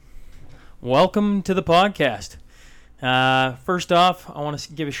Welcome to the podcast. First off, I want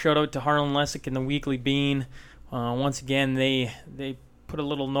to give a shout out to Harlan Lessick and the Weekly Bean. Once again, they put a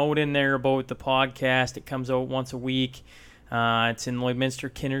little note in there about the podcast. It comes out once a week. It's in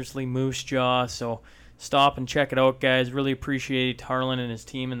Lloydminster, Kinnersley, Moose Jaw. So stop and check it out, guys. Really appreciate Harlan and his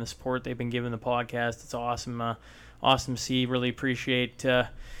team and the support they've been giving the podcast. It's awesome. Awesome to see. Really appreciate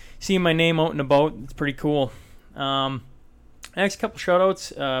seeing my name out and about. It's pretty cool. Next couple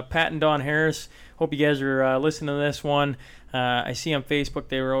shout-outs, Pat and Don Harris. Hope you guys are listening to this one. I see on Facebook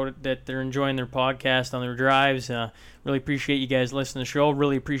they wrote that they're enjoying their podcast on their drives. Really appreciate you guys listening to the show.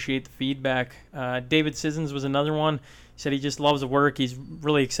 Really appreciate the feedback. David Sissons was another one. He said he just loves the work. He's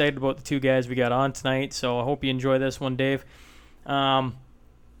really excited about the two guys we got on tonight, so I hope you enjoy this one, Dave. Love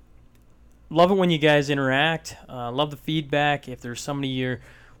it when you guys interact. Love the feedback. If there's somebody you're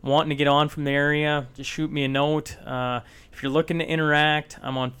wanting to get on from the area, just shoot me a note. If you're looking to interact,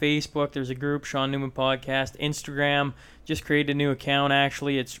 I'm on Facebook. There's a group, Sean Newman Podcast. Instagram, just created a new account,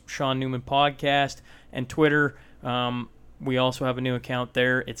 actually. It's Sean Newman Podcast. And Twitter, we also have a new account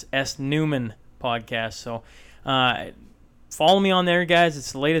there. It's S. Newman Podcast. So follow me on there, guys.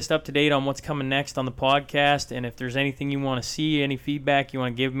 It's the latest up-to-date on what's coming next on the podcast. And if there's anything you want to see, any feedback you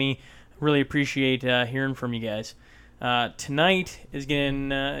want to give me, really appreciate hearing from you guys. Tonight is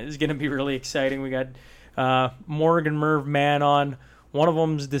gonna be really exciting. We got Morg and Merv Mann on. One of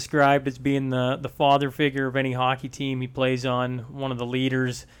them's described as being the father figure of any hockey team he plays on. One of the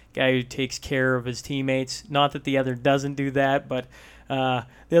leaders, guy who takes care of his teammates. Not that the other doesn't do that, but the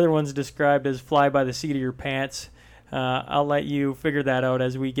other one's described as fly by the seat of your pants. I'll let you figure that out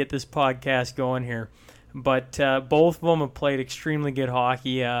as we get this podcast going here. But both of them have played extremely good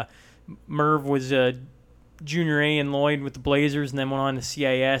hockey. Merv was Junior A in Lloyd with the Blazers, and then went on to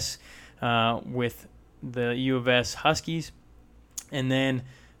CIS with the U of S Huskies. And then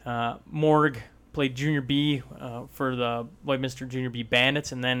Morg played Junior B for the Lloydminster Junior B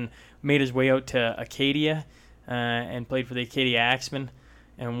Bandits, and then made his way out to Acadia and played for the Acadia Axemen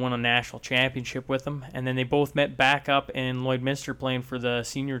and won a national championship with them. And then they both met back up in Lloydminster playing for the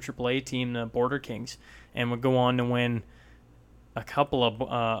senior AAA team, the Border Kings, and would go on to win a couple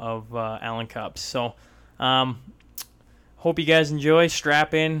of Allen Cups. So hope you guys enjoy.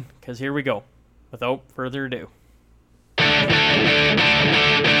 Strap in, because here we go. Without further ado. All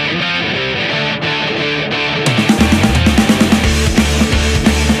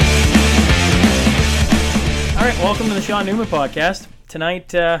right, welcome to the Sean Newman Podcast.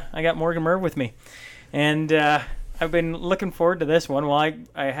 Tonight, I got Morgan Merv with me. And I've been looking forward to this one. Well,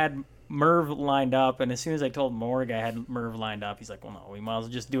 I had Merv lined up, and as soon as I told Morg I had Merv lined up, he's like, well, no, we might as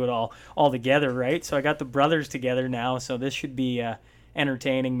well just do it all together, right? So I got the brothers together now, so this should be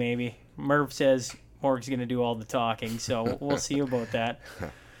entertaining maybe. Merv says Morg's going to do all the talking, so we'll see about that.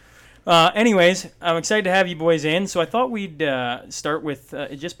 Anyways, I'm excited to have you boys in, so I thought we'd start with,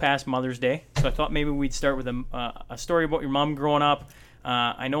 it just passed Mother's Day, so I thought maybe we'd start with a story about your mom growing up.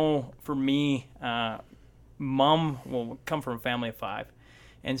 I know for me, mom will come from a family of 5.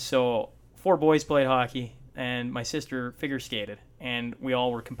 And so 4 boys played hockey, and my sister figure skated. And we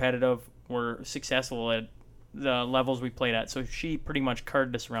all were competitive, were successful at the levels we played at. So she pretty much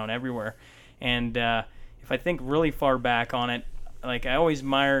carted us around everywhere. And if I think really far back on it, like I always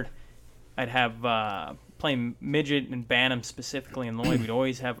admired, I'd have playing midget and bantam specifically in Lloyd. We'd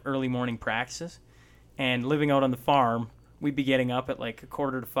always have early morning practices. And living out on the farm, we'd be getting up at like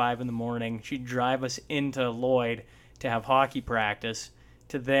 4:45 in the morning. She'd drive us into Lloyd to have hockey practice,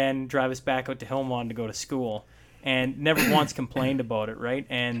 to then drive us back out to Hillmont to go to school, and never once complained about it, right?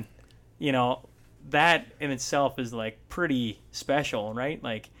 And, you know, that in itself is, like, pretty special, right?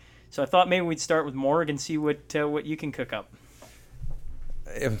 Like, so I thought maybe we'd start with Morg and see what you can cook up.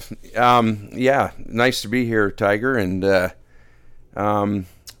 Yeah, nice to be here, Tiger, and I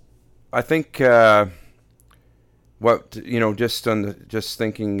think just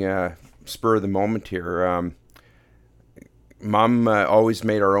thinking spur of the moment here, Mom always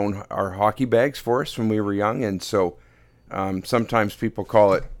made our hockey bags for us when we were young, and so sometimes people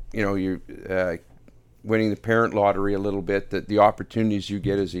call it, you winning the parent lottery a little bit, that the opportunities you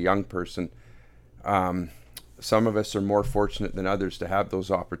get as a young person. Some of us are more fortunate than others to have those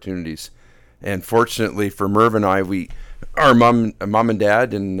opportunities, and fortunately for Merv and I, our mom and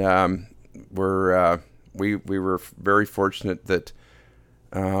dad, and we were very fortunate that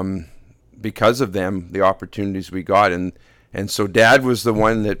because of them, the opportunities we got, and so Dad was the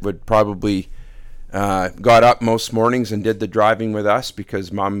one that would probably got up most mornings and did the driving with us,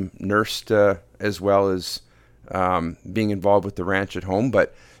 because Mom nursed as well as being involved with the ranch at home.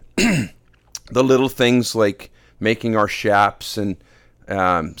 But the little things like making our shaps and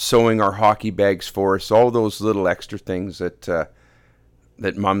sewing our hockey bags for us, all those little extra things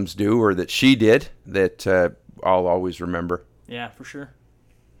that mums do, or that she did, that I'll always remember. Yeah, for sure.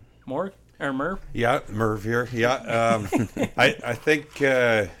 Merv? Yeah, Merv here. Yeah, I think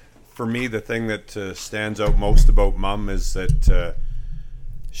for me the thing that stands out most about Mum is that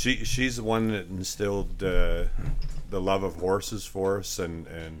she's the one that instilled the love of horses for us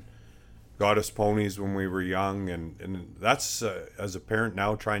and got us ponies when we were young, and that's as a parent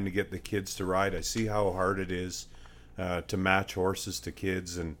now trying to get the kids to ride. I see how hard it is to match horses to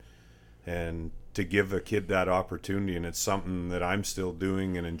kids and to give a kid that opportunity, and it's something that I'm still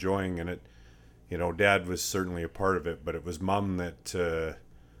doing and enjoying. And it, Dad was certainly a part of it, but it was Mum that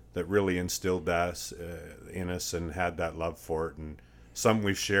really instilled that in us and had that love for it, and something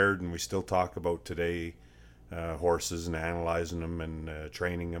we've shared and we still talk about today, horses and analyzing them and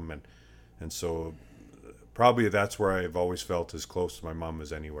training them, and so probably that's where I've always felt as close to my mom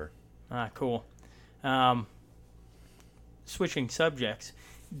as anywhere. Cool. Switching subjects,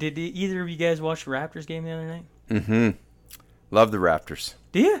 did either of you guys watch the Raptors game the other night? Mm-hmm. Love the Raptors.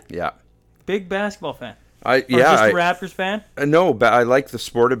 Do you? Yeah. Big basketball fan? Just a Raptors fan? No, but I like the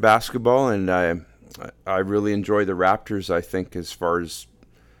sport of basketball, and I really enjoy the Raptors. I think as far as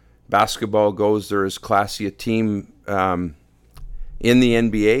basketball goes, they're as classy a team in the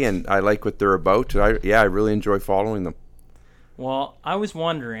NBA, and I like what they're about. I really enjoy following them. Well, I was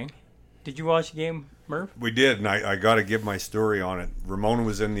wondering, did you watch the game, Murph? We did, and I got to give my story on it. Ramona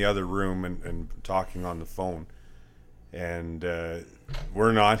was in the other room and talking on the phone, and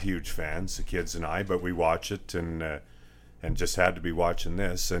we're not huge fans, the kids and I, but we watch it and just had to be watching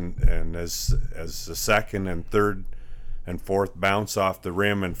this. And as the second and third and fourth bounce off the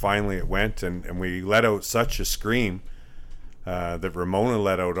rim, and finally it went, and we let out such a scream that Ramona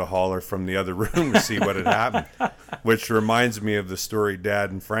let out a holler from the other room to see what had happened, which reminds me of the story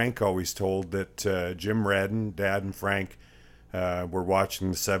Dad and Frank always told, that Jim Redden, Dad and Frank were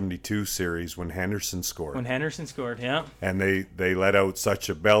watching the 72 series when Henderson scored. Yeah. And they let out such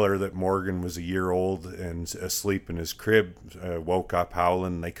a beller that Morgan was a year old and asleep in his crib, woke up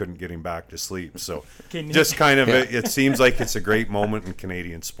howling, and they couldn't get him back to sleep. So just kind of, it seems like it's a great moment in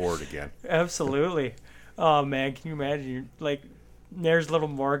Canadian sport again. Absolutely. Oh, man, can you imagine? You're like, there's little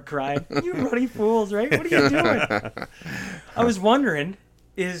Morg crying. You ruddy fools, right? What are you doing? I was wondering,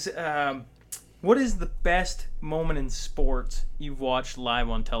 what is the best moment in sports you've watched live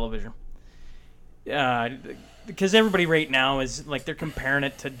on television? Because everybody right now is like, they're comparing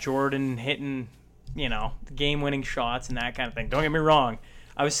it to Jordan hitting, game-winning shots and that kind of thing. Don't get me wrong.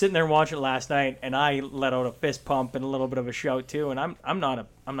 I was sitting there watching it last night, and I let out a fist pump and a little bit of a shout too. And I'm not a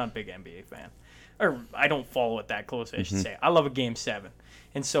big NBA fan, or I don't follow it that close, I should say. I love a Game 7,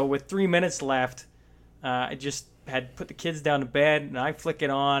 and so with 3 minutes left, I just had put the kids down to bed, and I flick it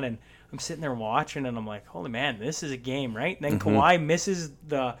on, and I'm sitting there watching, and I'm like, holy man, this is a game, right? And then Kawhi misses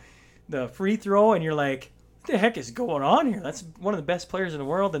the free throw, and you're like, what the heck is going on here? That's one of the best players in the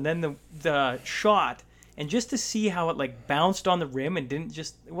world. And then the shot, and just to see how it like bounced on the rim and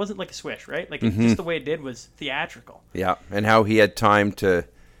it wasn't like a swish, right? Like just the way it did was theatrical. Yeah, and how he had time to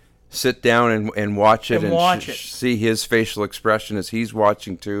sit down and watch it and see his facial expression as he's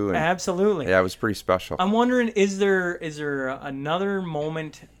watching too. And absolutely. Yeah, it was pretty special. I'm wondering, is there another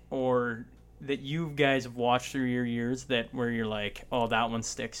moment or that you guys have watched through your years where you're like, oh, that one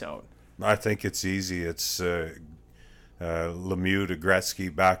sticks out? I think it's easy. It's Lemieux to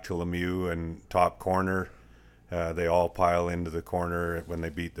Gretzky, back to Lemieux, and top corner. They all pile into the corner when they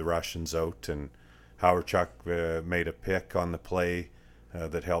beat the Russians out, and Howard Chuck made a pick on the play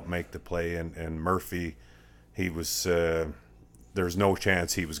that helped make the play, and Murphy, he was there's no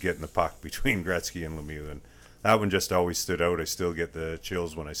chance he was getting the puck between Gretzky and Lemieux, and that one just always stood out. I still get the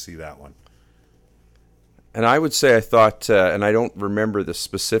chills when I see that one. And I would say I thought, and I don't remember the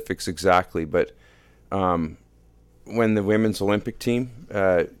specifics exactly, but when the women's Olympic team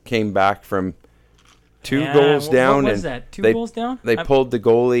came back from two goals down, what was and that? Two goals down? They pulled the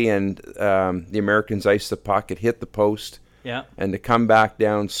goalie, and the Americans iced the puck. It hit the post. Yeah. And to come back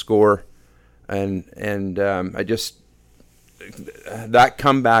down, score, and I just that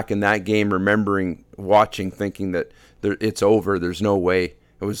comeback in that game, remembering watching, thinking that it's over. There's no way.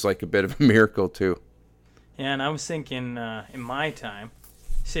 It was like a bit of a miracle too. Yeah, and I was thinking in my time,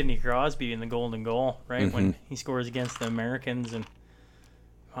 Sidney Crosby in the golden goal, right, when he scores against the Americans, and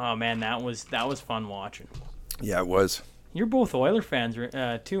oh man, that was fun watching. Yeah, it was. You're both Oiler fans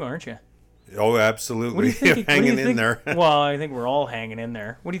too, aren't you? Oh, absolutely. What do you think, hanging in there. Well, I think we're all hanging in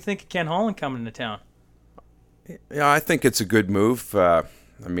there. What do you think of Ken Holland coming to town? Yeah, I think it's a good move. I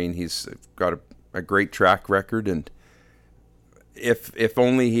mean, he's got a great track record, and if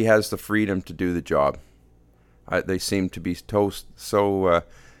only he has the freedom to do the job. They seem to be so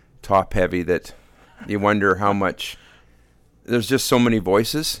top heavy that you wonder how much. There's just so many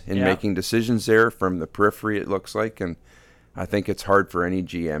voices in making decisions there from the periphery, it looks like, and I think it's hard for any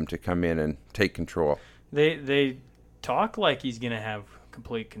GM to come in and take control. They talk like he's going to have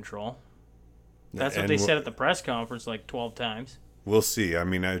complete control. That's what they said at the press conference like 12 times. We'll see. I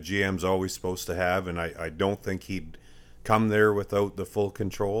mean, a GM's always supposed to have, and I don't think he'd come there without the full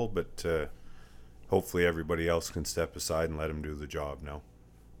control, but hopefully everybody else can step aside and let him do the job now.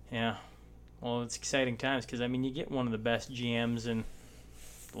 Yeah. Well, it's exciting times because, I mean, you get one of the best GMs in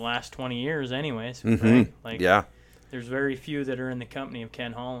the last 20 years anyways. Right? Like, there's very few that are in the company of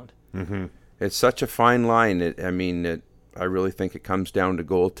Ken Holland. Mm-hmm. It's such a fine line. I really think it comes down to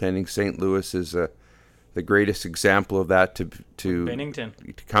goaltending. St. Louis is the greatest example of that to Bennington.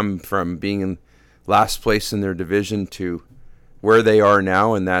 To come from being in last place in their division to where they are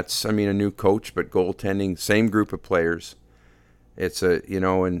now, and that's, a new coach, but goaltending, same group of players. It's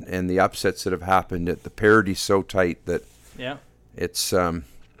and the upsets that have happened, the parity's so tight that it's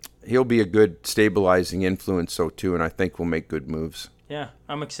he'll be a good stabilizing influence, so too, and I think we'll make good moves. Yeah,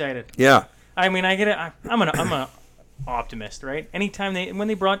 I'm excited. Yeah, I mean, I get it. I'm an optimist, right? Anytime when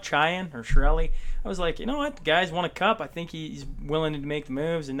they brought Cheyenne or Shirelli, I was like, you know what, the guy's won a cup. I think he's willing to make the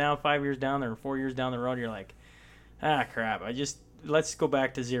moves, and now 5 years down there, or 4 years down the road, you're like, crap. Let's go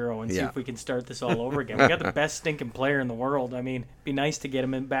back to zero and see if we can start this all over again. We got the best stinking player in the world. I mean, it'd be nice to get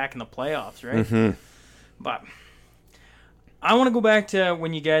him back in the playoffs, right? Mm-hmm. But I want to go back to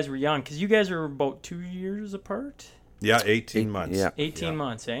when you guys were young, because you guys are about 2 years apart. Yeah, 18 months. Yeah. 18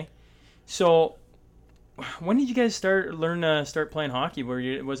 months, eh? So when did you guys start playing hockey?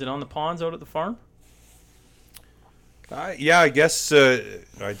 Was it on the ponds out at the farm? I guess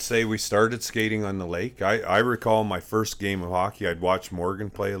I'd say we started skating on the lake. I recall my first game of hockey. I'd watched Morgan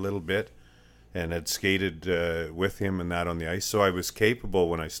play a little bit and had skated with him and that on the ice. So I was capable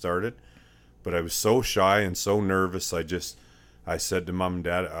when I started, but I was so shy and so nervous. I said to Mom and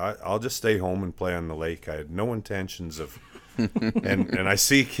Dad, I'll just stay home and play on the lake. I had no intentions of and I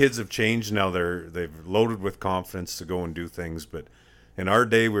see kids have changed now. They've loaded with confidence to go and do things, but in our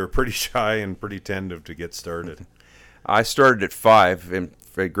day we were pretty shy and pretty tentative to get started. I started at 5 in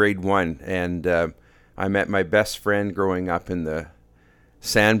grade 1, and I met my best friend growing up in the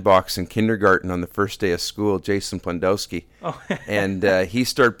sandbox in kindergarten on the first day of school, Jason Plendowski. Oh. And he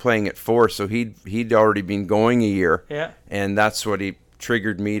started playing at 4, so he'd already been going a year. Yeah. And that's what he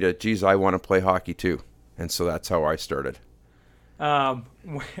triggered me to, geez, I want to play hockey too. And so that's how I started.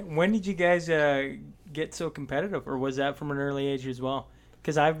 When did you guys get so competitive, or was that from an early age as well?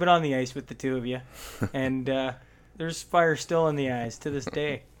 Because I've been on the ice with the two of you, and there's fire still in the eyes to this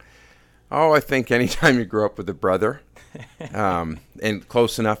day. Oh, I think anytime you grow up with a brother, and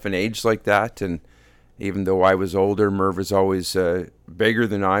close enough in age like that, and even though I was older, Merv was always bigger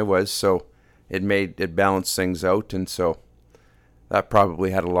than I was, so it balanced things out, and so that probably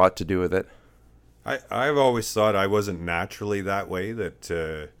had a lot to do with it. I've always thought I wasn't naturally that way,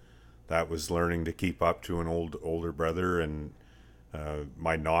 that was learning to keep up to an older brother, and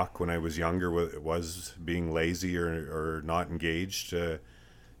my knock when I was younger was being lazy or not engaged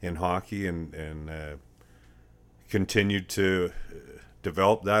in hockey, and continued to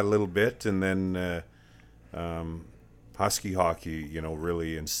develop that a little bit, and then Husky hockey,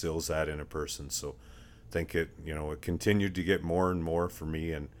 really instills that in a person. So I think it continued to get more and more for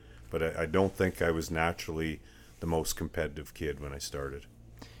me, but I don't think I was naturally the most competitive kid when I started.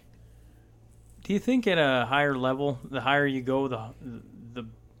 Do you think at a higher level, the higher you go, the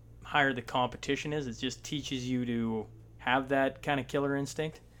higher the competition is? It just teaches you to have that kind of killer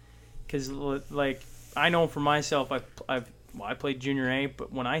instinct? Because, like, I know for myself, I played junior A,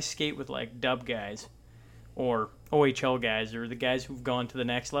 but when I skate with, like, dub guys or OHL guys or the guys who've gone to the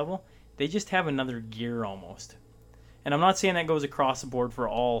next level, they just have another gear almost. And I'm not saying that goes across the board for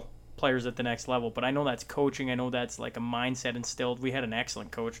all players at the next level, but I know that's coaching. I know that's like a mindset instilled. We had an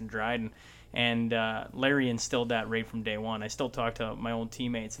excellent coach in Dryden, and Larry instilled that right from day one. I still talk to my old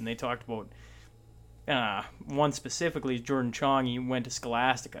teammates, and they talked about one specifically, Jordan Chong. He went to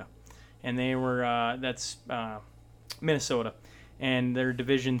Scholastica, and they were that's Minnesota, and they're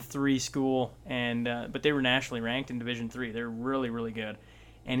Division III school, and but they were nationally ranked in Division III. They're really, really good.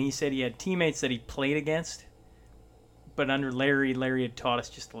 And he said he had teammates that he played against, but under Larry had taught us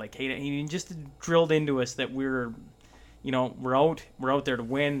just to like hate it. He just drilled into us that we're out there to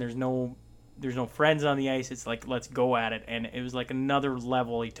win. There's no friends on the ice. It's like, let's go at it. And it was like another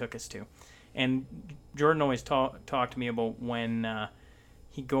level he took us to. And Jordan always talked to me about when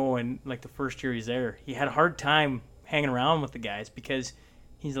he'd go and like the first year he's there, he had a hard time hanging around with the guys because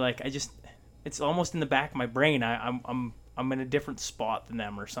he's like, it's almost in the back of my brain. I'm in a different spot than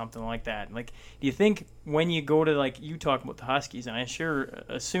them or something like that. Like, do you think when you go to, like, you talk about the Huskies, and I sure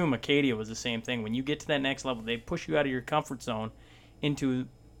assume Acadia was the same thing, when you get to that next level, they push you out of your comfort zone into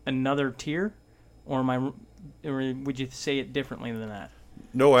another tier, or would you say it differently than that?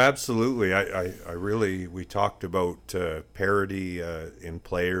 No, absolutely. I really, we talked about parity in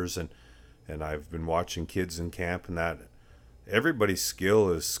players, and I've been watching kids in camp, and that everybody's skill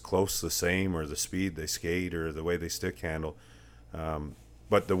is close to the same, or the speed they skate or the way they stick handle.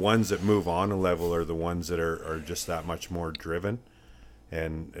 But the ones that move on a level are the ones that are just that much more driven.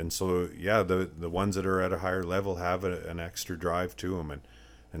 And so, yeah, the ones that are at a higher level have an extra drive to them.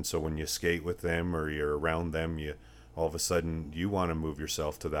 And so when you skate with them or you're around them, all of a sudden you want to move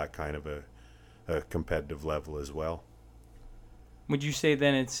yourself to that kind of a competitive level as well. Would you say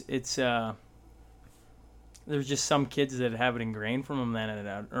then it's there's just some kids that have it ingrained from them then at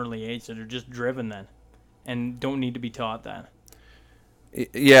an early age that are just driven then and don't need to be taught that?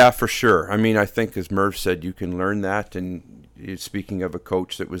 Yeah, for sure. I mean, I think as Merv said, you can learn that. And speaking of a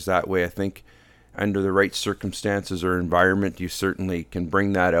coach that was that way, I think under the right circumstances or environment, you certainly can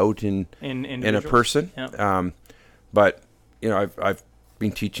bring that out in a person. Yep. But I've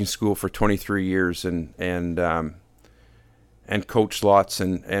been teaching school for 23 years and coached lots,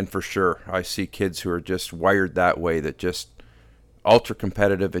 and for sure I see kids who are just wired that way, that just ultra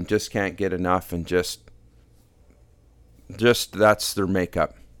competitive and just can't get enough, and just that's their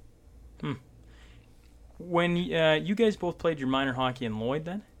makeup. When you guys both played your minor hockey in Lloyd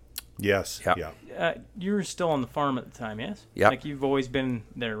then? Yes. Yeah. You were still on the farm at the time, yes? Yeah. Like you've always been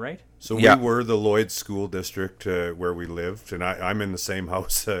there, right? So we were the Lloyd School District where we lived, and I'm in the same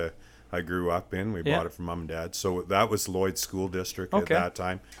house I grew up in. We bought it from Mom and Dad. So that was Lloyd School District at that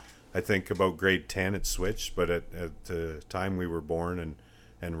time. I think about grade 10 it switched, but at the time we were born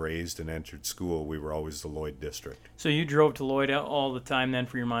and raised and entered school, we were always the Lloyd District. So you drove to Lloyd all the time then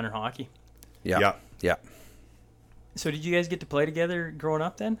for your minor hockey? Yeah. So did you guys get to play together growing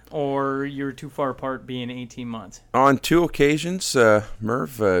up then? Or you were too far apart being 18 months? On 2 occasions,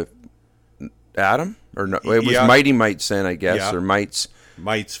 Merv, Adam, or no, it was Mighty Mites then, I guess, or Mites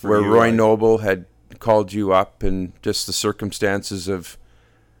for where you, Roy Noble had called you up, and just the circumstances of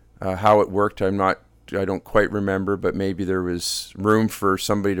how it worked. I don't quite remember, but maybe there was room for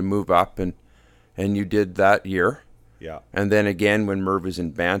somebody to move up, and you did that year. Yeah. And then again when Merv was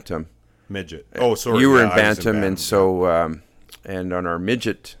in Bantam. Midget. Oh, sorry. You were in Bantam, and so and on our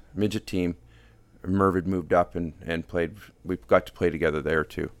midget team, Merv had moved up and played. We got to play together there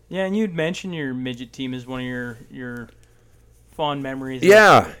too. Yeah, and you'd mentioned your midget team as one of your fond memories.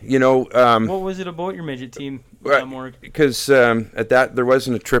 Yeah, what was it about your midget team? Because at that there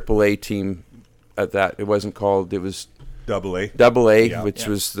wasn't a AAA team at that. It wasn't called. It was AA, which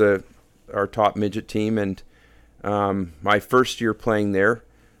was our top midget team. And my first year playing there,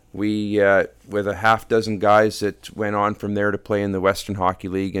 we with a half dozen guys that went on from there to play in the Western Hockey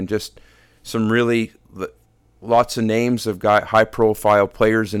League, and just some really lots of names of high profile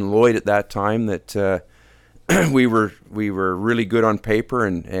players in Lloyd at that time that we were really good on paper,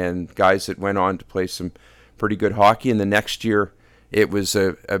 and guys that went on to play some pretty good hockey. And the next year it was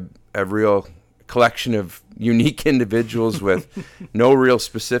a real collection of unique individuals with no real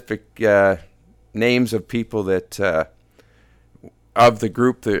specific names of people that of the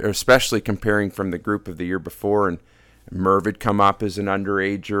group, especially comparing from the group of the year before. And Merv had come up as an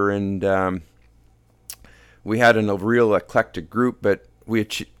underager, and we had a real eclectic group, but we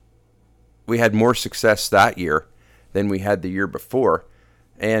had more success that year than we had the year before.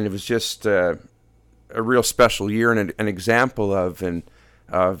 And it was just a real special year, and an example of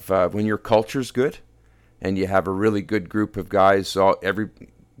when your culture's good and you have a really good group of guys, every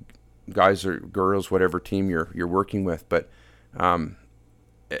guys or girls, whatever team you're working with, but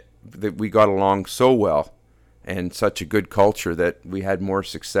that we got along so well and such a good culture that we had more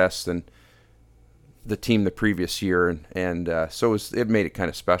success than the team the previous year, and so it made it kind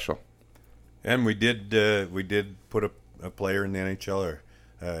of special. And we did put a player in the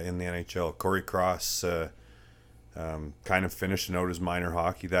NHL, Corey Cross, kind of finishing out his minor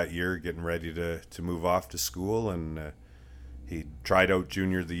hockey that year, getting ready to move off to school, and he tried out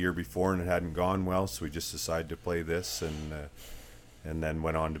junior the year before and it hadn't gone well, so we just decided to play this, and then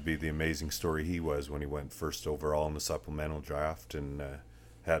went on to be the amazing story he was when he went first overall in the supplemental draft, and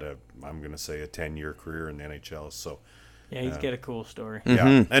had I'm going to say a 10-year career in the NHL. So yeah, he's got a cool story.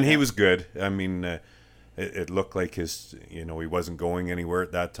 Yeah, and he was good. I mean, it looked like he wasn't going anywhere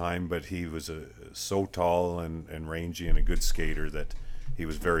at that time, but he was so tall and rangy and a good skater that he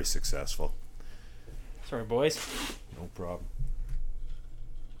was very successful. Sorry, boys. No problem.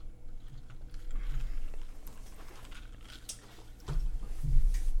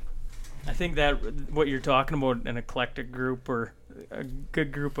 I think that what you're talking about, an eclectic group or a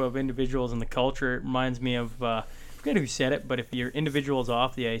good group of individuals in the culture, it reminds me of, I forget who said it, but if your individual's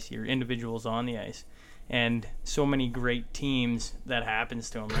off the ice, your individual's on the ice. And so many great teams, that happens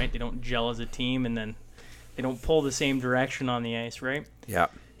to them, right? They don't gel as a team, and then they don't pull the same direction on the ice, right? Yeah.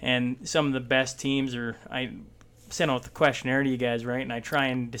 And some of the best teams are, I sent out the questionnaire to you guys, right? And I try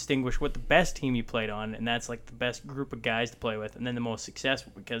and distinguish what the best team you played on, and that's like the best group of guys to play with, and then the most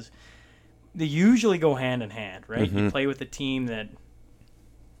successful, because they usually go hand in hand, right? Mm-hmm. You play with a team that,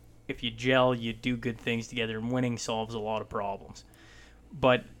 if you gel, you do good things together, and winning solves a lot of problems.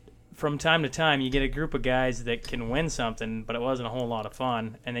 But from time to time, you get a group of guys that can win something, but it wasn't a whole lot of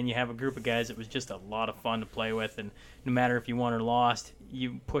fun. And then you have a group of guys that was just a lot of fun to play with, and no matter if you won or lost,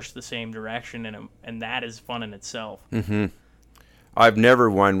 you push the same direction, and that is fun in itself. Mm-hmm. I've never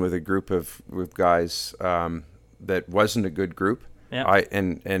won with a group of guys that wasn't a good group. Yeah.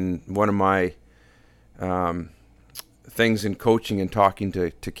 And one of my things in coaching and talking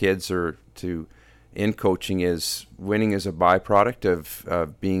to kids or in coaching is winning is a byproduct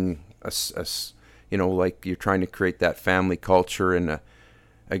of being like you're trying to create that family culture and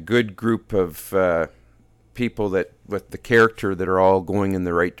a good group of people that with the character that are all going in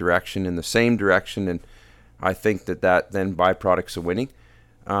the right direction, in the same direction. And I think that then byproducts of winning.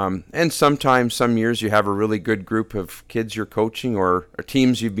 And sometimes, some years, you have a really good group of kids you're coaching or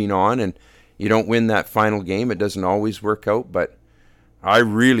teams you've been on, and you don't win that final game. It doesn't always work out, but I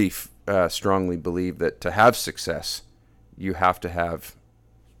really strongly believe that to have success, you have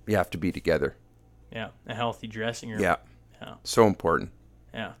to be together. Yeah, a healthy dressing room. Yeah, so important.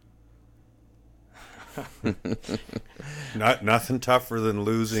 Yeah. Nothing tougher than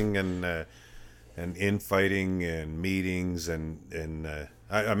losing and infighting and meetings and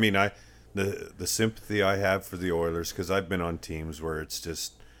I mean the sympathy I have for the Oilers, because I've been on teams where it's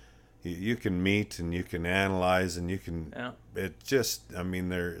just you can meet and you can analyze and you can it just, I mean,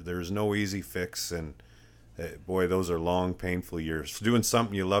 there's no easy fix, and boy, those are long, painful years doing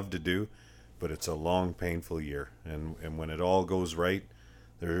something you love to do, but it's a long, painful year, and when it all goes right,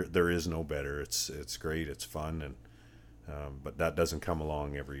 there is no better. It's great, it's fun, and but that doesn't come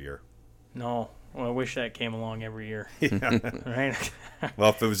along every year. No. Well, I wish that came along every year. Yeah. Right?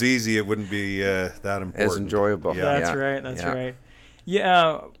 Well, if it was easy, it wouldn't be that important. As enjoyable. Yeah. That's right. That's right.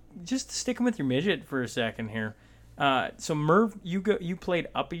 Yeah. Just sticking with your midget for a second here. So Merv, you played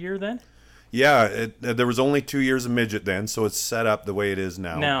up a year then? Yeah. There was only 2 years of midget then, so it's set up the way it is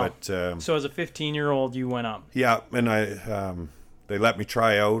now. But so as a 15-year-old, you went up. Yeah, and they let me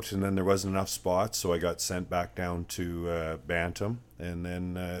try out, and then there wasn't enough spots, so I got sent back down to Bantam. And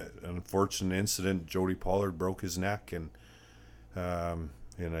then an unfortunate incident, Jody Pollard broke his neck in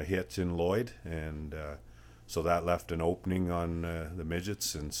a hit in Lloyd, and so that left an opening on the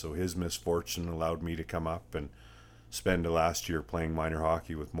midgets, and so his misfortune allowed me to come up and spend the last year playing minor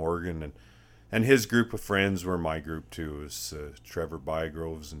hockey with Morgan, and his group of friends were my group too. It was Trevor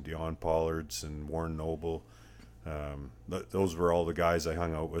Bygroves and Dion Pollards and Warren Noble. Those were all the guys I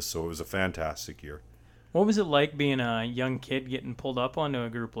hung out with, so it was a fantastic year. What was it like being a young kid getting pulled up onto a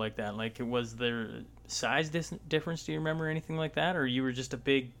group like that? Like, was there size difference? Do you remember anything like that? Or you were just a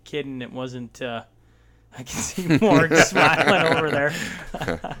big kid and it wasn't... I can see Morg smiling over there.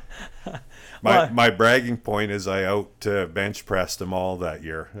 My bragging point is I out bench pressed them all that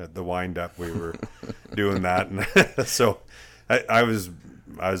year. At the wind-up, we were doing that. And so I was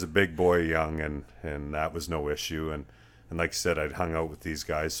a big boy young, and that was no issue. And like I said, I'd hung out with these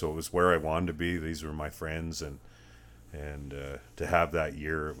guys, so it was where I wanted to be. These were my friends, and to have that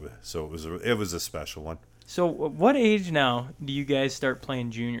year, so it was a special one. So what age now do you guys start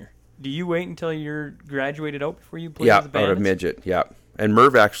playing junior? Do you wait until you're graduated out before you play with the Bandits? Yeah, out of midget, yeah. And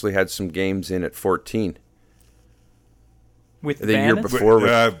Merv actually had some games in at 14. With the year Bandits? before.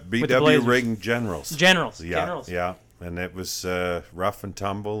 BW Ring Generals. Generals. Yeah. And it was rough and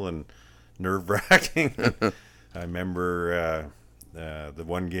tumble and nerve-wracking. I remember the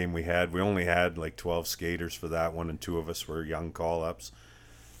one game we only had like 12 skaters for that one, and 2 of us were young call-ups.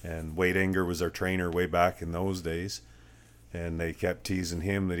 And Wade Inger was our trainer way back in those days. And they kept teasing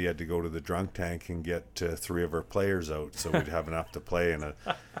him that he had to go to the drunk tank and get 3 of our players out so we'd have enough to play. And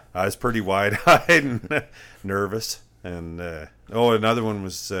I was pretty wide-eyed and nervous. And another one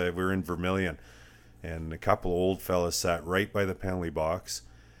was we were in Vermilion, and a couple of old fellas sat right by the penalty box,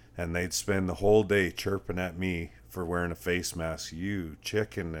 and they'd spend the whole day chirping at me for wearing a face mask. You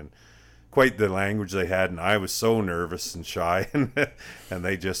chicken, and quite the language they had, and I was so nervous and shy, and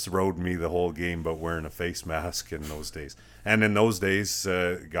they just rode me the whole game about wearing a face mask in those days. And in those days,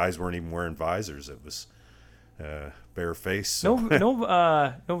 guys weren't even wearing visors. It was bare face. So.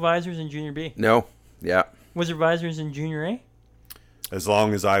 No visors in Junior B. No, yeah. Was there visors in Junior A? As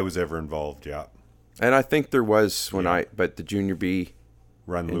long as I was ever involved, yeah. And I think there was but the Junior B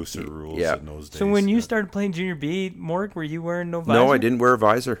run looser rules yeah. in those days. So when you started playing Junior B, Mork, were you wearing no visor? No, I didn't wear a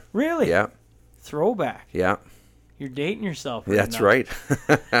visor. Really? Yeah. Throwback. Yeah. You're dating yourself. Right That's now. right.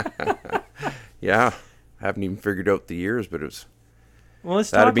 Yeah. Haven't even figured out the years, but it was. Well,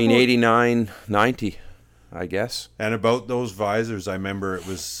 let's that'd talk have been about 89, 90, I guess. And about those visors, I remember it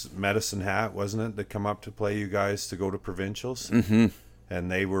was Medicine Hat, wasn't it, that come up to play you guys to go to provincials? Mm-hmm. And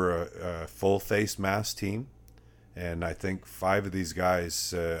they were a full face mask team. And I think 5 of these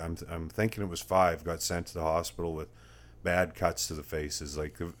guys, I'm thinking it was 5, got sent to the hospital with bad cuts to the faces.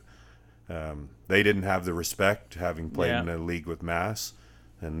 Like they didn't have the respect having played in a league with masks.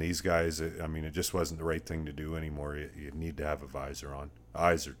 And these guys, I mean, it just wasn't the right thing to do anymore. You need to have a visor on.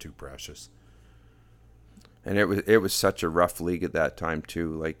 Eyes are too precious. And it was such a rough league at that time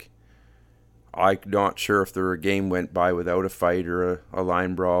too. Like, I'm not sure if a game went by without a fight or a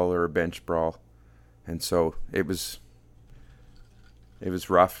line brawl or a bench brawl, and so it was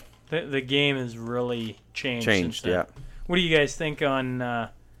rough. The game has really changed. Changed, yeah. What do you guys think on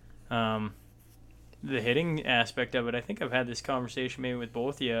the hitting aspect of it? I think I've had this conversation maybe with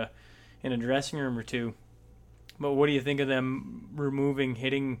both of you in a dressing room or two. But what do you think of them removing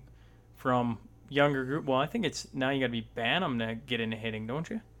hitting from younger group? Well, I think it's now you got to be Bantam to get into hitting, don't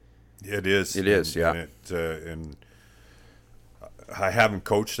you? It is. It is, yeah. And I haven't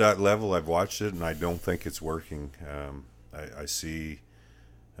coached that level. I've watched it, and I don't think it's working. I see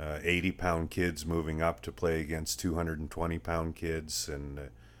 80-pound kids moving up to play against 220-pound kids,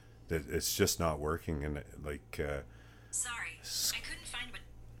 and it's just not working. And Sorry, I couldn't find what.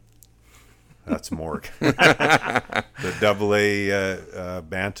 That's Mork. The AA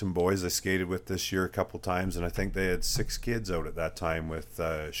Bantam boys I skated with this year a couple times, and I think they had 6 kids out at that time with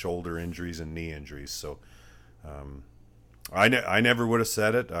shoulder injuries and knee injuries. So I never would have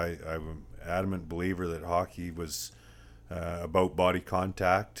said it. I'm an adamant believer that hockey was about body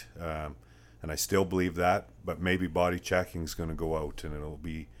contact, and I still believe that, but maybe body checking is going to go out, and it'll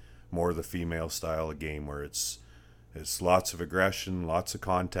be more the female style of game where it's lots of aggression, lots of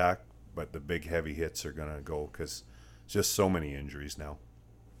contact, but the big heavy hits are going to go because just so many injuries now.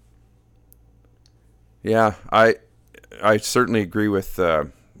 Yeah, I certainly agree with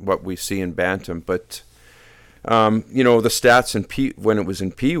what we see in Bantam, but the stats when it was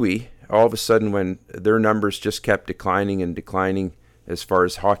in Pee Wee, all of a sudden when their numbers just kept declining and declining as far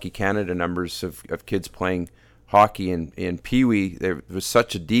as Hockey Canada numbers of kids playing hockey in Pee Wee, there was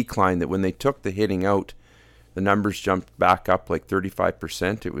such a decline that when they took the hitting out, the numbers jumped back up like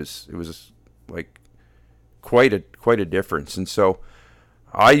 35%. It was like quite a difference. And so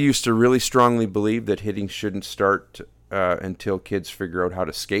I used to really strongly believe that hitting shouldn't start until kids figure out how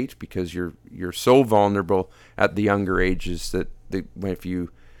to skate, because you're so vulnerable at the younger ages that if you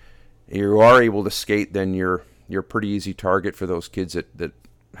are able to skate, then you're a pretty easy target for those kids that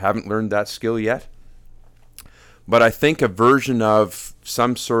haven't learned that skill yet. But I think a version of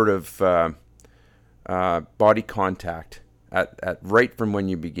some sort of body contact at right from when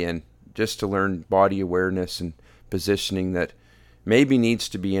you begin, just to learn body awareness and positioning, that maybe needs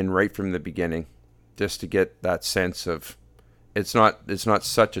to be in right from the beginning, just to get that sense of it's not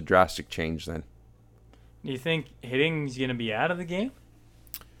such a drastic change then. Do you think hitting's going to be out of the game?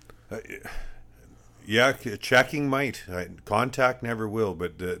 Yeah, checking might. Contact never will,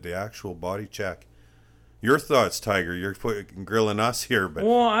 but the actual body check. Your thoughts, Tiger? You're grilling us here, but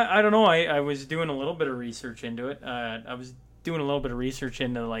well, I don't know. I was doing a little bit of research into it. I was doing a little bit of research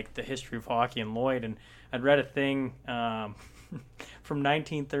into like the history of hockey in Lloyd, and I'd read a thing from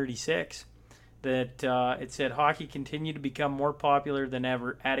 1936 that it said hockey continued to become more popular than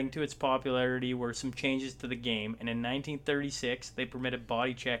ever. Adding to its popularity were some changes to the game, and in 1936 they permitted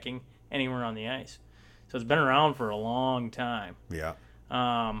body checking anywhere on the ice. So it's been around for a long time. Yeah.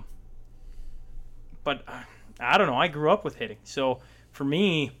 But I don't know. I grew up with hitting, so for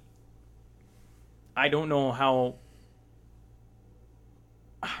me, I don't know how.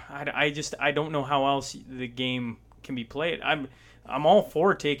 I don't know how else the game can be played. I'm all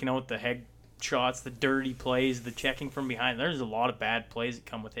for taking out the head shots, the dirty plays, the checking from behind. There's a lot of bad plays that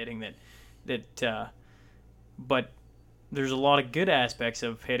come with hitting but there's a lot of good aspects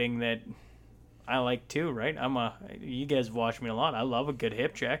of hitting that I like too, right? You guys watch me a lot. I love a good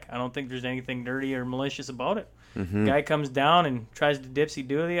hip check. I don't think there's anything dirty or malicious about it. Mm-hmm. Guy comes down and tries to dipsy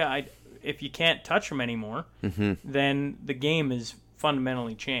do you. if you can't touch them anymore, then the game is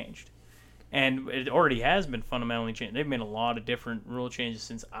fundamentally changed. And it already has been fundamentally changed. They've made a lot of different rule changes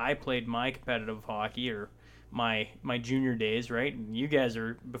since I played my competitive hockey or my junior days, right? And you guys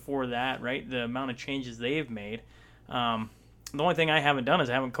are before that, right? The amount of changes they've made. The only thing I haven't done is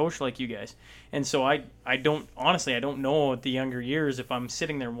I haven't coached like you guys. And so I don't know at the younger years, if I'm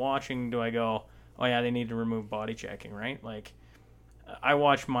sitting there watching, do I go, oh yeah, they need to remove body checking, right? Like, I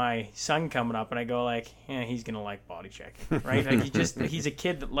watch my son coming up and I go like, yeah, he's going to like body checking, right? Like he's a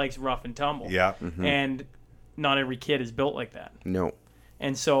kid that likes rough and tumble. Yeah. And not every kid is built like that. No.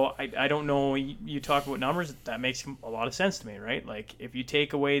 And so I don't know, you talk about numbers, that makes a lot of sense to me, right? Like, if you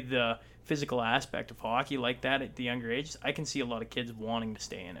take away the physical aspect of hockey like that at the younger ages, I can see a lot of kids wanting to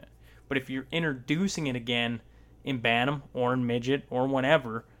stay in it. But if you're introducing it again in Bantam or in Midget or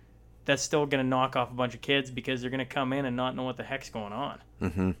whatever, that's still going to knock off a bunch of kids because they're going to come in and not know what the heck's going on.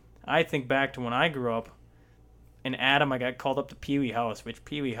 Mm-hmm. I think back to when I grew up, in Adam, I got called up to Pee Wee House, which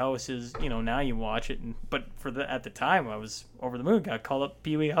Pee Wee House is, now you watch it. But at the time, I was over the moon. Got called up to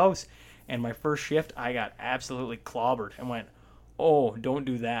Pee Wee House, and my first shift, I got absolutely clobbered and went, oh, don't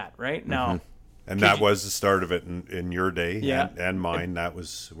do that, right? Now, and that was the start of it in your day, Yeah. and mine. That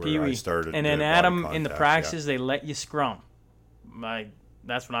was where Pee-wee. I started. And then body Adam, in the contact, practices, they let you scrum.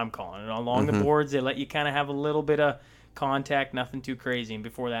 That's what I'm calling it. Along the boards, they let you kind of have a little bit of contact, nothing too crazy. And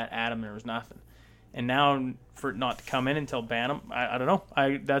before that, Adam, there was nothing. And now, for it not to come in until Bantam, I don't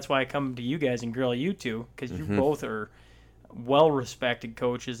know. That's why I come to you guys and grill you two, because you both are well-respected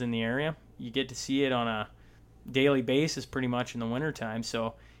coaches in the area. You get to see it on a daily basis pretty much in the wintertime.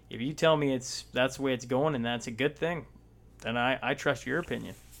 So if you tell me that's the way it's going and that's a good thing, then I trust your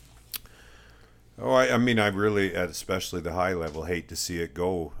opinion. Oh, I mean, I really, at especially the high level, hate to see it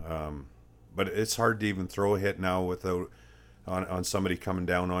go. But it's hard to even throw a hit now without on somebody coming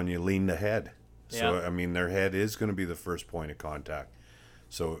down on you, lean the head. So, Yeah. I mean, their head is going to be the first point of contact.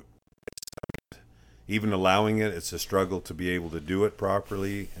 So even allowing it, it's a struggle to be able to do it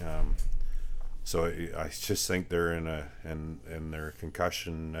properly. So I just think they're in their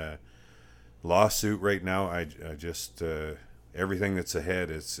concussion lawsuit right now. I just everything that's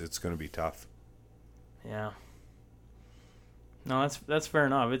ahead, it's going to be tough. Yeah. No, that's fair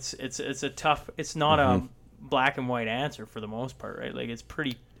enough. It's a tough. It's not a black and white answer for the most part, right? Like, it's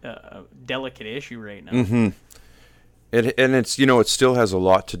pretty delicate issue right now. Mm-hmm. It's it still has a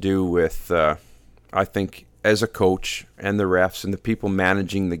lot to do with I think, as a coach and the refs and the people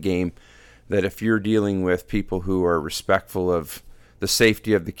managing the game, that if you're dealing with people who are respectful of the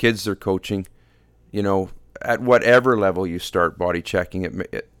safety of the kids they're coaching, at whatever level you start body checking,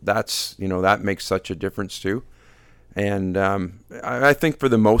 that makes such a difference too. And I think for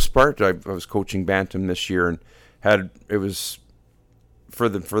the most part, I was coaching Bantam this year and it was for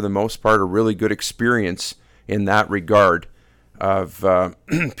the most part a really good experience in that regard of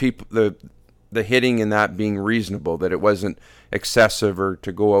people the hitting and that being reasonable, that it wasn't excessive or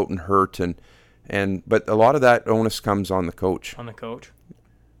to go out and hurt but a lot of that onus comes on the coach.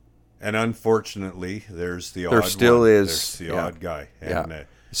 And unfortunately, there's the odd There still one. is. There's the Yeah. odd guy. Yeah. And, It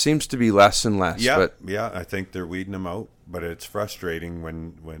seems to be less and less. Yeah, But I think they're weeding them out. But it's frustrating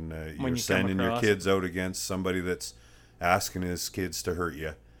when you're you sending come your across kids out against somebody that's asking his kids to hurt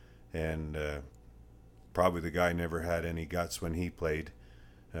you. And probably the guy never had any guts when he played,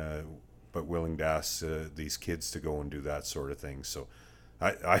 but willing to ask these kids to go and do that sort of thing. So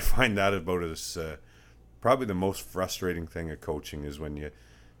I find that about as probably the most frustrating thing of coaching is when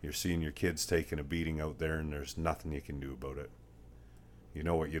you're seeing your kids taking a beating out there and there's nothing you can do about it. You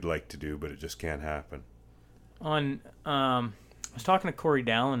know what you'd like to do, but it just can't happen. I was talking to Corey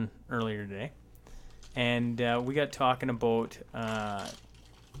Dallin earlier today, and we got talking about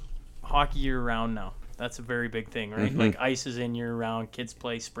hockey year-round now. That's a very big thing, right? Like, ice is in year-round. Kids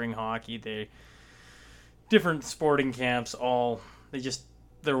play spring hockey. Different sporting camps,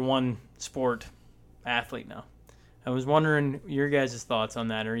 they're one sport athlete now. I was wondering your guys' thoughts on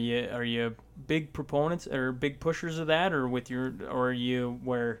that. Are you big proponents or big pushers of that, or are you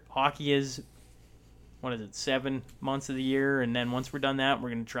where hockey is? What is it? 7 months of the year, and then once we're done that, we're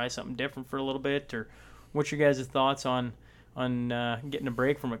going to try something different for a little bit. Or what's your guys' thoughts on getting a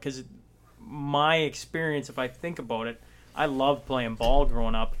break from it? Because my experience, if I think about it, I loved playing ball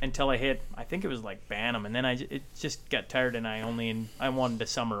growing up until I think it was like Bantam, and then it just got tired, and I wanted the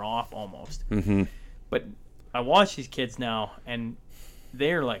summer off almost. Mm-hmm. But I watch these kids now, and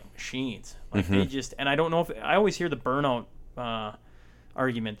they're like machines. Like, they just, and I don't know if I always hear the burnout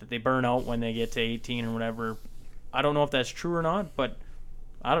argument that they burn out when they get to 18 or whatever. I don't know if that's true or not, but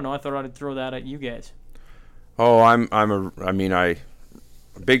I don't know. I thought I'd throw that at you guys. Oh,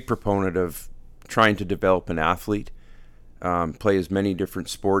 a big proponent of trying to develop an athlete, play as many different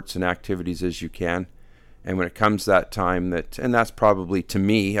sports and activities as you can. And when it comes that time and that's probably, to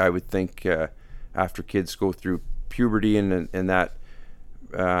me, I would think after kids go through puberty and that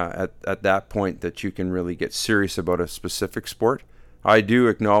at that point that you can really get serious about a specific sport. I do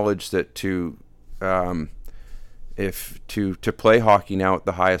acknowledge that to play hockey now at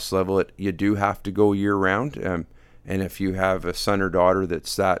the highest level, you do have to go year round. And if you have a son or daughter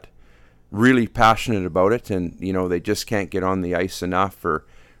that's that really passionate about it, and they just can't get on the ice enough or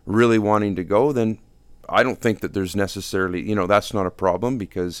really wanting to go, then I don't think that there's necessarily that's not a problem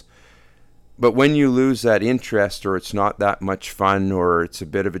But when you lose that interest, or it's not that much fun, or it's a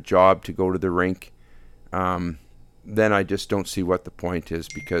bit of a job to go to the rink, then I just don't see what the point is,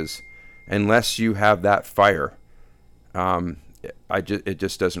 because unless you have that fire, it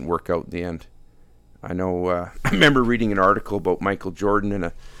just doesn't work out in the end. I know. I remember reading an article about Michael Jordan,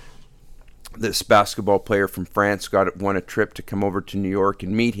 and this basketball player from France won a trip to come over to New York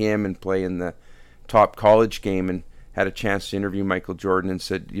and meet him and play in the top college game, and had a chance to interview Michael Jordan, and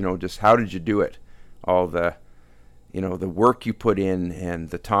said, just how did you do it? All the, the work you put in, and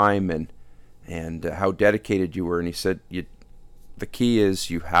the time, and how dedicated you were. And he said, the key is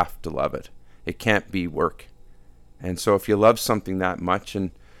you have to love it. It can't be work. And so if you love something that much,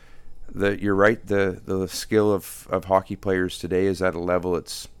 and you're right, the skill of hockey players today is at a level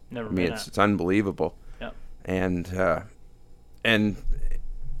it's unbelievable. Yeah. And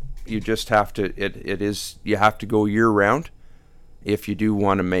you just have to you have to go year round if you do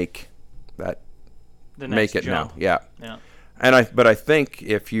want to make it jump. now. Yeah. But I think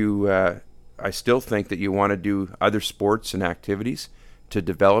if you I still think that you want to do other sports and activities to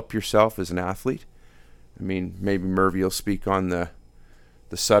develop yourself as an athlete. I mean, maybe Murphy will speak on the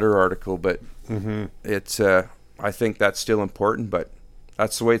Sutter article, but it's I think that's still important, but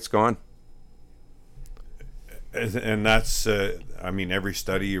that's the way it's gone. And that's, every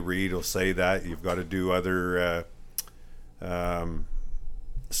study you read will say that you've got to do other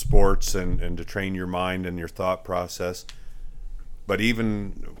sports and to train your mind and your thought process. But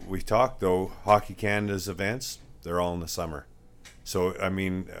even, we talked though, Hockey Canada's events, they're all in the summer. So,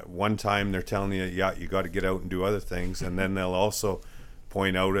 one time they're telling you, yeah, you got to get out and do other things. And then they'll also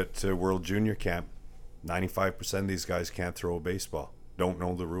point out at World Junior Camp, 95% of these guys can't throw a baseball, don't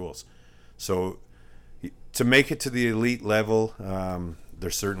know the rules. So to make it to the elite level, there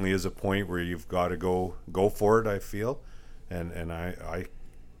certainly is a point where you've got to go for it, I feel. And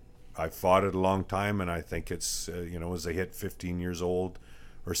I fought it a long time, and I think it's, as they hit 15 years old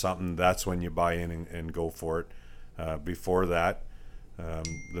or something, that's when you buy in and go for it. Before that,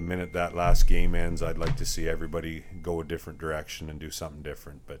 the minute that last game ends, I'd like to see everybody go a different direction and do something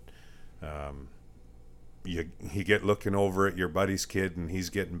different. But you get looking over at your buddy's kid, and he's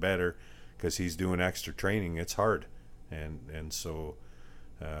getting better because he's doing extra training. It's hard. And so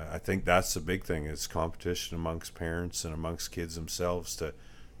I think that's the big thing, is competition amongst parents and amongst kids themselves to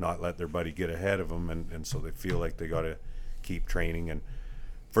not let their buddy get ahead of them, and so they feel like they got to keep training. And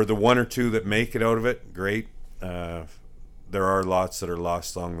for the one or two that make it out of it, great. There are lots that are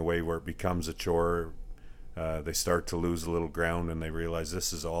lost along the way where it becomes a chore. They start to lose a little ground, and they realize,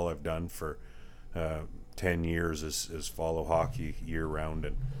 this is all I've done for 10 years is follow hockey year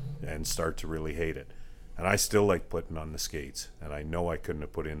round, and start to really hate it. And I still like putting on the skates, and I know I couldn't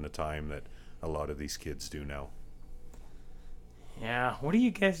have put in the time that a lot of these kids do now. Yeah, what do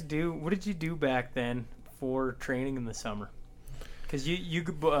you guys do? What did you do back then for training in the summer? Because you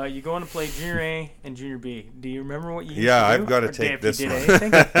go on to play Junior A and Junior B. Do you remember what you used to do? I've got to take this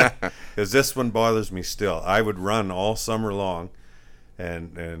one. Because this one bothers me still. I would run all summer long,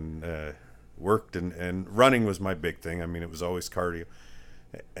 and worked, and running was my big thing. It was always cardio.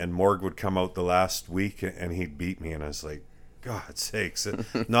 And Morg would come out the last week, and he'd beat me, and I was like, God's sakes,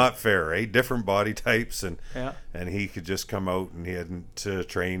 not fair, eh? Different body types, and he could just come out, and he hadn't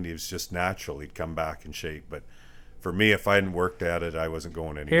trained. He was just natural. He'd come back in shape. But for me, if I hadn't worked at it, I wasn't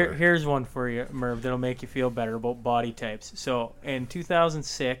going anywhere. Here's one for you, Merv, that'll make you feel better about body types. So in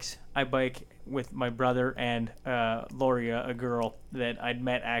 2006, I bike with my brother and Loria, a girl that I'd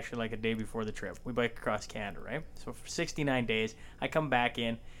met actually like a day before the trip. We bike across Canada, right? So for 69 days, I come back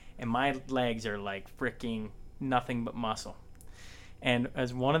in, and my legs are like freaking nothing but muscle. And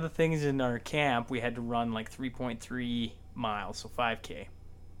as one of the things in our camp, we had to run like 3.3 miles, so 5K.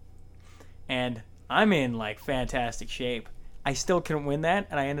 And I'm in like fantastic shape. I still couldn't win that,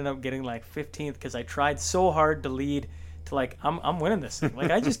 and I ended up getting like 15th because I tried so hard to lead to like, I'm winning this thing.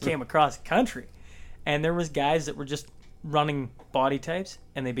 Like, I just came across the country, and there was guys that were just running body types,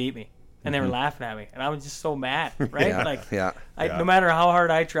 and they beat me. and they were laughing at me, and I was just so mad, right? Yeah, Like, yeah. No matter how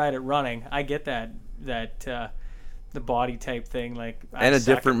hard I tried at running, I get that the body type thing, like, And I a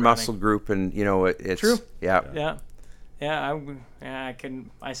suck at different running. muscle group, and it's True. Yeah,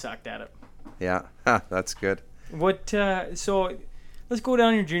 I sucked at it. yeah. That's good. What? So, let's go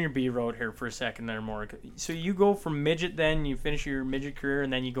down your junior B road here for a second, there, Morg. So you go from midget, then you finish your midget career,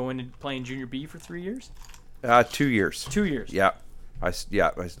 and then you go into playing junior B for 3 years. 2 years. 2 years. Yeah,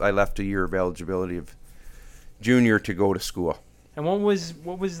 I left a year of eligibility of junior to go to school. And what was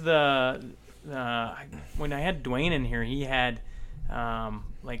the when I had Dwayne in here, he had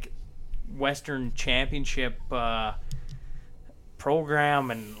like Western Championship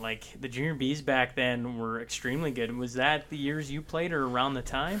program, and like the junior Bs back then were extremely good. Was that the years you played or around the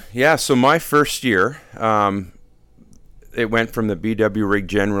time? Yeah, so my first year, it went from the BW Rig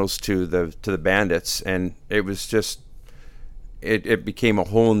Generals to the Bandits, and it was just it became a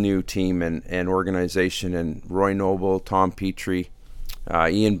whole new team and organization. And Roy Noble, Tom Petrie,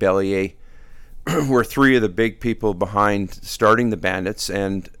 Ian Bellier were three of the big people behind starting the Bandits,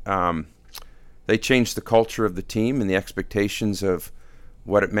 and they changed the culture of the team and the expectations of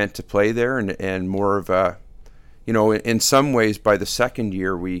what it meant to play there, and more of a, in some ways by the second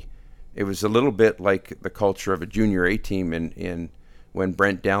year it was a little bit like the culture of a junior A team in when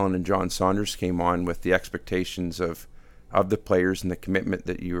Brent Dallin and John Saunders came on, with the expectations of the players and the commitment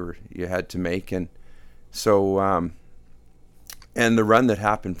that you had to make. And so and the run that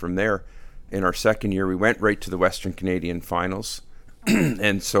happened from there, in our second year we went right to the Western Canadian finals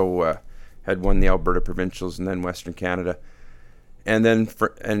and so had won the Alberta Provincials and then Western Canada, and then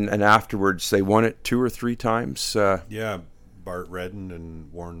and afterwards they won it 2 or 3 times. Bart Redden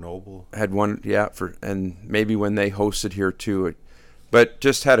and Warren Noble had won, and maybe when they hosted here too. But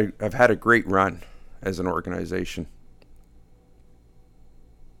just I've had a great run as an organization.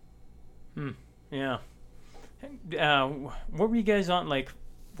 Yeah. What were you guys on? Like,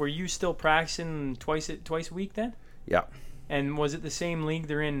 were you still practicing twice a week then? Yeah. And was it the same league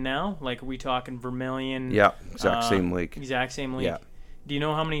they're in now? Like, are we talking Vermilion? Yeah, exact same league. Exact same league. Yeah. Do you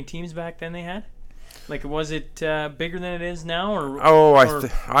know how many teams back then they had? Like, was it bigger than it is now, or? Oh,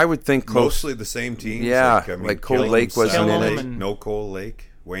 I would think close. Mostly the same teams. Yeah, like Cold Lake wasn't in it. No Cold Lake.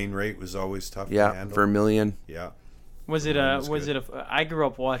 Wainwright was always tough to Yeah, handle. Vermilion. Yeah. Was it I grew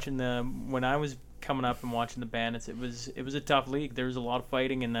up watching when I was coming up and watching the Bandits. It was a tough league. There was a lot of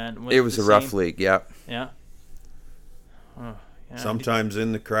fighting in that. It was a rough league. Yeah. Yeah. Oh, yeah. Sometimes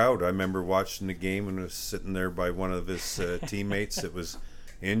in the crowd, I remember watching the game and was sitting there by one of his teammates that was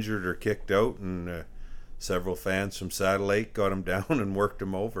injured or kicked out, and several fans from Saddle Lake got him down and worked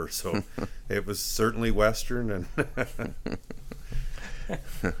him over. So it was certainly Western. And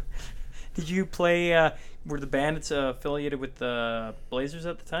did you play? Were the Bandits affiliated with the Blazers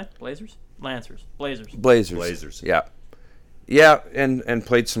at the time? Lancers. Blazers. Yeah, and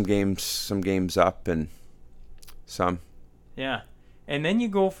played some games up and some. Yeah, and then you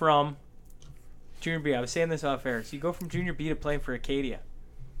go from junior B. I was saying this off air. So you go from junior B to playing for Acadia.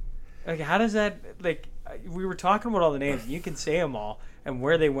 Like, how does that, like, we were talking about all the names. You can say them all and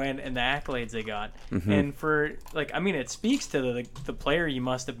where they went and the accolades they got. Mm-hmm. And for, like, I mean, it speaks to the player you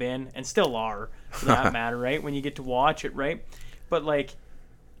must have been and still are, for that matter, right? When you get to watch it, right? But, like,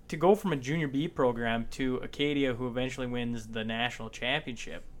 to go from a junior B program to Acadia, who eventually wins the national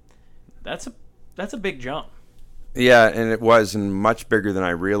championship, that's a big jump. Yeah, and it was, and much bigger than I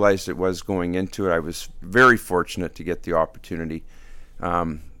realized it was going into it. I was very fortunate to get the opportunity.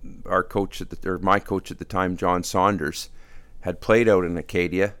 My coach at the time, John Saunders, had played out in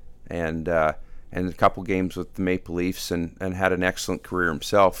Acadia and a couple games with the Maple Leafs and had an excellent career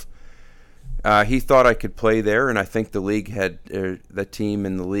himself. He thought I could play there, and I think the team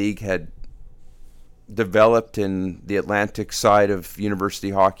in the league had developed in the Atlantic side of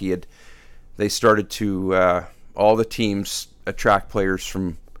university hockey. They started to all the teams attract players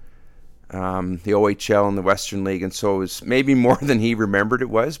from the OHL and the Western League, and so it was maybe more than he remembered it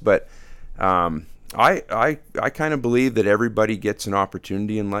was. But I kind of believe that everybody gets an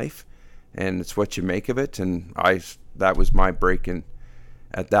opportunity in life, and it's what you make of it. And that was my break in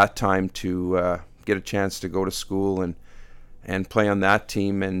at that time to get a chance to go to school and play on that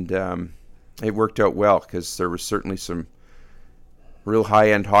team, and it worked out well because there was certainly some real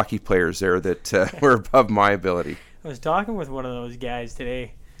high-end hockey players there that were above my ability. I was talking with one of those guys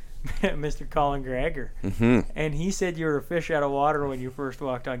today, Mr. Colin Gregor, and he said you were a fish out of water when you first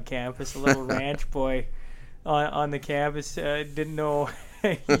walked on campus, a little ranch boy on the campus. Didn't know.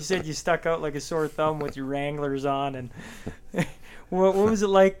 He said you stuck out like a sore thumb with your Wranglers on. And what was it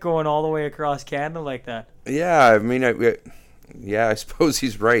like going all the way across Canada like that? Yeah, I mean, yeah, I suppose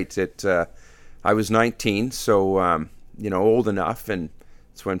he's right. I was 19, so old enough, and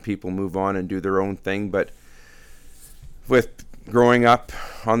it's when people move on and do their own thing. But with growing up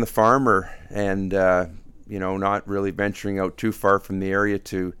on the farm, and not really venturing out too far from the area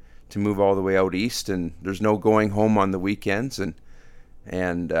to move all the way out east, and there's no going home on the weekends,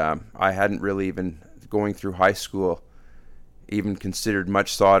 and I hadn't really even going through high school even considered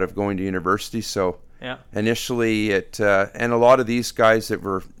much thought of going to university. So Yeah. initially and a lot of these guys that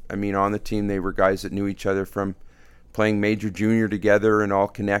were, on the team, they were guys that knew each other from playing major junior together and all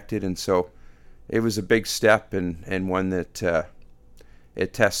connected. And so it was a big step, and one that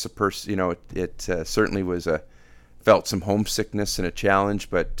it tests a person, it certainly was felt some homesickness and a challenge,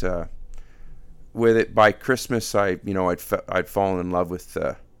 but with it by Christmas, I'd fallen in love with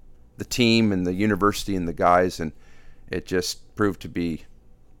the team and the university and the guys, and it just proved to be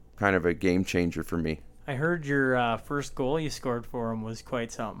kind of a game changer for me. I heard your first goal you scored for him was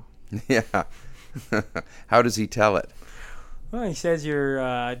quite something. Yeah. How does he tell it? Well, he says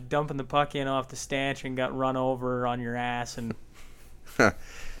you're dumping the puck in off the stanch and got run over on your ass, and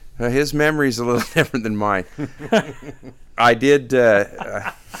His memory's a little different than mine. I did.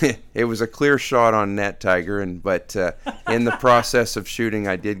 It was a clear shot on net, Tiger, but in the process of shooting,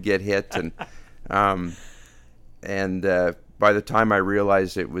 I did get hit, and by the time I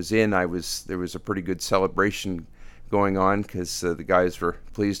realized it was in, there was a pretty good celebration going on because the guys were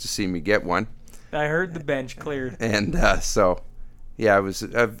pleased to see me get one. I heard the bench cleared. And so, yeah, it was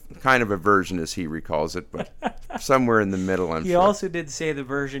a kind of a version as he recalls it, but somewhere in the middle, I'm He sure. also did say the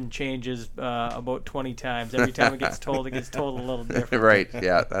version changes about 20 times. Every time it gets told a little different. Right,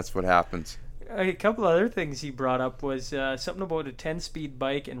 yeah, that's what happens. A couple other things he brought up was something about a 10-speed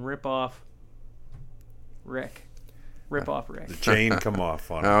bike and rip off Rick. The chain come off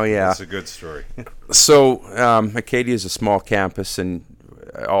on it. Oh, yeah. That's a good story. So Acadia is a small campus, and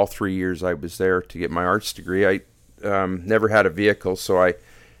all 3 years I was there to get my arts degree. I never had a vehicle, so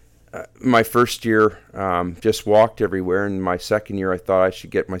my first year just walked everywhere, and my second year I thought I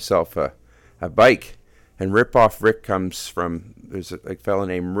should get myself a bike. And Rip Off Rick comes from, there's a fellow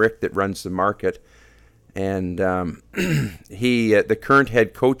named Rick that runs the market, and he the current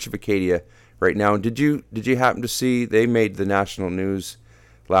head coach of Acadia right now. Did you happen to see they made the national news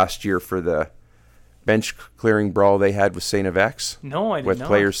last year for the bench clearing brawl they had with St. FX? No, I did with not.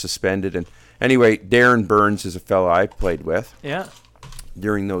 players suspended. And anyway, Darren Burns is a fellow I played with Yeah.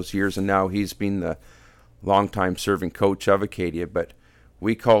 during those years, and now he's been the longtime serving coach of Acadia. But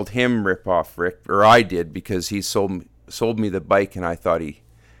we called him Rip Off Rick, or I did, because he sold me the bike, and I thought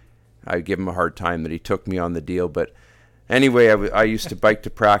I'd give him a hard time that he took me on the deal. But anyway, I used to bike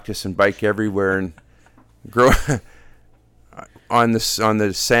to practice and bike everywhere, and grow on the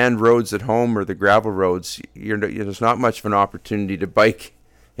sand roads at home or the gravel roads. There's not much of an opportunity to bike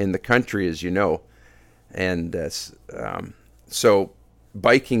in the country, as you know, and so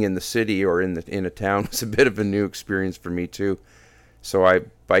biking in the city or in a town was a bit of a new experience for me too. So I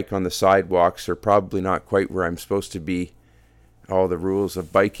bike on the sidewalks, or probably not quite where I'm supposed to be, all the rules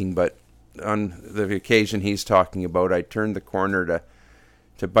of biking, but on the occasion he's talking about, I turned the corner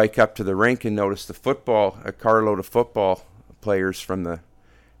to bike up to the rink and noticed a carload of football players from the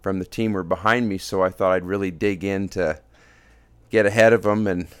team were behind me. So I thought I'd really dig in to get ahead of them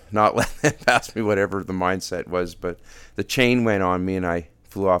and not let them pass me, whatever the mindset was. But the chain went on me, and I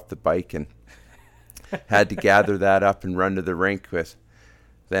flew off the bike and had to gather that up and run to the rink with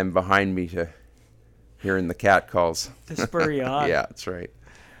them behind me to hearing the cat calls. To spur you on. Yeah, that's right.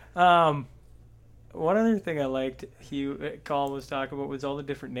 One other thing I liked Colin was talking about was all the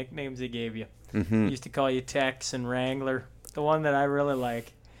different nicknames they gave you. Mm-hmm. Used to call you Tex and Wrangler. The one that I really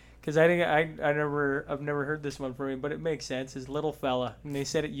like, because I've never heard this one from him, but it makes sense, is Little Fella. And they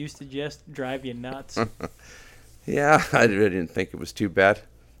said it used to just drive you nuts. Yeah, I didn't think it was too bad.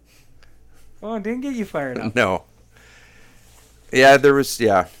 Oh, it didn't get you fired up. No. Yeah, there was.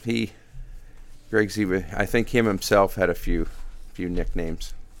 Yeah, I think him himself had a few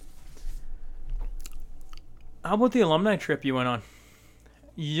nicknames. How about the alumni trip you went on?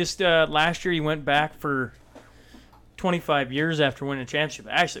 You just last year you went back for 25 years after winning a championship.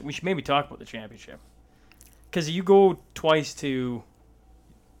 Actually, we should maybe talk about the championship, because you go twice you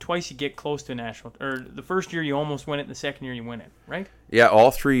get close to a national. Or the first year you almost win it, and the second year you win it, right? Yeah, all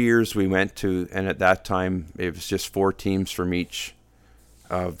 3 years we went to, and at that time it was just 4 teams from each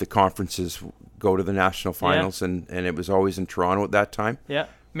of the conferences go to the national finals, and it was always in Toronto at that time. Yeah,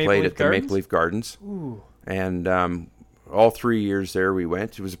 Played at the Maple Leaf Gardens. Ooh. And all 3 years there we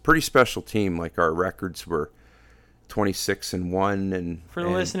went. It was a pretty special team. Like, our records were 26-1. And For the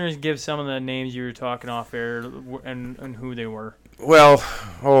listeners, give some of the names you were talking off air and who they were. Well,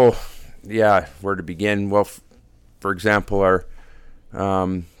 where to begin? Well, for example, our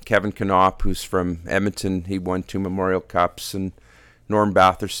Kevin Knopp, who's from Edmonton, he won 2 Memorial Cups, and Norm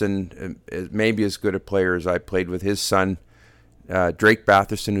Batherson, maybe as good a player as I played with his son. Drake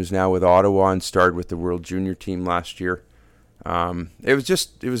Batherson, who's now with Ottawa and starred with the World Junior team last year.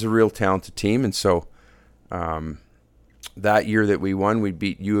 It was a real talented team, and so that year that we won, we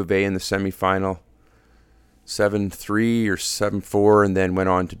beat U of A in the semifinal 7-3 or 7-4, and then went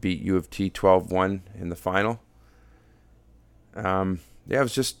on to beat U of T 12-1 in the final. It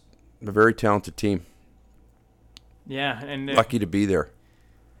was just a very talented team. Yeah, and lucky to be there.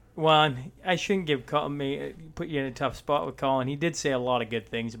 Well, and I shouldn't put you in a tough spot with Colin. He did say a lot of good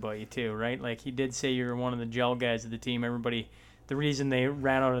things about you too, right? Like he did say you're one of the gel guys of the team. Everybody, the reason they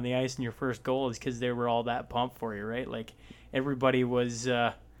ran out on the ice in your first goal is because they were all that pumped for you, right? Like everybody was.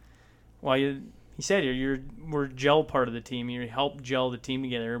 He said we're gel part of the team. You helped gel the team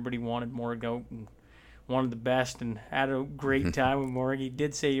together. Everybody wanted Morg out and wanted the best and had a great time with Morg. He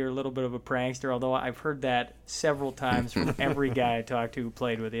did say you're a little bit of a prankster, although I've heard that several times from every guy I talked to who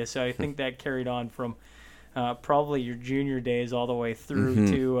played with you. So I think that carried on from probably your junior days all the way through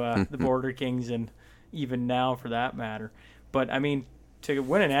to the Border Kings and even now for that matter. But, I mean, to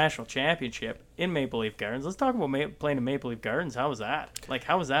win a national championship in Maple Leaf Gardens, let's talk about playing in Maple Leaf Gardens. How was that? Like,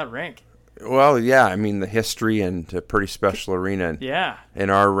 how was that rink? Well, yeah, I mean, the history and a pretty special arena. And yeah. In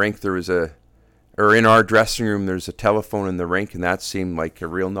our rink, in our dressing room, there's a telephone in the rink, and that seemed like a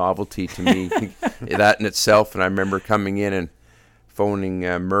real novelty to me, that in itself. And I remember coming in and phoning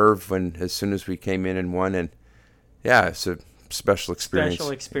Merv as soon as we came in and won. And, yeah, it's a special experience.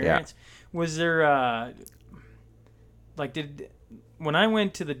 Yeah. Was there, when I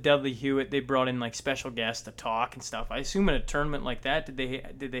went to the Dudley Hewitt, they brought in, like, special guests to talk and stuff. I assume in a tournament like that,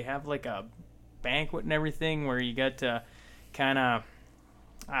 did they have, like, a banquet and everything where you got to kind of,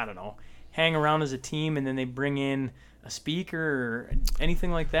 I don't know, hang around as a team, and then they bring in a speaker or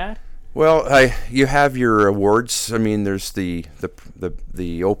anything like that? Well, you have your awards. I mean, there's the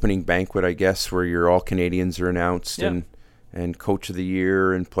opening banquet, I guess, where your All-Canadians are announced, yep. and Coach of the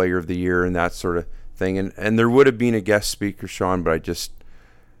Year and Player of the Year and that sort of thing. And there would have been a guest speaker, Sean, but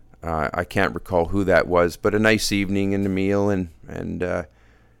I can't recall who that was. But a nice evening and a meal and a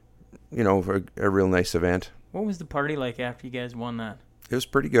real nice event. What was the party like after you guys won that? It was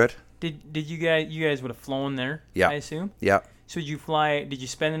pretty good. Did you guys would have flown there? Yeah. I assume. Yeah. So did you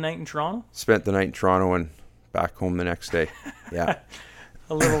spend the night in Toronto? Spent the night in Toronto and back home the next day. Yeah.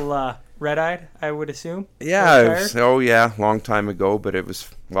 A little red-eyed, I would assume. Yeah. Long time ago, but it was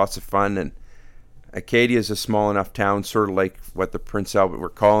lots of fun. And Acadia is a small enough town, sort of like what the Prince Albert, where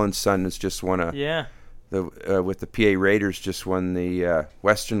Colin's son has just won with the PA Raiders, just won the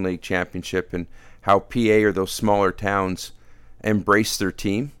Western League Championship, and how PA or those smaller towns embrace their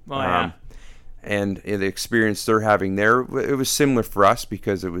team. Oh, yeah. And the experience they're having there, it was similar for us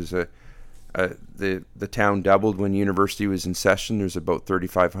because it was the town doubled when university was in session. There's about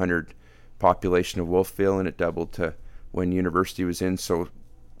 3,500 population of Wolfville, and it doubled to when university was in. So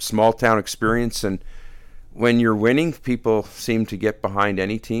small town experience, and when you're winning, people seem to get behind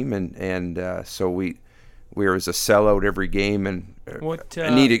any team, and so we were as a sellout every game, and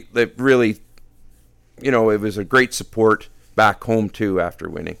it really, it was a great support back home too after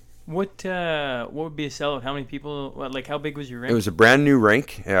winning. What would be a sellout? How many people? Like, how big was your rink? It was a brand new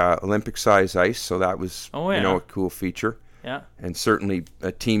rink, Olympic size ice, so that was a cool feature. Yeah, and certainly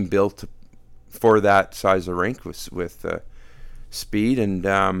a team built for that size of rink with speed, and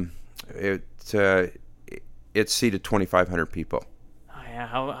it seated 2,500 people. Oh yeah,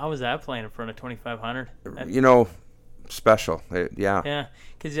 how was that playing in front of 2,500? Special. Yeah. Yeah,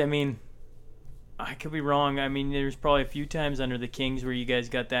 because I mean, I could be wrong. I mean, there's probably a few times under the Kings where you guys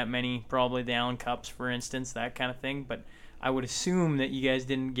got that many, probably the Allen Cups, for instance, that kind of thing. But I would assume that you guys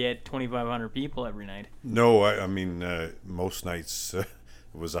didn't get 2,500 people every night. No, I mean, most nights it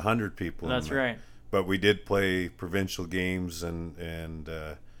was 100 people. That's right. But we did play provincial games and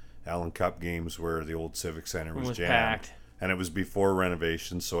Allen Cup games where the old Civic Center was jammed. Packed. And it was before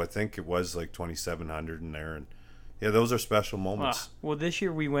renovation, so I think it was like 2,700 in there. And yeah, those are special moments. Well, this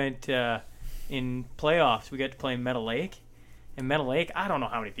year we went in playoffs. We got to play Meadow Lake. And Meadow Lake, I don't know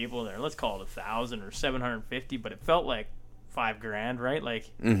how many people were there. Let's call it 1,000 or 750, but it felt like $5,000, right?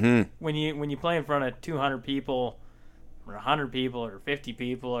 Like when you play in front of 200 people or 100 people or 50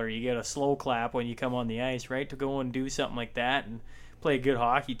 people, or you get a slow clap when you come on the ice, right? To go and do something like that and play a good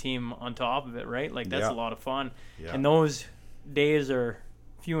hockey team on top of it, right? Like that's a lot of fun. Yeah. And those days are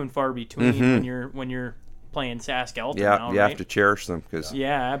few and far between when you're playing Sask-Elton Yeah, now, you right? have to cherish them because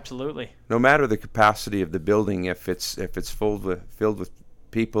Yeah, absolutely. no matter the capacity of the building, if it's filled with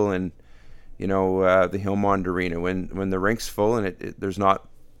people, and the Hillmond Arena, when the rink's full and there's not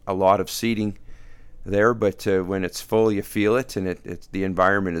a lot of seating there, but when it's full, you feel it, and it's the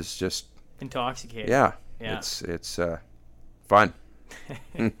environment is just Intoxicating. yeah. It's fun.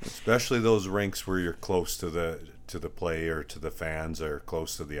 Especially those rinks where you're close to the play or to the fans or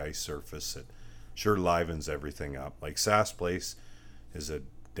close to the ice surface. It sure livens everything up. Like Sask Place is a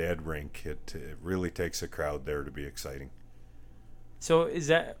dead rink. It really takes a crowd there to be exciting. So is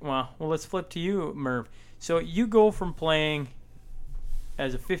that well? Let's flip to you, Merv. So you go from playing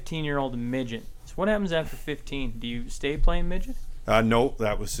as a 15-year-old midget. So what happens after 15? Do you stay playing midget? No,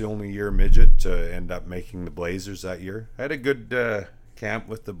 that was the only year midget to end up making the Blazers that year. I had a good camp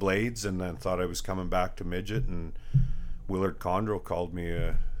with the Blades, and then thought I was coming back to midget. And Willard Condro called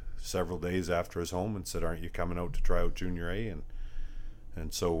me several days after his home and said, "Aren't you coming out to try out Junior A?"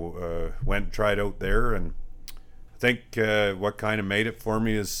 And so went and tried out there. And I think what kind of made it for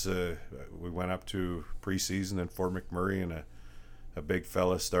me is we went up to preseason in Fort McMurray, and a big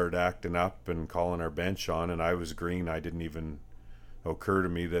fella started acting up and calling our bench on, and I was green. I didn't even occur to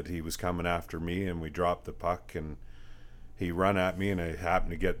me that he was coming after me, and we dropped the puck, and he run at me, and I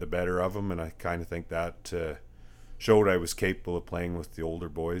happened to get the better of him, and I kind of think that showed I was capable of playing with the older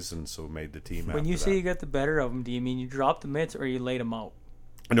boys, and so made the team. When you say you got the better of them, do you mean you dropped the mitts or you laid them out?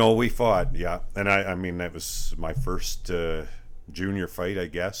 No, we fought, yeah, and I mean that was my first junior fight, I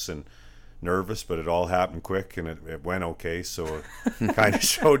guess, and nervous, but it all happened quick, and it went okay, so it kind of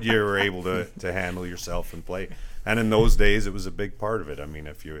showed you were able to handle yourself and play. And in those days, it was a big part of it. I mean,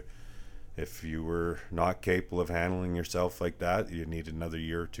 if you were not capable of handling yourself like that, you need another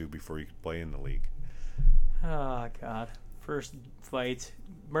year or two before you could play in the league. Oh, God. First fights.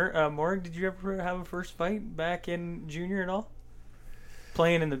 Morg, did you ever have a first fight back in junior at all?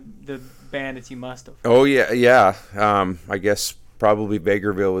 Playing in the Bandits, you must have. Oh yeah. I guess probably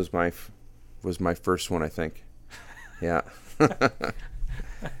Vegreville was my first one, I think. Yeah.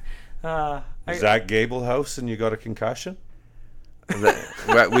 Zach Gable house, and you got a concussion?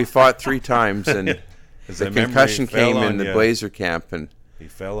 We fought 3 times, and the concussion came in the Blazer camp, and he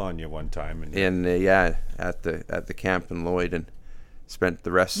fell on you one time, and at the camp in Lloyd, and spent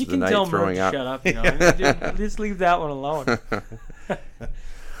the rest you of the night throwing up. Shut up, you know. Just leave that one alone.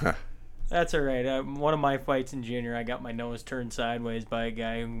 That's all right. One of my fights in junior, I got my nose turned sideways by a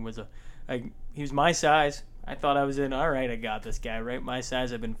guy who was he was my size. I thought I was in. All right, I got this guy right my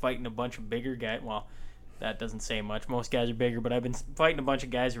size. I've been fighting a bunch of bigger guys. Well, that doesn't say much. Most guys are bigger, but I've been fighting a bunch of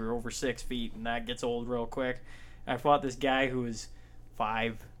guys who are over 6 feet, and that gets old real quick. I fought this guy who was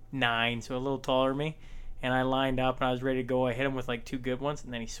 5'9", so a little taller than me, and I lined up and I was ready to go. I hit him with like 2 good ones,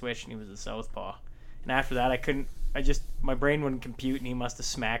 and then he switched and he was a southpaw. And after that, my brain wouldn't compute, and he must have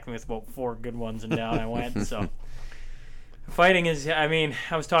smacked me with about 4 good ones, and down I went. So fighting is, I mean,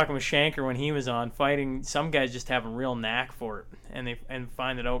 I was talking with Shanker when he was on. Fighting, some guys just have a real knack for it, and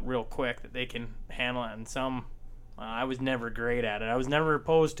find it out real quick that they can handle it. And some, I was never great at it. I was never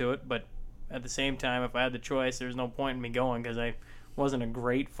opposed to it, but at the same time, if I had the choice, there's no point in me going because I wasn't a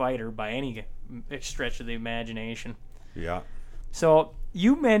great fighter by any stretch of the imagination. Yeah. So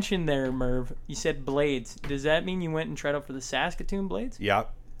you mentioned there, Merv, you said Blades. Does that mean you went and tried out for the Saskatoon Blades? Yeah.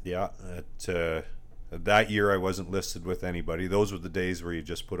 That year I wasn't listed with anybody. Those were the days where you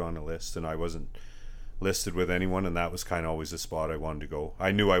just put on a list, and I wasn't listed with anyone, and that was kind of always the spot I wanted to go.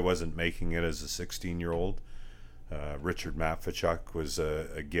 I knew I wasn't making it as a 16-year-old. Richard Matvichuk was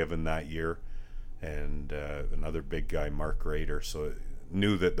a given that year, and another big guy, Mark Rader. So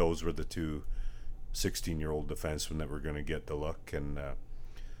knew that those were the 2 16-year-old defensemen that were going to get the look.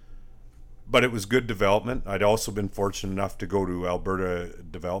 But it was good development. I'd also been fortunate enough to go to Alberta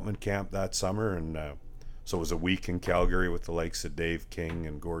development camp that summer, and so it was a week in Calgary with the likes of Dave King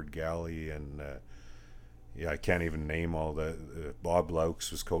and Gord Galley, and I can't even name all the Bob Laux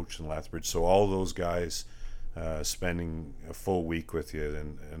was coaching Lethbridge. So all those guys spending a full week with you,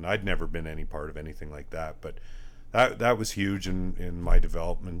 and I'd never been any part of anything like that, but that was huge in my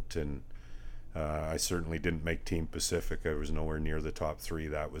development. And I certainly didn't make Team Pacific. I was nowhere near the top 3.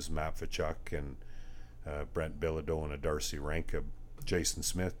 That was Matvichuk and Brent Bilodeau and a Darcy Ranka. Jason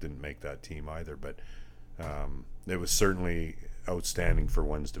Smith didn't make that team either, but it was certainly outstanding for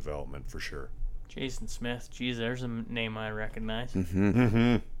one's development for sure. Jason Smith, geez, there's a name I recognize. Mm-hmm.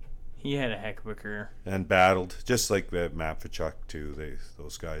 Mm-hmm. He had a heck of a career. And battled, just like the Matvichuk too.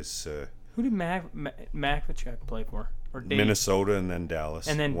 Those guys. Who did Matvichuk play for? Or Minnesota and then Dallas.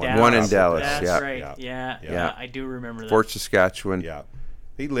 And then one Dallas. One in Dallas, That's yeah. right. Yeah. I do remember that. Fort Saskatchewan. Yeah.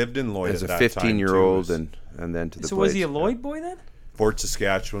 He lived in Lloyd as at a that time, 15-year-old, too. and then to the So Blades. was he a Lloyd boy then? Fort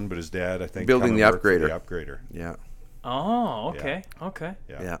Saskatchewan, but his dad, I think, Building kinda the worked for upgrader. The upgrader. Yeah. Oh, okay. Okay.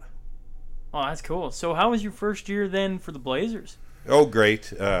 Yeah. Oh, that's cool. So how was your first year then for the Blazers? Oh,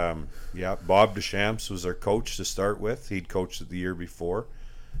 great. Bob Deschamps was our coach to start with. He'd coached the year before.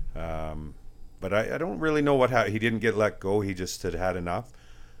 But I don't really know he didn't get let go. He just had enough.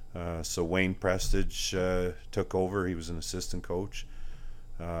 So Wayne Prestige took over. He was an assistant coach.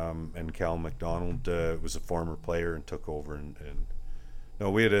 And Cal McDonald was a former player and took over. And no,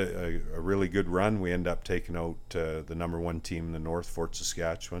 we had a really good run. We ended up taking out the number one team in the North, Fort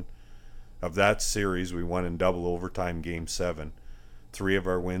Saskatchewan. Of that series, we won in double overtime, Game 7. 3 of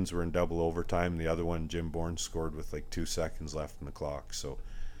our wins were in double overtime. The other one, Jim Bourne scored with like 2 seconds left in the clock. So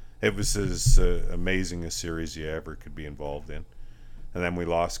it was as amazing a series you ever could be involved in. And then we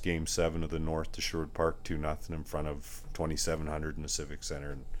lost Game 7 of the North to Sherwood Park 2-0 in front of 2,700 in the Civic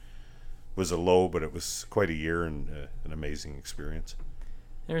Center. And it was a low, but it was quite a year and an amazing experience.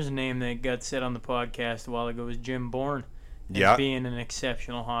 There's a name that got said on the podcast a while ago, was Jim Bourne. Yeah. Being an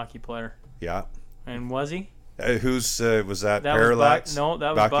exceptional hockey player. Yeah. And was he? Was that That Parallax? Was no,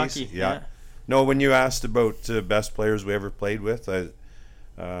 that was Bucky's? Bucky. Yeah. No, when you asked about best players we ever played with,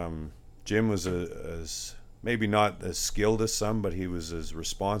 Jim was as maybe not as skilled as some, but he was as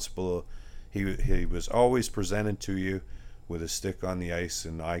responsible. He was always presented to you with a stick on the ice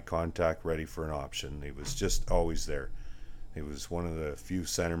and eye contact, ready for an option. He was just always there. He was one of the few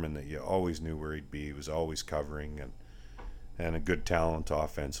centermen that you always knew where he'd be. He was always covering and a good talent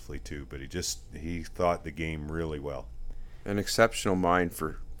offensively too. But he thought the game really well. An exceptional mind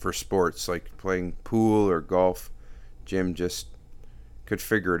for sports, like playing pool or golf. Jim just could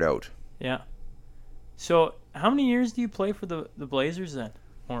figure it out. Yeah. So how many years do you play for the Blazers then?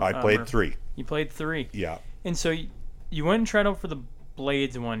 I played 3. You played 3. Yeah. And so you went and tried out for the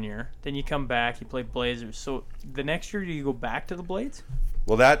Blades 1 year. Then you come back, you played Blazers. So the next year, do you go back to the Blades?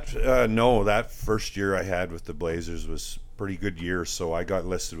 Well, that first year I had with the Blazers was a pretty good year. So I got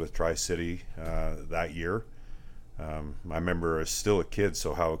listed with Tri-City that year. I remember I was still a kid,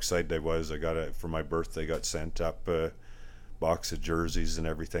 so how excited I was. For my birthday, got sent up a box of jerseys and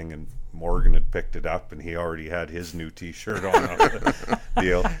everything, and Morgan had picked it up, and he already had his new T-shirt on the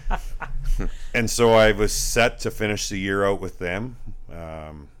deal. And so I was set to finish the year out with them.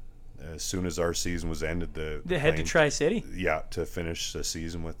 As soon as our season was ended, They head to Tri-City? Yeah, to finish the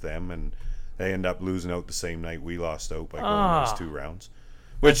season with them, and they ended up losing out the same night we lost out by going those 2 rounds.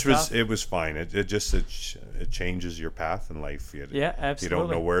 Which was fine. It changes your path in life. Yeah, absolutely. You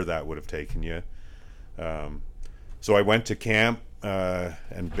don't know where that would have taken you. So I went to camp,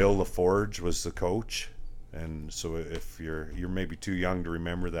 and Bill LaForge was the coach. And so if you're maybe too young to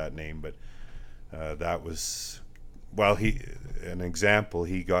remember that name, but that was, well, an example.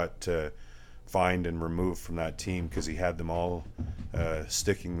 He got fined and removed from that team because he had them all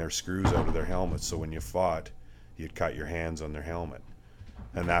sticking their screws out of their helmets. So when you fought, you'd cut your hands on their helmet.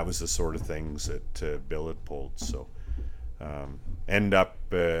 And that was the sort of things that Bill had pulled. So end up,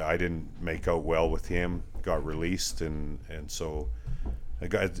 I didn't make out well with him, got released, and so I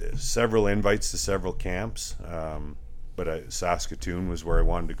got several invites to several camps, but Saskatoon was where I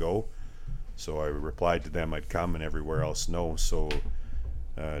wanted to go. So I replied to them I'd come, and everywhere else no. So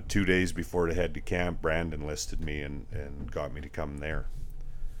 2 days before to head to camp, Brandon listed me and got me to come there.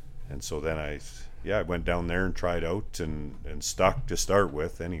 And so then I went down there and tried out and stuck to start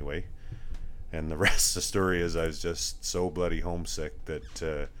with anyway. And the rest of the story is I was just so bloody homesick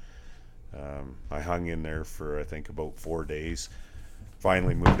that I hung in there for I think about 4 days.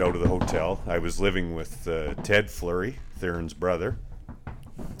 Finally moved out of the hotel. I was living with Ted Fleury, Theron's brother,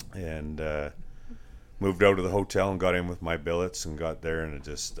 and moved out of the hotel and got in with my billets and got there, and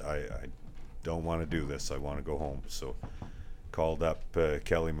I don't want to do this. I want to go home. So called up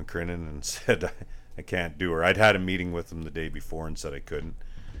Kelly McCrinnan and said I can't do her. I'd had a meeting with him the day before and said I couldn't.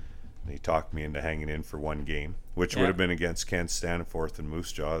 And he talked me into hanging in for 1 game, which would have been against Kent Staniforth and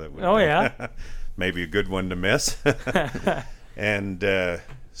Moose Jaw. That would maybe a good one to miss. And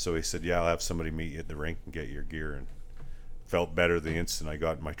so he said, I'll have somebody meet you at the rink and get your gear. And felt better the instant I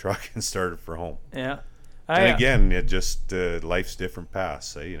got in my truck and started for home. Yeah. And again, it just life's different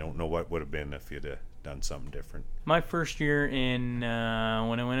paths. You don't know what would have been if you'd done something different. My first year in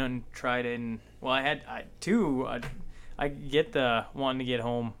when I went out and tried it, and well, I had two. I get the wanting to get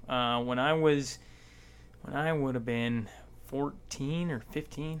home. When I would have been 14 or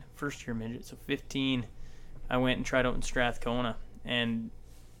 15, first year midget, so 15, I went and tried out in Strathcona, and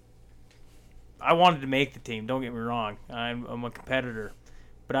I wanted to make the team. Don't get me wrong, I'm a competitor,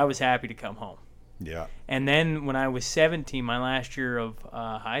 but I was happy to come home. Yeah. And then when I was 17, my last year of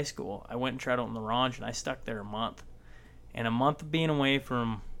high school, I went and tried out in La Ronge, and I stuck there a month. And a month of being away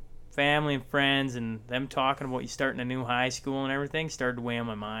from family and friends and them talking about you starting a new high school and everything started to weigh on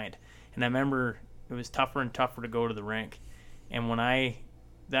my mind. And I remember it was tougher and tougher to go to the rink. And when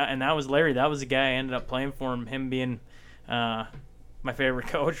that was Larry. That was the guy I ended up playing for him being my favorite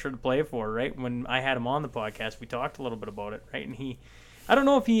coach to play for, right? When I had him on the podcast, we talked a little bit about it, right? And I don't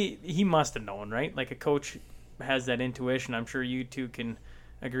know if he must have known, right? Like a coach has that intuition. I'm sure you two can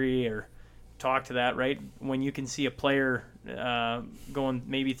agree or talk to that, right? When you can see a player going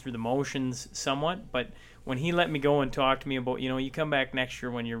maybe through the motions somewhat, but when he let me go and talk to me about, you come back next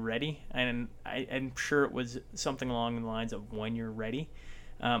year when you're ready, and I'm sure it was something along the lines of when you're ready.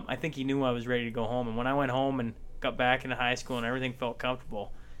 I think he knew I was ready to go home, and when I went home and got back into high school and everything felt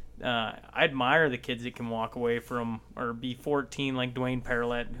comfortable, I admire the kids that can walk away from or be 14 like Dwayne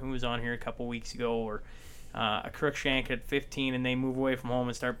Parlett, who was on here a couple weeks ago, or a Crookshank at 15 and they move away from home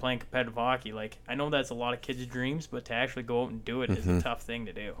and start playing competitive hockey. Like, I know that's a lot of kids' dreams, but to actually go out and do it is a tough thing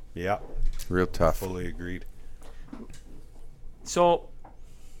to do. Yeah. Real tough. Fully agreed. So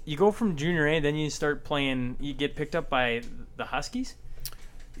you go from junior A, then you start playing, you get picked up by the Huskies?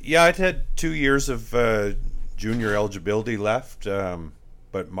 Yeah, I'd had 2 years of junior eligibility left,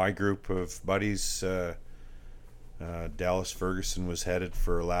 but my group of buddies, Dallas Ferguson was headed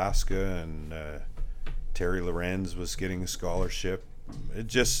for Alaska, and Terry Lorenz was getting a scholarship.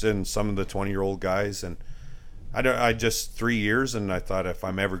 And some of the 20-year-old guys, and I just 3 years, and I thought if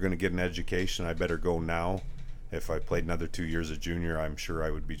I'm ever going to get an education, I better go now. If I played another 2 years of junior, I'm sure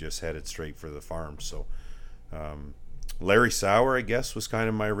I would be just headed straight for the farm. So Larry Sauer, I guess, was kind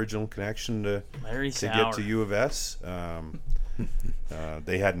of my original connection to get to U of S.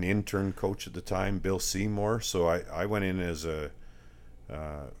 They had an intern coach at the time, Bill Seymour, so I went in as a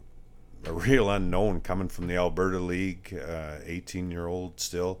real unknown coming from the Alberta League, 18-year-old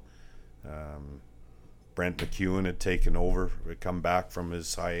still. Brent McEwen had taken over, had come back from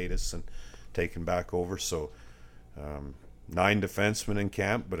his hiatus and taken back over. So 9 defensemen in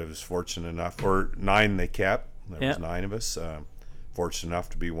camp, but I was fortunate enough, or 9 they kept. There was 9 of us. Fortunate enough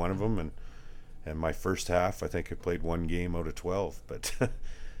to be one of them, and my first half, I think I played 1 game out of 12. But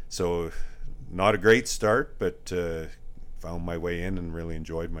so not a great start, but found my way in and really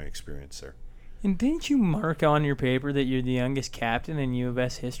enjoyed my experience there. And didn't you mark on your paper that you're the youngest captain in U of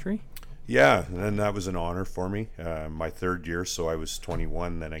S history? Yeah, and that was an honor for me. My 3rd year, so I was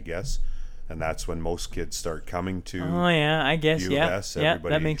 21 then, I guess. And that's when most kids start coming to Oh, yeah, I guess, U of S. Yeah,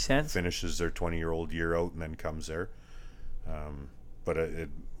 Everybody that makes sense. finishes their 20-year-old year out and then comes there. But it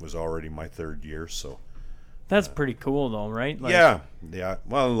was already my 3rd year, so. That's pretty cool, though, right? Like, yeah.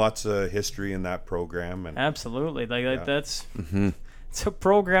 Well, lots of history in that program. And absolutely. That's it's a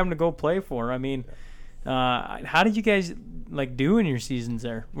program to go play for. I mean, how did you guys do in your seasons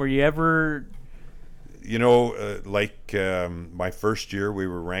there? Were you ever? My first year, we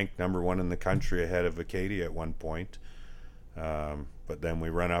were ranked number 1 in the country ahead of Acadia at one point. But then we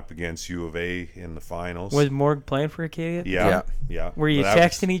run up against U of A in the finals. Was Morg playing for Acadia? Yeah. Were you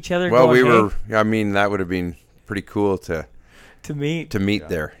texting each other? Well, going, we were. I mean, that would have been pretty cool to meet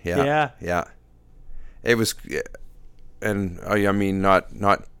there. Yeah. It was, and I mean, not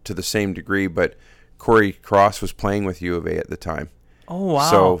to the same degree, but Corey Cross was playing with U of A at the time. Oh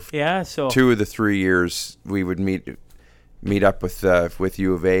wow! So 2 of the 3 years we would meet up with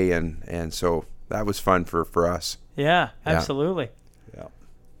U of A, and so that was fun for us. Yeah, absolutely. Yeah.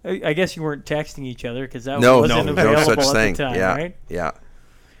 I guess you weren't texting each other because that no wasn't available no such at thing. the time, Yeah, right? yeah.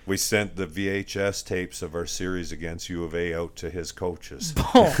 We sent the VHS tapes of our series against U of A out to his coaches.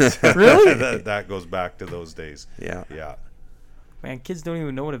 Oh, really? that goes back to those days. Yeah. Man, kids don't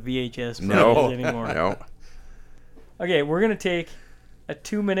even know what a VHS is anymore. No. Okay, we're going to take a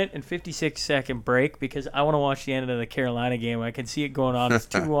 2-minute and 56-second break because I want to watch the end of the Carolina game. I can see it going on. It's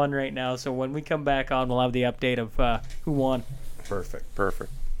 2-1 right now. So when we come back on, we'll have the update of who won. Perfect.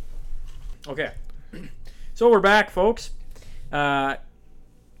 Okay. So we're back, folks.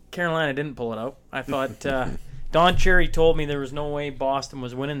 Carolina didn't pull it out. I thought Don Cherry told me there was no way Boston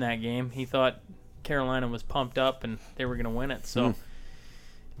was winning that game. He thought Carolina was pumped up and they were going to win it. So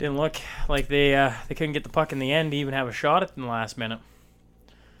didn't look like they couldn't get the puck in the end to even have a shot at it in the last minute.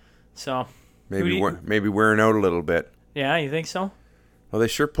 So maybe wearing out a little bit. Yeah, you think so? Well, they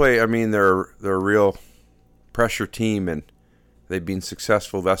sure play. I mean, they're a real pressure team, and they've been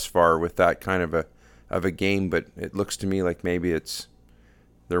successful thus far with that kind of a game. But it looks to me like maybe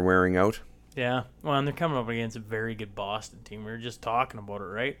they're wearing out. Yeah, well, and they're coming up against a very good Boston team. We were just talking about it,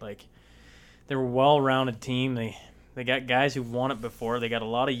 right? Like, they're a well-rounded team. They They got guys who won it before. They got a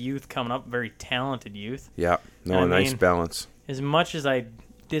lot of youth coming up, very talented youth. Yeah. No, I a nice mean, balance. As much as I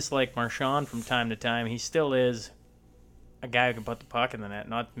dislike Marchand from time to time, he still is a guy who can put the puck in the net.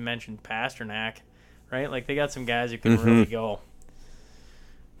 Not to mention Pasternak, right? Like, they got some guys who can really go.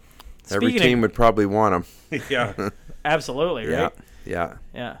 Every Speaking team of, would probably want him. Yeah. absolutely, right? Yeah.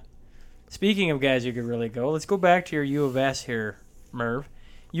 Yeah. Speaking of guys who could really go, let's go back to your U of S here, Merv.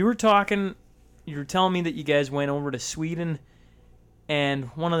 You were telling me that you guys went over to Sweden and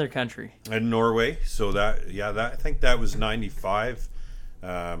one other country. And Norway. So I think that was 95,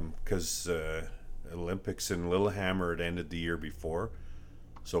 because Olympics in Lillehammer had ended the year before.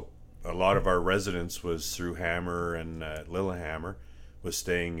 So a lot of our residence was through Hammer, and Lillehammer was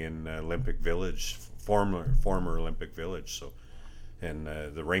staying in Olympic Village, former Olympic Village. So, and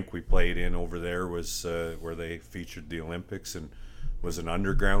the rink we played in over there was where they featured the Olympics, and was an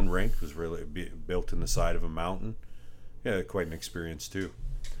underground rink. It was really built in the side of a mountain. Yeah, quite an experience too.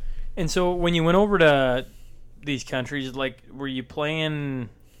 And so when you went over to these countries, like, were you playing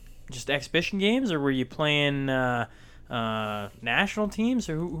just exhibition games, or were you playing national teams,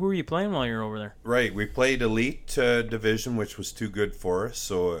 or who were you playing while you were over there? Right, we played elite division, which was too good for us.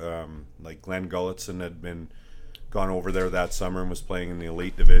 So, like Glenn Gulletson had gone over there that summer and was playing in the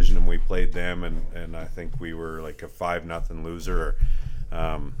elite division, and we played them, and I think we were like a 5-0 loser.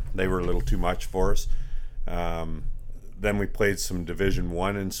 They were a little too much for us. Then we played some Division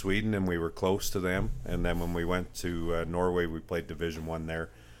 1 in Sweden, and we were close to them. And then when we went to Norway, we played Division 1 there,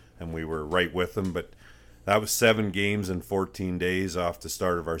 and we were right with them. But that was 7 games in 14 days off the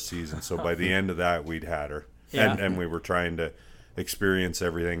start of our season. So by the end of that, we'd had her. Yeah. And we were trying to experience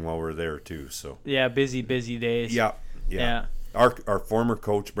everything while we were there too. So Yeah, busy days. yeah. Our former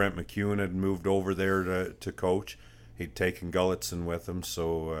coach Brent McEwen had moved over there to coach. He'd taken Gulletson with him,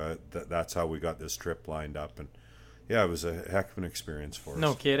 so that's how we got this trip lined up. And yeah, it was a heck of an experience for us.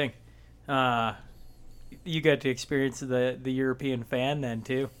 No kidding. You got to experience the European fan then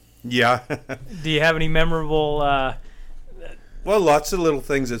too. Yeah. Do you have any memorable? Well, lots of little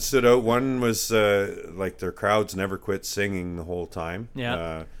things that stood out. One was like their crowds never quit singing the whole time.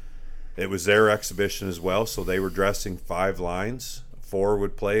 Yeah. It was their exhibition as well, so they were dressing 5 lines. 4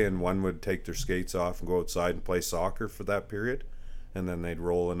 would play, and 1 would take their skates off and go outside and play soccer for that period, and then they'd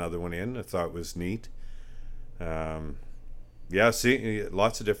roll another one in. I thought it was neat. See,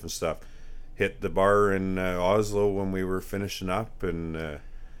 lots of different stuff. Hit the bar in Oslo when we were finishing up, and I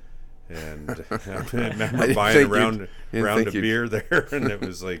remember buying a round of beer there, and it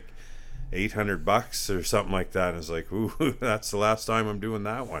was like $800 or something like that. And I was like, ooh, that's the last time I'm doing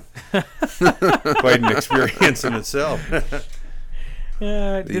that one. Quite an experience in itself.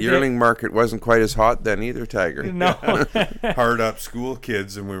 The yearling market wasn't quite as hot then either, Tiger. No. Hard up school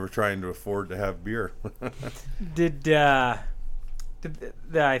kids, and we were trying to afford to have beer. Did I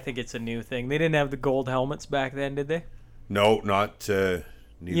think it's a new thing. They didn't have the gold helmets back then, did they? No, not.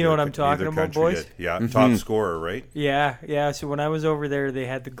 Neither, you know what I'm talking about, boys? Did. Yeah, top scorer, right? Yeah. So when I was over there, they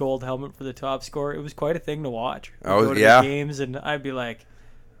had the gold helmet for the top scorer. It was quite a thing to watch. We'd Oh, go to yeah. the games, and I'd be like,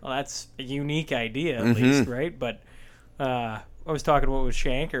 well, that's a unique idea at least, right? But I was talking about with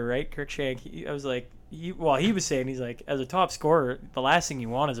Shanker, right? Kirk Shank. I was like, he was saying, he's like, as a top scorer, the last thing you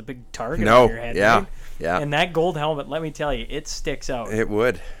want is a big target on your head. Yeah, right? yeah. And that gold helmet, let me tell you, it sticks out. It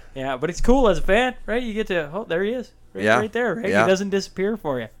would. Yeah, but it's cool as a fan, right? You get to, oh, there he is. Right there, right? Yeah. He doesn't disappear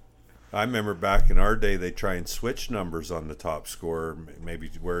for you. I remember back in our day, they try and switch numbers on the top scorer,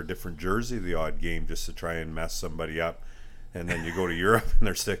 maybe wear a different jersey the odd game just to try and mess somebody up. And then you go to Europe and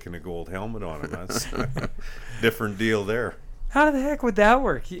they're sticking a gold helmet on them. That's a different deal there. How the heck would that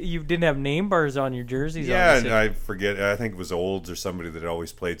work? You didn't have name bars on your jerseys. Yeah, and obviously. I forget. I think it was Olds or somebody that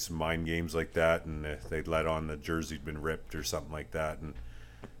always played some mind games like that, and they'd let on the jersey'd been ripped or something like that,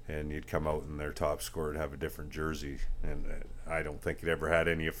 and you'd come out and their top scorer would have a different jersey, and I don't think it ever had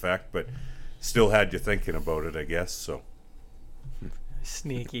any effect, but still had you thinking about it, I guess. So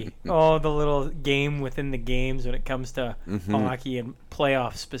Sneaky. Oh, the little game within the games when it comes to hockey and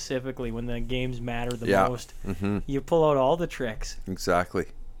playoffs specifically, when the games matter the most. You pull out all the tricks. Exactly.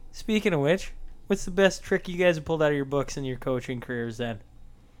 Speaking of which, what's the best trick you guys have pulled out of your books in your coaching careers then?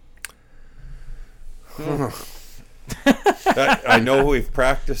 I know we've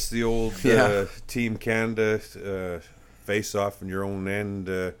practiced the old Yeah. Team Canada face off in your own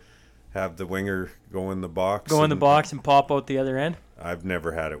end, have the winger go in the box. Go in the box and pop out the other end? I've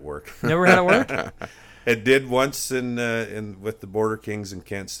never had it work. Never had it work? It did once in with the Border Kings and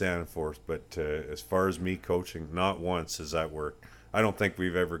Kent Staniforth, but as far as me coaching, not once has that worked. I don't think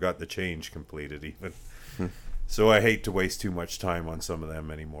we've ever got the change completed even. So I hate to waste too much time on some of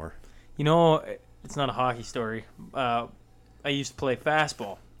them anymore. You know, it's not a hockey story. I used to play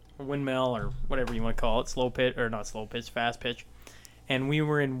fastball, or windmill, or whatever you want to call it, slow pitch, or not slow pitch, fast pitch. And we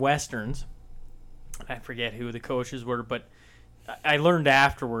were in Westerns. I forget who the coaches were, but I learned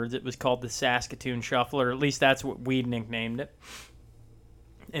afterwards it was called the Saskatoon Shuffle, or at least that's what we nicknamed it.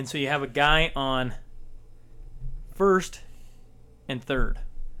 And so you have a guy on first and third.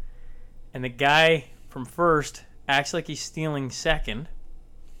 And the guy from first acts like he's stealing second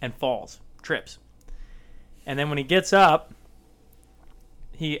and falls, trips. And then when he gets up,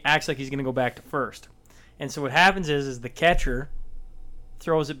 he acts like he's going to go back to first. And so what happens is the catcher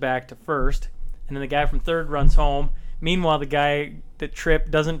throws it back to first, and then the guy from third runs home. Meanwhile, the guy that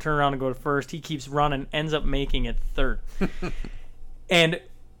tripped doesn't turn around and go to first. He keeps running, ends up making it third. And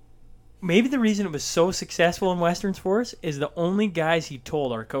maybe the reason it was so successful in Westerns for us is the only guys he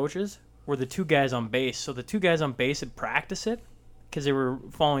told, our coaches, were the two guys on base. So the two guys on base had practiced it because they were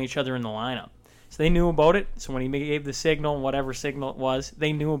following each other in the lineup. So they knew about it. So when he gave the signal, whatever signal it was,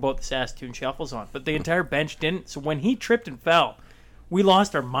 they knew about the Saskatoon Shuffles on. But the entire bench didn't. So when he tripped and fell, we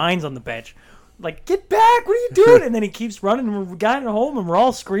lost our minds on the bench. Like, get back, what are you doing? And then he keeps running, and we got it home, and we're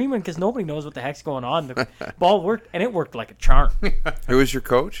all screaming because nobody knows what the heck's going on. The ball worked, and it worked like a charm. Who was your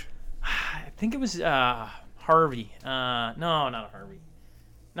coach? I think it was Harvey. No, not Harvey.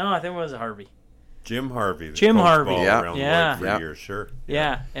 No, I think it was Harvey. Jim Harvey. Jim Harvey. Yeah. Around Yeah. for years, sure.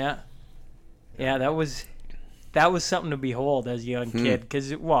 Yeah. That was something to behold as a young kid.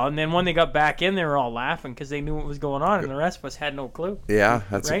 And then when they got back in, they were all laughing because they knew what was going on, and the rest of us had no clue. Yeah,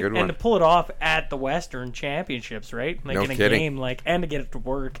 that's Right? a good And one. to pull it off at the Western Championships, right? Like No in a kidding. game, and to get it to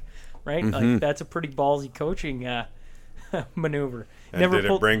work, right? Like that's a pretty ballsy coaching maneuver. And did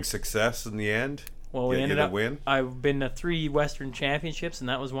it bring success in the end? Well, we Get you ended the up. win? I've been to 3 Western Championships, and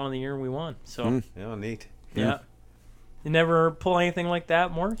that was one of the year we won. So Yeah, neat. yeah, you never pull anything like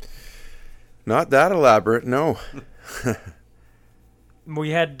that, Mort? Not that elaborate, no. We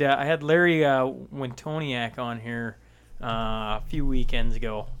had I had Larry Wintoniak on here a few weekends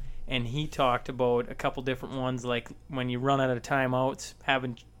ago, and he talked about a couple different ones, like when you run out of timeouts,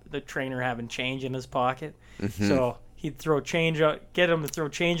 having the trainer having change in his pocket. So he'd throw change out, get him to throw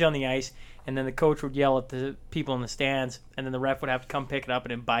change on the ice, and then the coach would yell at the people in the stands, and then the ref would have to come pick it up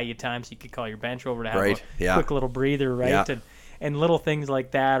and then buy you time so you could call your bench over to have Right, a yeah. quick little breather, right? Yeah. And little things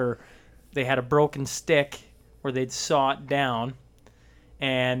like that, or they had a broken stick where they'd saw it down,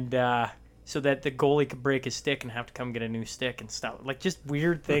 and so that the goalie could break his stick and have to come get a new stick and stuff. Like just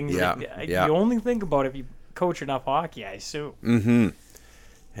weird things Yeah, that yeah. you only think about if you coach enough hockey, I assume. Mm-hmm.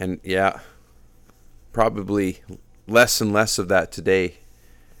 And yeah, probably less and less of that today.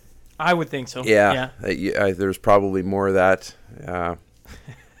 I would think so. Yeah. There's probably more of that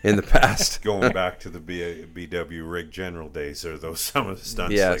in the past. Going back to the BW Rig General days, or those some of the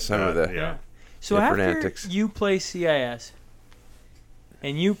stunts Yeah, like some that. of the- yeah. So Different after antics. you play CIS,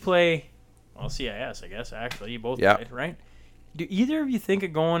 and you play, well, CIS, I guess, actually. You both Yeah. played, right? Do either of you think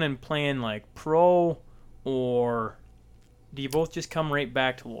of going and playing, like, pro, or do you both just come right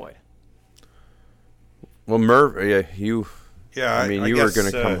back to Lloyd? Well, Merv, you. Yeah, I mean, you were guess,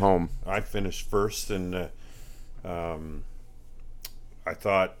 going to come home. I finished first, and I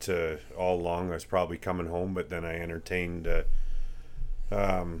thought all along I was probably coming home, but then I entertained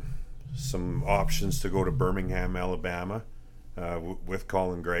some options to go to Birmingham, Alabama, with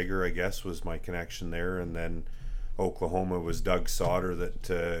Colin Gregor, I guess, was my connection there, and then Oklahoma was Doug Sauter that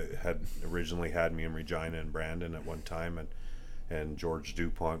had originally had me in Regina and Brandon at one time, and George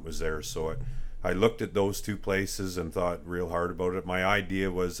DuPont was there, so I looked at those two places and thought real hard about it. My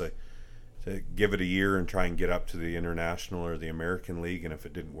idea was to give it a year and try and get up to the International or the American League, and if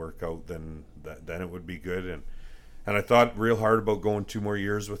it didn't work out, then it would be good. And I thought real hard about going 2 more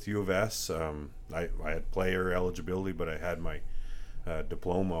years with U of S. I had player eligibility, but I had my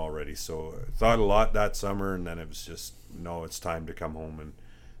diploma already, so I thought a lot that summer, and then it was just, no, it's time to come home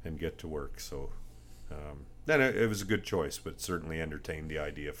and get to work. So then it was a good choice, but certainly entertained the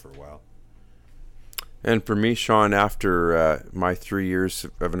idea for a while. And for me, Sean, after my 3 years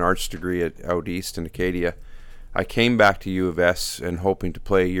of an arts degree out east in Acadia, I came back to U of S and hoping to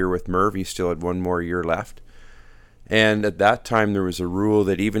play a year with Merv. He still had 1 more year left. And at that time, there was a rule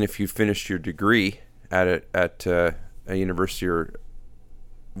that even if you finished your degree at a university or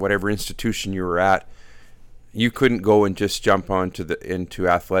whatever institution you were at, you couldn't go and just jump into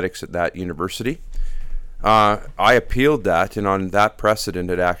athletics at that university. I appealed that, and on that precedent,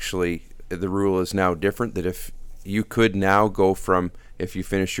 the rule is now different, that if you could now go from, if you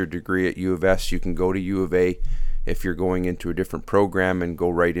finish your degree at U of S, you can go to U of A if you're going into a different program and go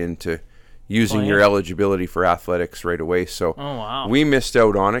right into using your Playing? eligibility for athletics right away. So Oh, wow. we missed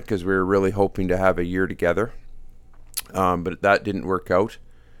out on it because we were really hoping to have a year together, but that didn't work out.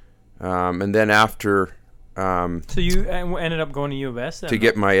 And then after So you ended up going to U of S then? to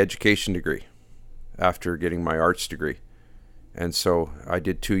get my education degree, after getting my arts degree, and so I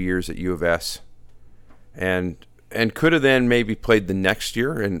did 2 years at U of S, and could have then maybe played the next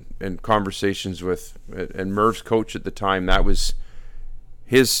year. And conversations with and Merv's coach at the time, that was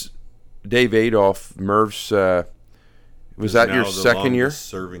his Dave Adolph. Merv's was that Now your the second year longest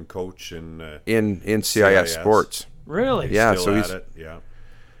serving coach in in CIS CIS. Sports? Really? Yeah, still so at he's it. Yeah.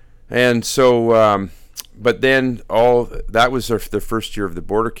 and so but then all that was the first year of the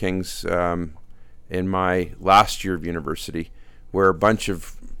Border Kings in my last year of university, where a bunch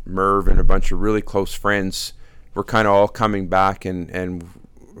of Merv and a bunch of really close friends were kind of all coming back and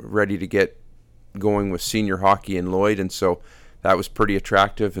ready to get going with senior hockey in Lloyd, and so that was pretty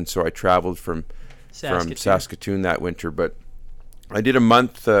attractive. And so I traveled from Saskatoon that winter. But I did a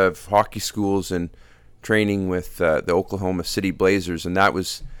month of hockey schools and training with the Oklahoma City Blazers, and that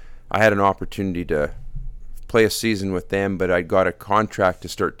was, I had an opportunity to play a season with them, but I got a contract to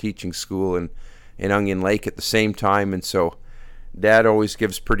start teaching school in Onion Lake at the same time. And so Dad always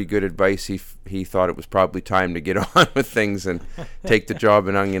gives pretty good advice. He thought it was probably time to get on with things and take the job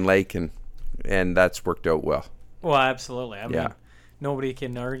in Onion Lake, and that's worked out well. Well, absolutely. I mean, Yeah. nobody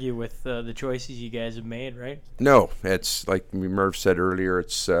can argue with the choices you guys have made, right? No, it's like Merv said earlier,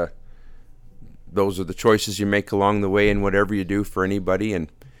 it's those are the choices you make along the way in whatever you do for anybody, and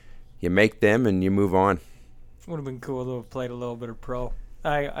you make them and you move on. Would have been cool to have played a little bit of pro.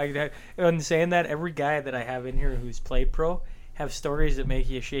 In saying that, every guy that I have in here who's played pro have stories that make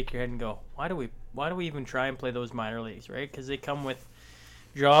you shake your head and go, why do we even try and play those minor leagues, right? Because they come with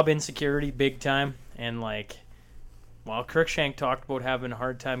job insecurity big time, and Cruikshank talked about having a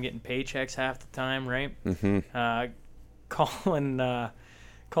hard time getting paychecks half the time, right? Mm-hmm.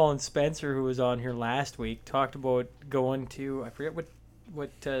 Colin Spencer, who was on here last week, talked about going to, I forget what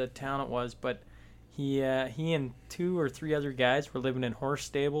town it was, but he and 2 or 3 other guys were living in horse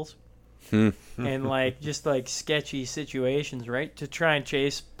stables and just sketchy situations, right, to try and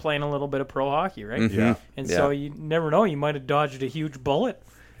chase playing a little bit of pro hockey, right? Mm-hmm. Yeah. And so you never know, you might have dodged a huge bullet.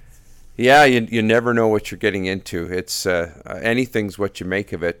 Yeah, you never know what you're getting into. It's anything's what you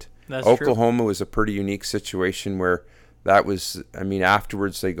make of it. That's Oklahoma was a pretty unique situation where that was,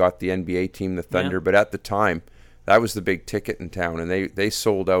 afterwards they got the NBA team, the Thunder, but at the time, that was the big ticket in town, and they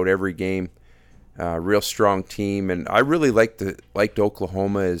sold out every game. Real strong team, and I really liked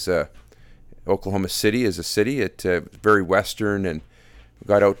Oklahoma Oklahoma City as a city. It very western, and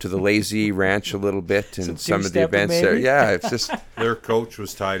got out to the Lazy Ranch a little bit and some of the two-stepper events there. maybe? Yeah, it's just Their coach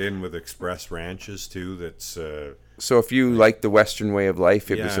was tied in with Express Ranches too. That's so if you like the Western way of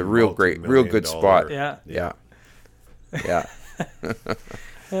life, it was a real good multi-million-dollar spot. Yeah. Yeah.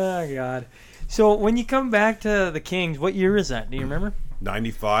 Oh, God. So when you come back to the Kings, what year is that? Do you remember?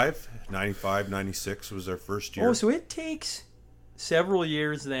 95, 96 was our first year. Oh, so it takes several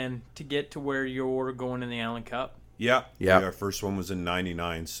years then to get to where you're going in the Allen Cup. Yeah. Yeah. Our first one was in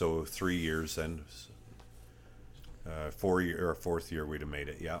 99, so 3 years then. 4th year we'd have made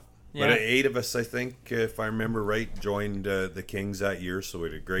it, yeah. Yeah. But 8 of us, I think, if I remember right, joined the Kings that year, so we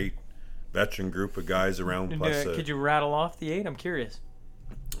had a great veteran group of guys around. Plus, Could you rattle off the 8? I'm curious.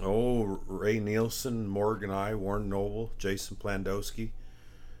 Ray Nielsen, Morgan Warren Noble, Jason Plandowski,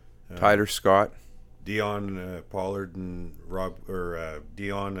 Tyler Scott. Dion Pollard and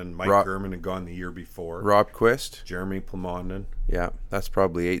Dion and Mike Gurman had gone the year before. Rob Quist. Jeremy Plamondon. Yeah, that's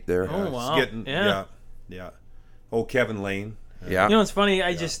probably 8 there. Oh, It's wow. getting- Yeah. yeah. Oh, Kevin Lane. Yeah. You know, it's funny.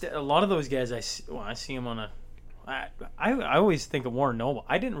 A lot of those guys, I see them on a. I always think of Warren Noble.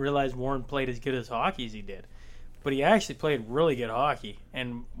 I didn't realize Warren played as good as hockey as he did, but he actually played really good hockey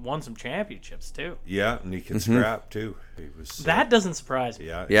and won some championships too. Yeah, and he can scrap too. He was That doesn't surprise me.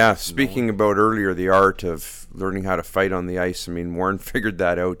 Yeah, speaking about earlier, the art of learning how to fight on the ice. Warren figured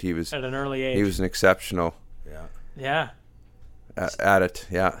that out. He was At an early age. He was an exceptional Yeah. at it.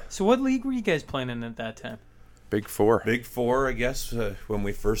 Yeah, So what league were you guys playing in at that time? Big Four. Big Four, I guess, when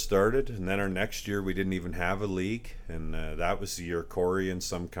we first started, and then our next year we didn't even have a league, and that was the year Corey and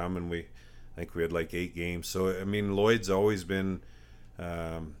some come, and I think we had like 8 games. So Lloyd's always been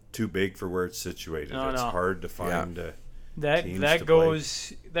too big for where it's situated. It's hard to find. teams That to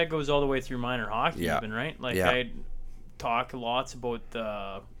goes all the way through minor hockey, Yeah. even, right? Like Yeah. I talk lots about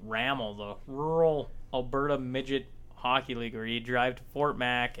the RAML, the Rural Alberta Midget Hockey League, where you drive to Fort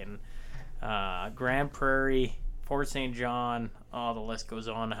Mac and Grand Prairie, Fort St. John. Oh, the list goes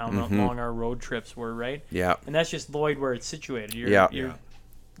on. How long our road trips were, right? Yeah. And that's just Lloyd where it's situated. You're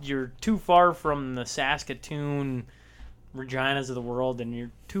you're too far from the Saskatoon Reginas of the world, and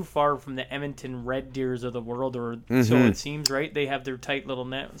you're too far from the Edmonton Red Deers of the world, or so it seems, right? They have their tight little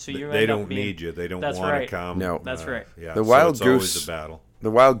net, so you They don't need you. They don't That's want right. to come. No. That's right. Yeah, The so Wild it's always Goose- a battle.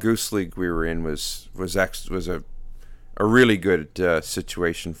 The Wild Goose League we were in was a really good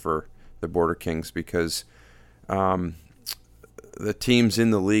situation for the Border Kings, because the teams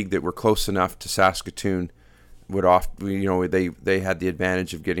in the league that were close enough to Saskatoon would they had the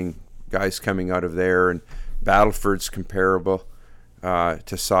advantage of getting guys coming out of there, and Battleford's comparable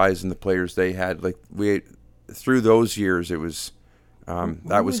to size and the players they had. Like through those years, it was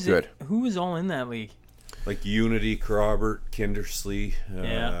that was good. Who was all in that league? Like Unity, Crobert, Kindersley,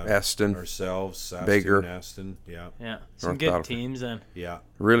 Eston, ourselves, Saskatoon, Bigger. Eston, yeah. Some North good Battleford. teams then. Yeah.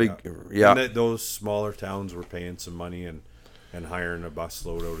 Really, And those smaller towns were paying some money and hiring a bus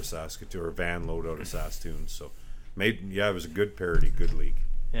load out of Saskatoon or a van load out of Saskatoon. So it was a good parity, good league.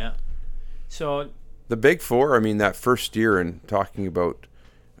 Yeah. So the Big Four. I mean, that first year, and talking about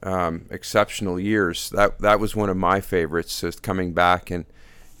exceptional years, that was one of my favorites. Just coming back and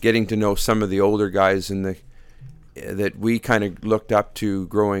getting to know some of the older guys that we kind of looked up to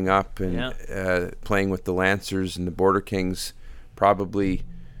growing up, and playing with the Lancers and the Border Kings, probably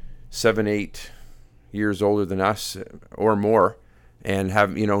 7-8 years older than us or more, and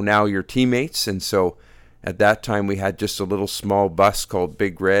have now your teammates. And so at that time we had just a little small bus called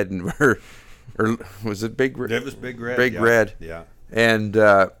Big Red, and or was it Big Red? It was Big Red. Big Red. Yeah. And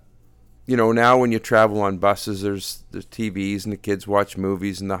now when you travel on buses, there's TVs and the kids watch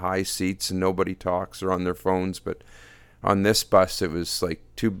movies in the high seats and nobody talks or on their phones. But on this bus, it was like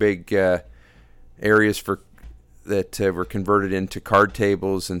two big areas that were converted into card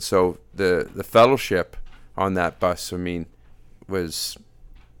tables, and so the fellowship on that bus, I mean, was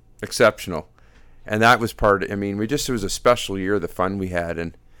exceptional. And that was it was a special year, the fun we had,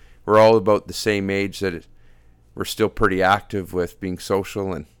 and we're all about the same age that we're still pretty active with being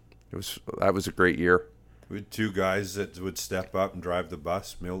social, and that was a great year. We had two guys that would step up and drive the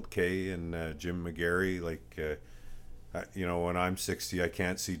bus, Milt Kay and Jim McGarry. When I'm 60, I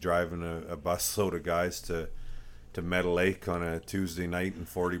can't see driving a bus load of guys to Meadow Lake on a Tuesday night in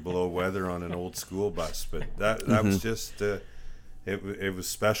 40 below weather on an old school bus. But that was just it was a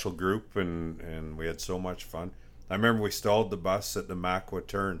special group, and we had so much fun. I remember we stalled the bus at the Makwa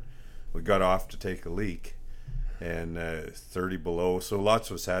turn. We got off to take a leak, and 30 below, so lots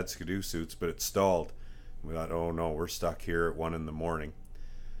of us had Skidoo suits, but it stalled. We thought, oh no, we're stuck here at 1 a.m.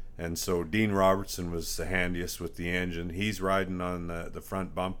 And so Dean Robertson was the handiest with the engine. He's riding on the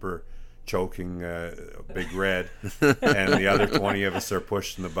front bumper, choking Big Red, and the other 20 of us are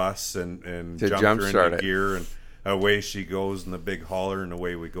pushing the bus and jump her into gear, and away she goes in the big hauler, and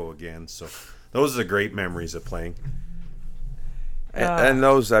away we go again. So those are the great memories of playing. And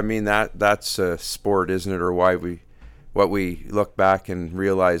those, that's a sport, isn't it? Or what we look back and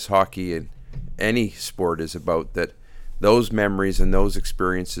realize hockey and any sport is about, that those memories and those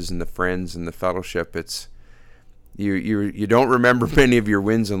experiences and the friends and the fellowship. It's you don't remember many of your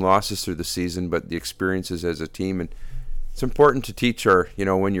wins and losses through the season, but the experiences as a team. And it's important to teach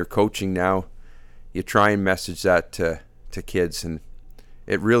when you're coaching now, you try and message that to kids, and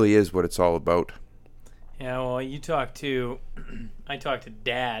it really is what it's all about. Yeah, well, I talked to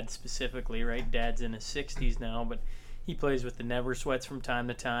Dad specifically, right? Dad's in his 60s now, but he plays with the Never Sweats from time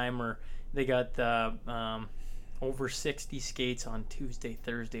to time, or they got the over 60 skates on Tuesday,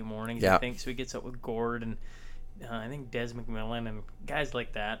 Thursday mornings, I think. So he gets up with Gord and I think Des McMillan and guys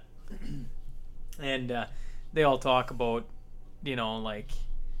like that. And they all talk about, they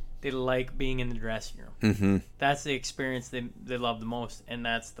like being in the dressing room. Mm-hmm. That's the experience they love the most, and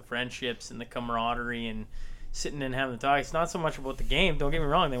that's the friendships and the camaraderie and sitting and having the talk. It's not so much about the game. Don't get me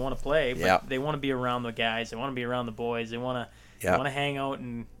wrong; they want to play, but they want to be around the guys. They want to be around the boys. They want to hang out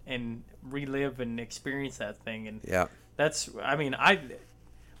and relive and experience that thing. And that's.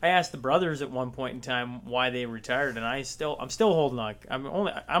 I asked the brothers at one point in time why they retired, and I'm still holding on.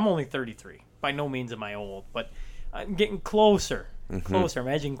 I'm only 33. By no means am I old, but I'm getting closer. Closer,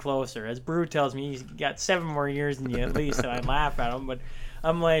 imagine closer. As Brew tells me, he's got 7 more years than you at least, and I laugh at him. But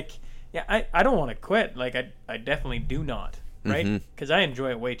I'm like, I don't want to quit. Like I definitely do not, right? Because I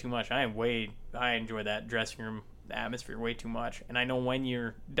enjoy it way too much. I enjoy that dressing room atmosphere way too much, and I know when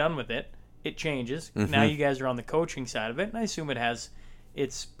you're done with it, it changes. Now you guys are on the coaching side of it, and I assume it has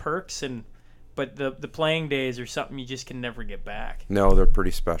its perks, but the playing days are something you just can never get back. No, they're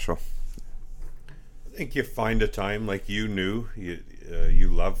pretty special. I think you find a time, like you knew, you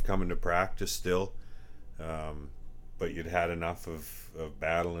love coming to practice still, but you'd had enough of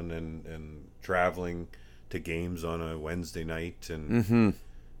battling and traveling to games on a Wednesday night, and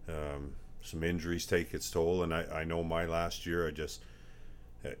some injuries take its toll, and I know my last year, it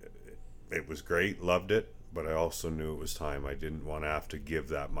was great, loved it, but I also knew it was time. I didn't want to have to give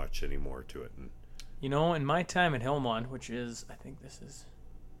that much anymore to it. And in my time at Hillmont, which is, I think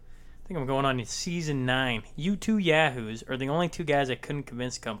I'm going on to season 9. You two Yahoos are the only two guys I couldn't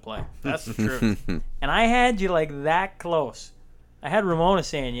convince to come play. That's the truth. And I had you like that close. I had Ramona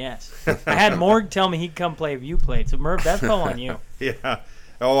saying yes. I had Morg tell me he'd come play if you played. So Merv, that fell on you. Yeah.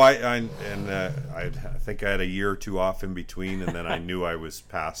 Oh, I think I had a year or two off in between, and then I knew I was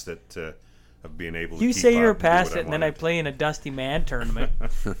past it of being able to. You keep say you're up and do past what it, and then I wanted. play in a Dusty Man tournament,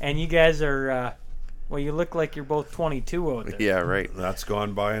 and you guys are. Well, you look like you're both 22 out there. Yeah, right. That's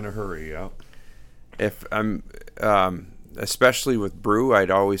gone by in a hurry. Yeah. If I'm, especially with Brew,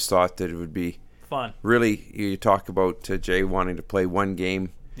 I'd always thought that it would be Fun. really. You talk about Jay wanting to play one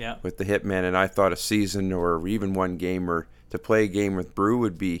game Yeah. with the Hitmen, and I thought a season or even one game or to play a game with Brew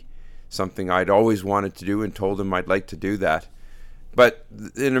would be something I'd always wanted to do and told him I'd like to do that. But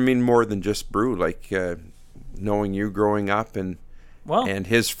and I mean more than just Brew, like knowing you growing up and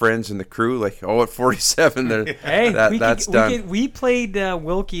his friends and the crew, like at 47, Hey, that's done. We played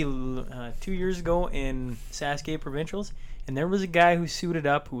Wilkie 2 years ago in Saskatchewan Provincials, and there was a guy who suited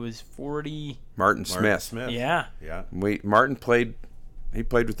up who was 40. Martin Smith. Yeah. Yeah. Martin played. He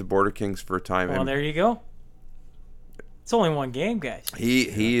played with the Border Kings for a time. Well, and there you go. It's only one game, guys.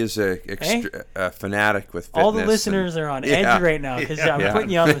 He is a fanatic with fitness. All the listeners are on edge right now because I'm Yeah.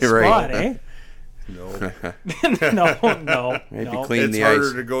 putting you on the Right. spot, eh? No. No. Maybe No. clean It's the harder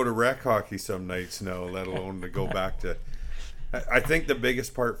ice. to go to rec hockey some nights now, let alone to go back to. I think the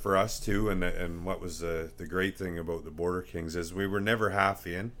biggest part for us too, and what was the great thing about the Border Kings is we were never half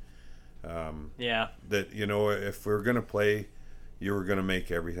in. Yeah. That if we were going to play, you were going to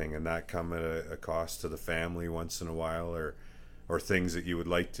make everything, and that come at a cost to the family once in a while, or things that you would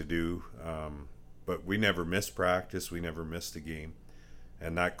like to do. But we never missed practice. We never missed a game.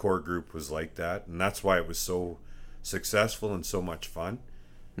 And that core group was like that. And that's why it was so successful and so much fun.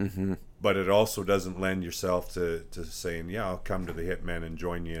 Mm-hmm. But it also doesn't lend yourself to saying, yeah, I'll come to the Hitmen and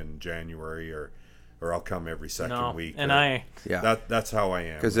join you in January, or I'll come every second week. And That's how I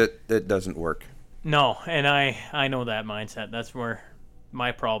am. Because it doesn't work. No, and I know that mindset. That's where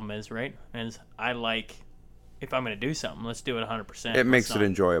my problem is, right? Is I like, if I'm going to do something, let's do it 100%. It makes it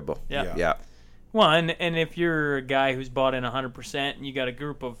enjoyable. Yeah. Well, and if you're a guy who's bought in 100% and you got a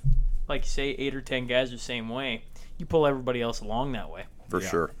group of, like you say, 8 or 10 guys the same way, you pull everybody else along that way. For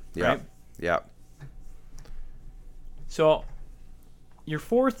sure. Yeah. Right? Yeah. So, your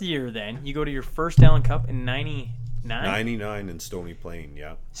fourth year then, you go to your first Allen Cup in 99? 99 in Stony Plain,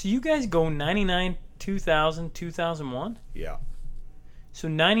 yeah. So you guys go 99, 2000, 2001? Yeah. So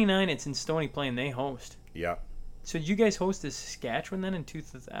 99, it's in Stony Plain. They host. Yeah. So did you guys host the Saskatchewan then in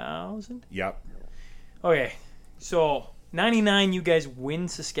 2000? Yeah. Okay. So 99, you guys win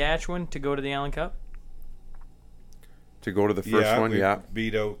Saskatchewan to go to the Allen Cup? To go to the first one, we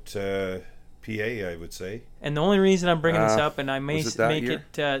beat out PA, I would say. And the only reason I'm bringing this up, and I may was it that make year?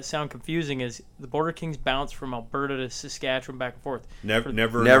 it sound confusing, is the Border Kings bounce from Alberta to Saskatchewan back and forth. Never in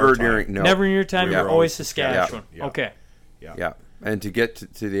our Never time. during no. Never in your time, We you're were always always Saskatchewan. Saskatchewan. Yeah. Okay. Yeah, and to get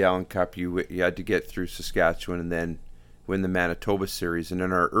to the Allen Cup, you had to get through Saskatchewan and then win the Manitoba series. And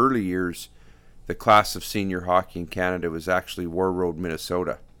in our early years, the class of senior hockey in Canada was actually War Road,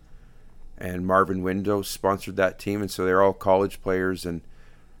 Minnesota, and Marvin Windows sponsored that team, and so they're all college players. And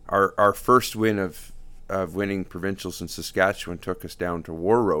our first win of winning provincials in Saskatchewan took us down to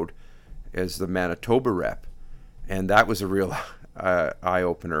War Road as the Manitoba rep, and that was a real eye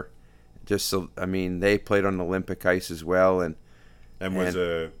opener. Just so, I mean, they played on Olympic ice as well, and was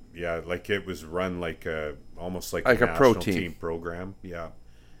like it was run like almost like a a pro national team program. Yeah,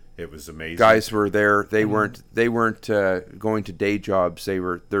 it was amazing. Guys were there. They weren't going to day jobs.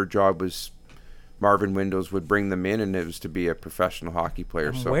 Their job was Marvin Windows would bring them in, and it was to be a professional hockey player.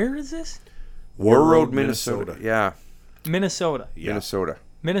 And So where is this? War Road, Minnesota. Yeah, Minnesota. Minnesota.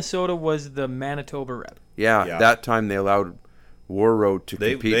 Minnesota was the Manitoba rep. Yeah, Yeah. that time they allowed War Road to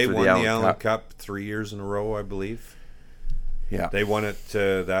They compete for won the Allen Cup. Cup 3 years in a row, I believe. Yeah, They won it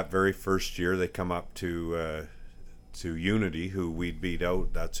that very first year. They come up to Unity, who we'd beat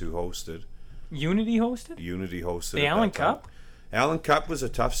out. That's who hosted. Unity hosted? Unity hosted The at Allen that time. Cup? Allen Cup was a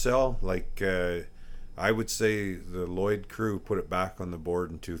tough sell. Like I would say, the Lloyd crew put it back on the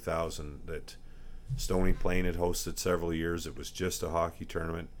board in 2000. That Stony Plain had hosted several years. It was just a hockey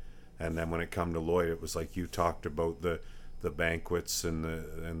tournament, and then when it come to Lloyd, it was like you talked about the banquets and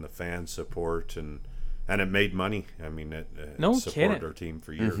the fan support and it made money. I mean, it No supported kidding. our team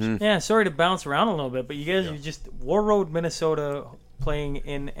for years. Mm-hmm. Yeah, sorry to bounce around a little bit, but you guys are just War Road, Minnesota playing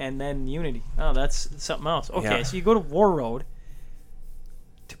in and then Unity. Oh, that's something else. Okay, Yeah. so you go to War Road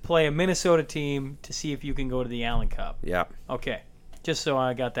to play a Minnesota team to see if you can go to the Allen Cup. Yeah. Okay, just so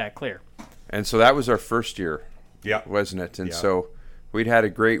I got that clear. And so that was our first year, Yeah. wasn't it? And Yeah. so we'd had a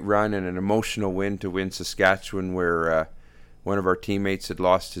great run and an emotional win to win Saskatchewan, where one of our teammates had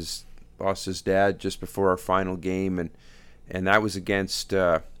lost his dad just before our final game, and that was against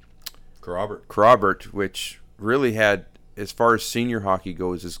Robert, which really had, as far as senior hockey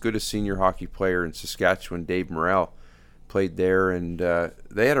goes, as good a senior hockey player in Saskatchewan. Dave Morrell played there, and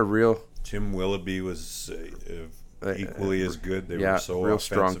they had a real Tim Willoughby was equally as good. They yeah, were so real offensive,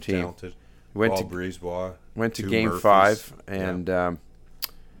 strong team. talented. Went Paul to- Brisebois. went to two Game Murphys. 5, and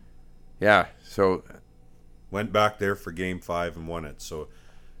so Went back there for Game 5 and won it. So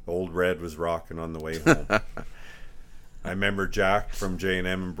Old Red was rocking on the way home. I remember Jack from J&M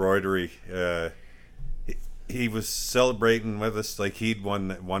Embroidery. He was celebrating with us like he'd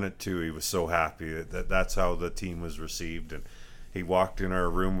won it too. He was so happy that's how the team was received. And he walked in our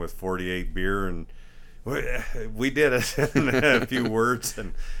room with 48 beer, and we did it in a few words.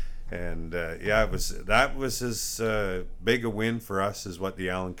 And that was as big a win for us as what the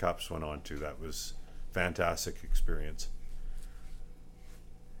Allen Cups went on to. That was fantastic experience.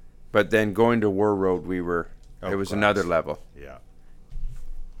 but then going to War Road, it was Outclassed. another level. Yeah.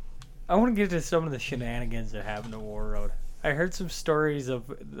 I want to get to some of the shenanigans that happened at War Road. I heard some stories of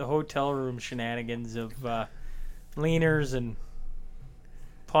the hotel room shenanigans of leaners and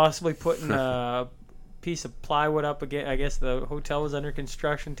possibly putting a piece of plywood up again. I guess the hotel was under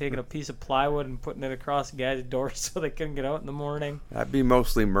construction, taking a piece of plywood and putting it across the guy's door so they couldn't get out in the morning. That'd be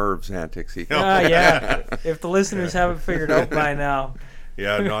mostly Merv's antics. Yeah. If the listeners haven't figured out by now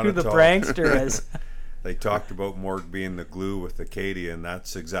Yeah, not who at the all. prankster is. They talked about Morg being the glue with Acadia, and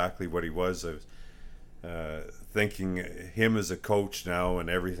that's exactly what he was. I was thinking him as a coach now, and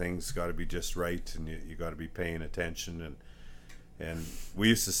everything's got to be just right, and you got to be paying attention. And we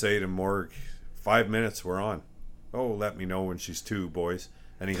used to say to Morg, 5 minutes, we're on. Oh, let me know when she's 2, boys.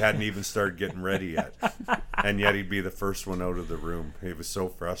 And he hadn't even started getting ready yet. And yet he'd be the first one out of the room. It was so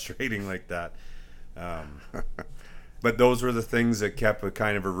frustrating like that. But those were the things that kept a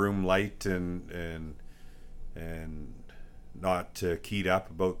kind of a room light and not keyed up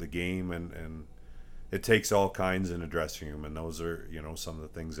about the game, and it takes all kinds in a dressing room, and those are some of the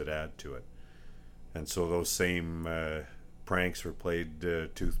things that add to it. And so those same pranks were played,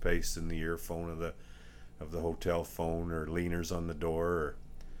 toothpaste in the earphone of the hotel phone, or leaners on the door, or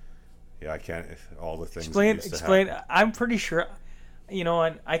I can't, all the things that used to Explain. happen. I'm pretty sure.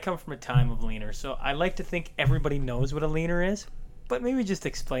 I come from a time of leaners, so I like to think everybody knows what a leaner is, but maybe just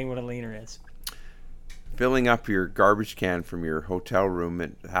explain what a leaner is. Filling up your garbage can from your hotel room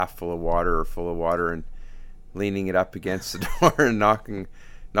at half full of water or full of water, and leaning it up against the door and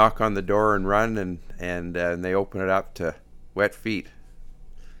knock on the door and run, and they open it up to wet feet.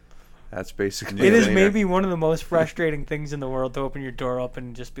 That's basically It a is leaner. maybe one of the most frustrating things in the world to open your door up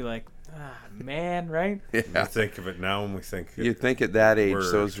and just be like, man, right? We Yeah. think of it now, and we think You'd think at that age,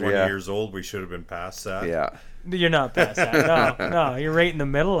 we're those 20 years old, we should have been past that. Yeah, You're not past that. No, you're right in the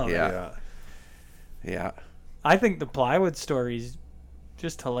middle of Yeah. it. Yeah. yeah. I think the plywood story's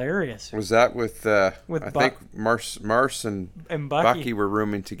just hilarious. Was that with With I Buck- think Mars and And Bucky were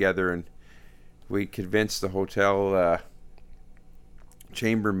rooming together, and we convinced the hotel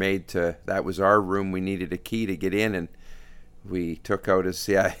chambermaid that was our room. We needed a key to get in, and we took out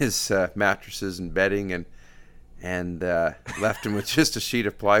his mattresses and bedding and left him with just a sheet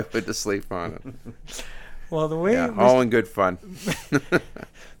of plywood to sleep on. Well, the way Yeah, all in good fun.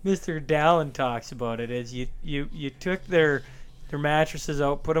 Mr. Dallin talks about it is you took their mattresses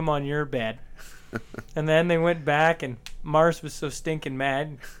out, put them on your bed, and then they went back, and Mars was so stinking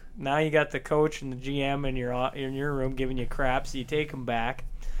mad. Now you got the coach and the GM in your room giving you crap, so you take them back,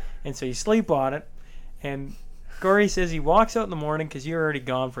 and so you sleep on it. And Corey says he walks out in the morning because you're already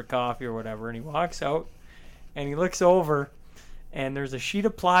gone for coffee or whatever, and he walks out and he looks over, and there's a sheet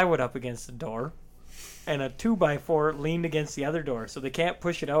of plywood up against the door, and a 2x4 leaned against the other door, so they can't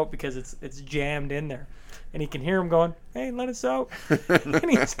push it out because it's jammed in there. And he can hear him going, "Hey, let us out!" And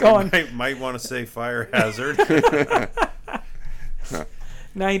he's going. Might want to say fire hazard.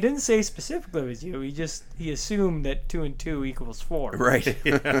 Now he didn't say specifically it was you. He assumed that 2 and 2 equals 4. Right.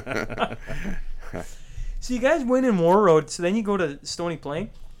 So you guys win in War Road. So then you go to Stony Plain.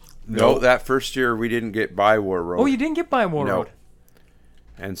 No, that first year we didn't get by War Road. Oh, you didn't get by War No. Road.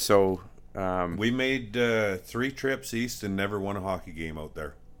 And so We made 3 trips east and never won a hockey game out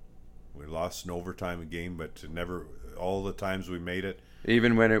there. We lost in overtime a game, but never all the times we made it.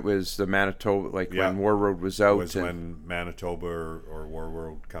 Even when it was the Manitoba, like Yeah. when War Road was out. Was when Manitoba or War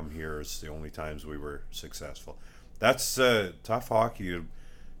World come here is the only times we were successful. That's tough hockey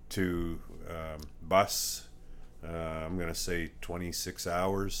to bus. I'm going to say 26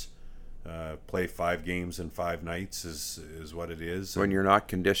 hours. Play 5 games in 5 nights is what it is. when you're not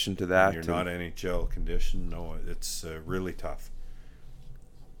conditioned to that. You're not NHL conditioned. No, it's really tough.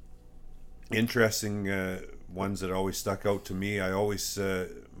 Interesting ones that always stuck out to me. I always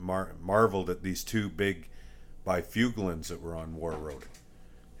marveled at these 2 big bifugulins that were on War Road,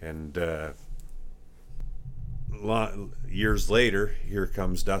 and years later, here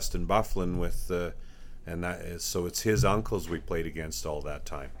comes Dustin Byfuglien with, and that is, so it's his uncles we played against all that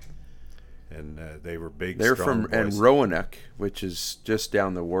time, and they were big. They're strong from boys. Roanoke, which is just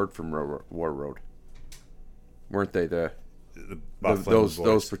down the ward from War Road, weren't they? The Byfuglien Those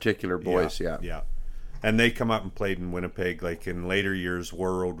boys. particular boys, yeah. Yeah. And they come up and played in Winnipeg. Like in later years,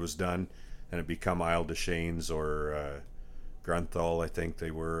 War Road was done, and it become Isle des Chaines or Grunthal. I think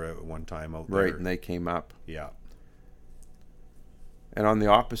they were at one time out there. Right, and they came up. Yeah. And on the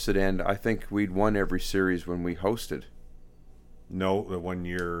opposite end, I think we'd won every series when we hosted. No, the 1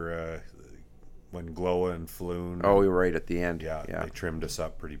 year when Gloa and Floon. Oh, we were right at the end. yeah, they trimmed us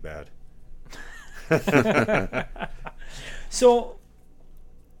up pretty bad. So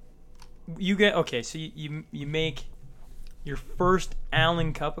you get okay. So you make your first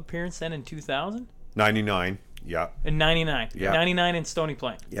Allen Cup appearance then in 2000 99. Yeah. in '99. Yeah. 99 in Stony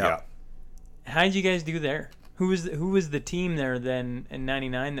Plain. Yeah. How did you guys do there? Who was the team there then in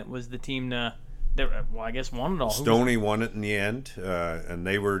 '99 that was the team that well, I guess won it all? Who was- Stony won it in the end, and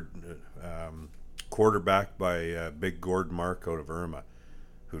they were quarterbacked by Big Gord Mark out of Irma,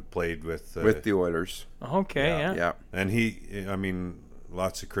 who'd played with With the Oilers. Okay, yeah. Yeah. and he, I mean,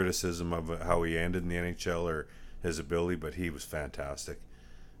 lots of criticism of how he ended in the NHL or his ability, but he was fantastic,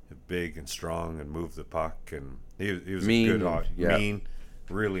 big and strong, and moved the puck, and he was Mean, a good hockey, yeah. mean,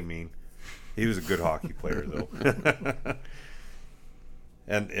 really mean. He was a good hockey player though,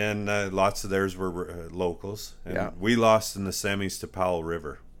 and lots of theirs were locals, and Yeah. we lost in the semis to Powell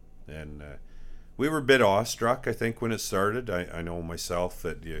River, and we were a bit awestruck, I think, when it started. I know myself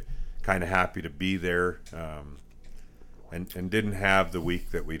that you're kind of happy to be there, and didn't have the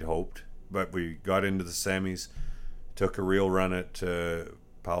week that we'd hoped. But we got into the semis, took a real run at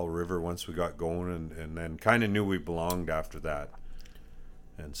Powell River once we got going, and then kind of knew we belonged after that.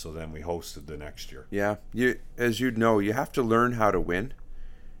 And so then we hosted the next year. Yeah. As you know, you have to learn how to win,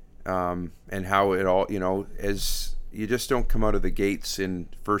 and how it all, as you just don't come out of the gates in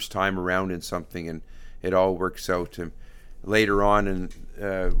first time around in something and it all works out. And later on, and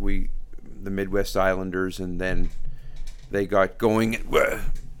the Midwest Islanders, and then they got going.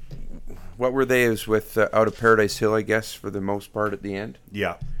 What were they? It was with out of Paradise Hill, I guess, for the most part at the end.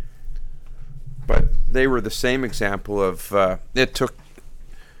 Yeah. But they were the same example of it took.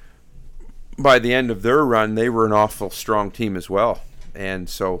 By the end of their run, they were an awful strong team as well, and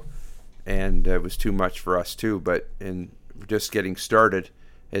it was too much for us too. But in just getting started,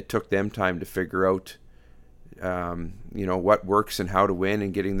 it took them time to figure out, what works and how to win,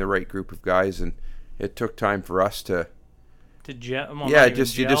 and getting the right group of guys. And it took time for us to gel. Well, yeah, not even you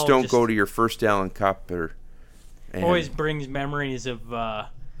just gel, don't go to your first Allen Cup always brings memories of it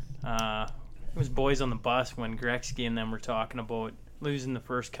was Boys on the Bus when Gretzky and them were talking about losing the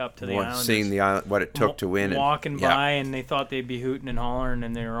first cup to the Islanders. seeing the island, what it took to win, walking and, by, and they thought they'd be hooting and hollering,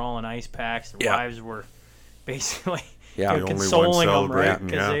 and they were all in ice packs. Their Yeah. wives were basically Yeah. you know, The only one consoling them, right? celebrating,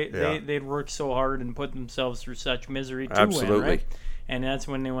 Because yeah. they'd worked so hard and put themselves through such misery to Absolutely. win, right? And that's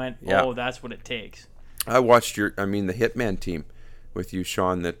when they went, Yeah. oh, that's what it takes. I watched the Hitman team with you,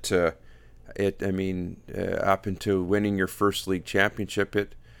 Sean. That up until winning your first league championship,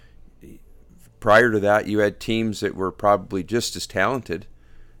 prior to that, you had teams that were probably just as talented,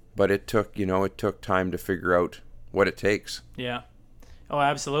 but it took time to figure out what it takes. Yeah. Oh,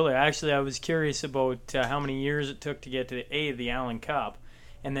 absolutely. Actually, I was curious about how many years it took to get to the Allen Cup,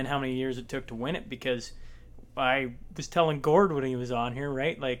 and then how many years it took to win it, because I was telling Gord when he was on here,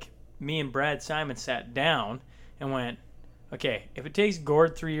 right? Like, me and Brad Simon sat down and went, okay, if it takes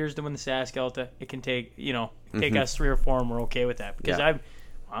Gord 3 years to win the SaskElta, it can take, take us 3 or 4, and we're okay with that. Because Yeah.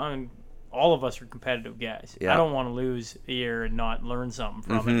 all of us are competitive guys. Yeah. I don't want to lose a year and not learn something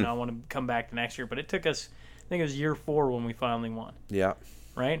from it, and I want to come back the next year. But it took us, I think it was year 4 when we finally won, Yeah,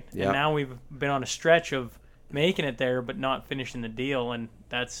 right? Yeah. And now we've been on a stretch of making it there but not finishing the deal, and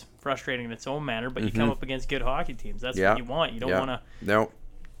that's frustrating in its own manner. But you come up against good hockey teams. That's Yeah. what you want. You don't want to No,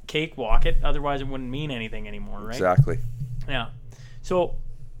 cakewalk it. Otherwise, it wouldn't mean anything anymore, right? exactly. Yeah. So,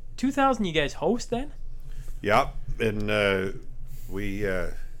 2000, you guys host then? Yeah. and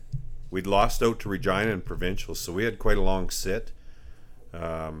we'd lost out to Regina in provincial, so we had quite a long sit.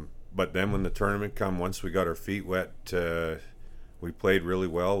 But then when the tournament come, once we got our feet wet, we played really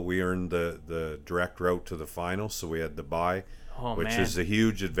well. We earned the direct route to the final, so we had the bye, which is a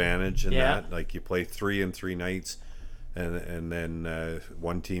huge advantage in that. Like, you play 3 in 3 nights, and then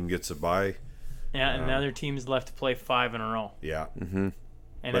one team gets a bye. Yeah, and another team's left to play 5 in a row. Yeah. Mm-hmm.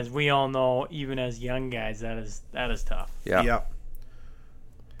 And as we all know, even as young guys, that is tough. Yeah.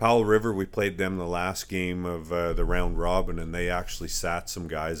 Powell River, we played them the last game of the round robin, and they actually sat some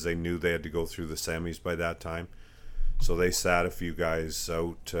guys. They knew they had to go through the semis by that time, so they sat a few guys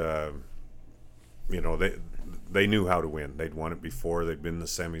out. They knew how to win. They'd won it before. They'd been in the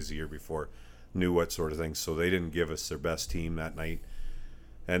semis the year before, knew what sort of thing. So they didn't give us their best team that night.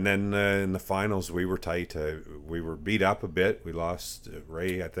 And then in the finals, we were tight. We were beat up a bit. We lost.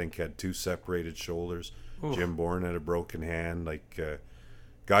 Ray, I think, had 2 separated shoulders. Oof. Jim Bourne had a broken hand.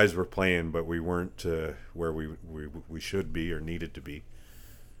 Guys were playing, but we weren't where we should be or needed to be.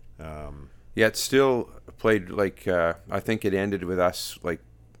 It still played I think it ended with us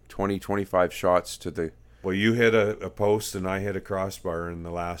 20, 25 shots to the... Well, you hit a post and I hit a crossbar in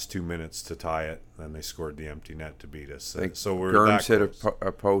the last 2 minutes to tie it, and they scored the empty net to beat us. So we're Germs hit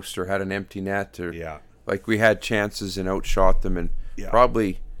a post or had an empty net. Yeah. We had chances and outshot them, and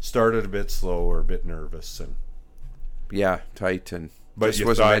probably... Started a bit slow or a bit nervous. And tight, and... But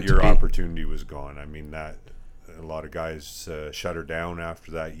you thought your opportunity was gone. I mean, that a lot of guys shut her down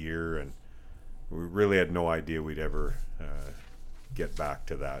after that year, and we really had no idea we'd ever get back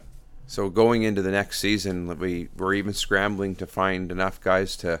to that. So going into the next season, we were even scrambling to find enough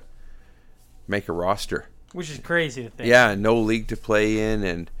guys to make a roster. Which is crazy to think. Yeah, no league to play in,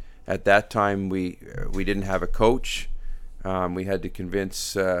 and at that time we didn't have a coach. We had to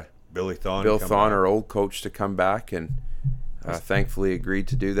convince Bill Thon, our old coach, to come back, and thankfully agreed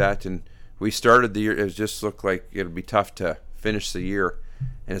to do that. And we started the year, it just looked like it would be tough to finish the year.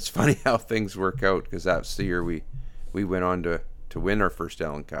 And it's funny how things work out, because that's the year we went on to win our first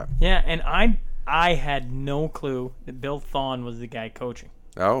Allen Cup. Yeah, and I had no clue that Bill Thon was the guy coaching.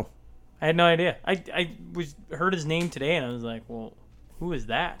 Oh. I had no idea. I heard his name today, and I was like, well, who is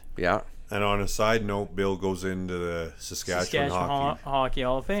that? Yeah. And on a side note, Bill goes into the Saskatchewan Hockey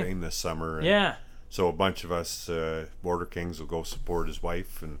Hall of Fame this summer. Yeah. So a bunch of us Border Kings will go support his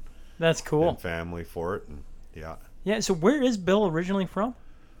wife and that's cool, and family for it. And yeah. So where is Bill originally from?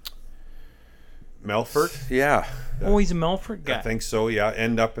 Melfort. Yeah. Oh, he's a Melfort guy. I think so. Yeah.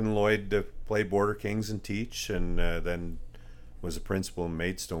 End up in Lloyd to play Border Kings and teach, and then was a principal in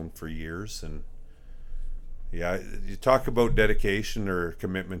Maidstone for years. And you talk about dedication or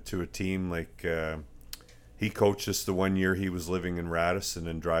commitment to a team. He coached us the 1 year he was living in Radisson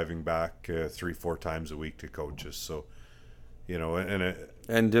and driving back 3-4 times a week to coach us. So,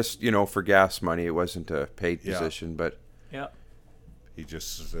 and just for gas money, it wasn't a paid position, but he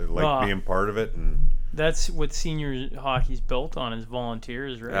just liked being part of it, and that's what senior hockey's built on, is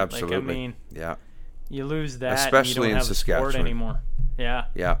volunteers, right? Absolutely. You lose that, especially and you don't have a sport anymore.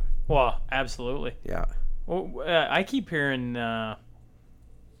 Yeah. Well, absolutely. Yeah. Well, I keep hearing that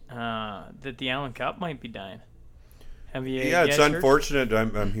the Allen Cup might be dying. Have you? Yeah, it's unfortunate.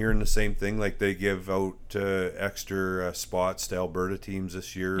 I'm hearing the same thing. They give out extra spots to Alberta teams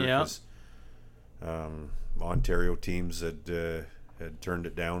this year because Ontario teams had turned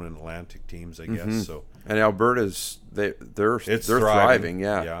it down, and Atlantic teams, I guess. So, and Alberta's they're thriving.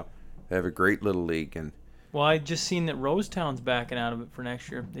 Yeah. They have a great little league, and well, I just seen that Rosetown's backing out of it for next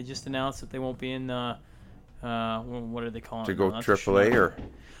year. They just announced that they won't be in what are they calling to it? go AAA or.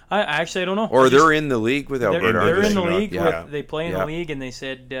 I don't know. Or they're in the league with Alberta. They're in the league. They play in the league, and they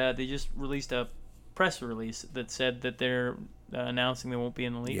said they just released a press release that said that they're announcing they won't be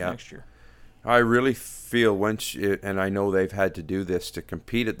in the league next year. I really feel and I know they've had to do this to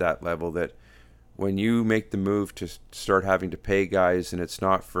compete at that level, that when you make the move to start having to pay guys, and it's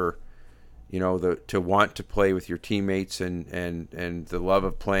not for, to want to play with your teammates and the love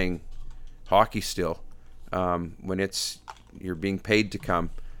of playing hockey still, when you're being paid to come.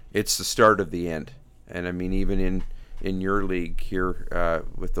 It's the start of the end. And I mean, even in your league here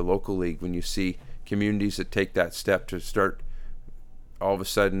with the local league, when you see communities that take that step to start, all of a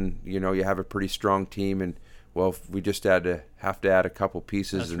sudden, you have a pretty strong team, and we just have to add a couple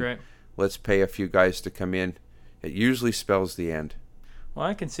pieces. That's right. Let's pay a few guys to come in. It usually spells the end. Well,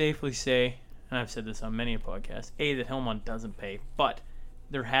 I can safely say, and I've said this on many a podcast, that Hillmont doesn't pay, but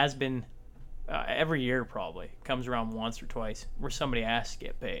there has been every year probably comes around once or twice where somebody asks to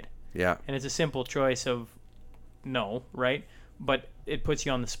get paid. Yeah. And it's a simple choice of no, right? but it puts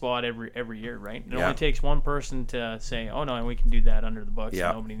you on the spot every year, right? It Yeah. only takes one person to say, "Oh no, we can do that under the books.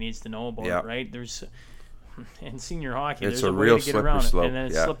 Yeah. Nobody needs to know about Yeah. it," right? There's in senior hockey, It's there's a way real to get slippery around slope, it, and then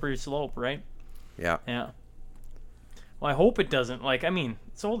it's yeah. slippery slope, right? Yeah. Yeah. Well, I hope it doesn't. Like, I mean,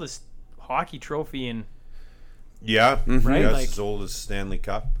 it's oldest hockey trophy in Yeah, Right, Yes, like- as old as Stanley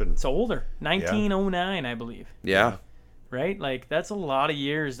Cup, and it's older, 1909, I believe. Yeah. Right? Like that's a lot of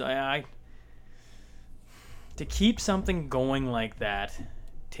years. I to keep something going like that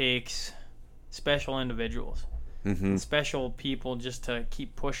takes special individuals, Mm-hmm. special people just to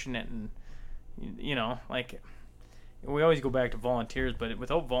keep pushing it, and like we always go back to volunteers, but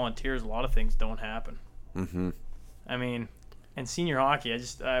without volunteers, a lot of things don't happen. Mm-hmm. I mean, and senior hockey,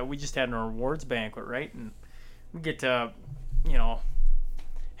 we just had an awards banquet, right? And we get to,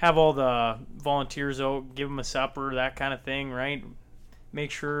 have all the volunteers out, give them a supper, that kind of thing, right?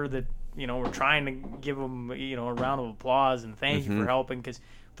 Make sure that, we're trying to give them, a round of applause and thank you for helping, because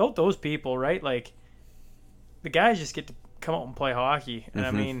without those people, right, like, the guys just get to come out and play hockey. And,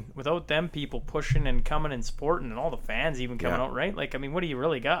 I mean, without them people pushing and coming and supporting and all the fans even coming Yeah. out, right? Like, I mean, what do you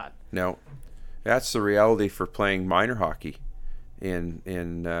really got? No, that's the reality for playing minor hockey in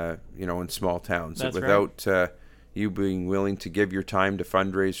small towns. That's right. Without you being willing to give your time to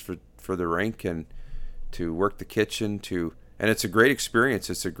fundraise for the rink and to work the kitchen, and it's a great experience.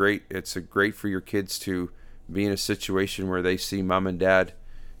 It's a great for your kids to be in a situation where they see mom and dad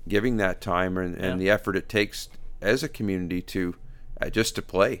giving that time and the effort it takes as a community to just to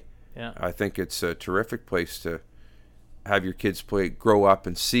play. Yeah. I think it's a terrific place to have your kids grow up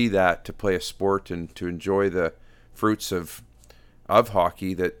and see that, to play a sport and to enjoy the fruits of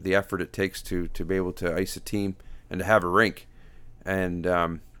hockey, that the effort it takes to be able to ice a team and to have a rink. And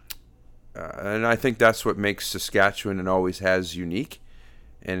I think that's what makes Saskatchewan, and always has, unique.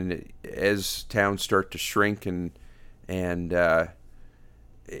 And as towns start to shrink and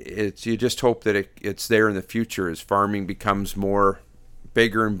you just hope that it's there in the future as farming becomes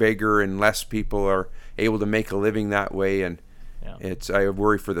bigger and bigger, and less people are able to make a living that way. And Yeah. I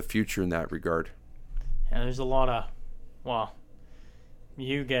worry for the future in that regard. And there's a lot of, well,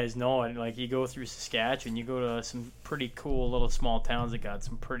 you guys know it. Like, you go through Saskatchewan, you go to some pretty cool little small towns that got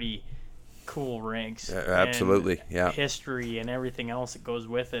some pretty cool rinks. Absolutely, and yeah. history and everything else that goes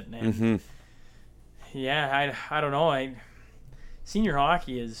with it. And Mm-hmm. yeah, I don't know. Senior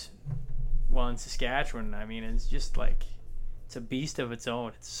hockey is, well, in Saskatchewan, I mean, it's just like, it's a beast of its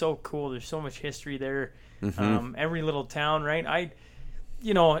own. It's so cool. There's so much history there. Every little town, right?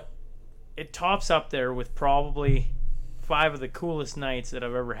 It tops up there with probably 5 of the coolest nights that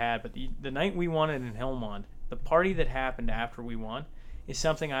I've ever had. But the night we won it in Hillmont, the party that happened after we won, is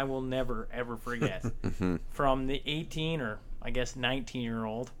something I will never, ever forget. From the 18 or I guess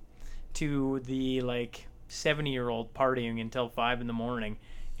 19-year-old to the 70-year-old partying until 5 in the morning.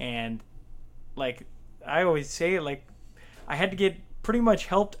 And like I always say, I had to get pretty much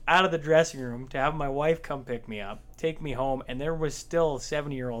helped out of the dressing room to have my wife come pick me up, take me home, and there was still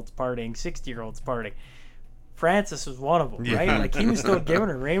 70-year-olds partying, 60-year-olds partying. Francis was one of them, right? Yeah. He was still giving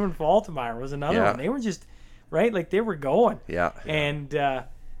her. Raymond Faltermeyer was another Yeah. one. They were just, right? They were going. Yeah. And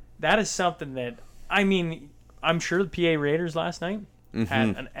that is something that, I mean, I'm sure the PA Raiders last night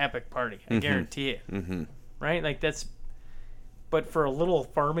had an epic party. I guarantee it. Mm-hmm. Right? But for a little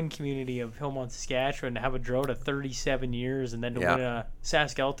farming community of Hillmont, Saskatchewan, to have a drought of 37 years and then to Yeah. win a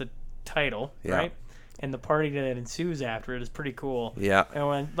SaskAlta title, Yeah. right? And the party that ensues after it is pretty cool. Yeah.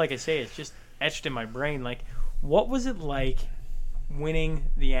 And like I say, it's just etched in my brain. What was it like winning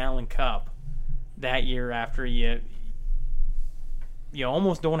the Allen Cup that year after you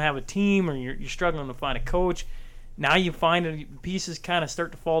almost don't have a team, or you're struggling to find a coach? Now you find the pieces kind of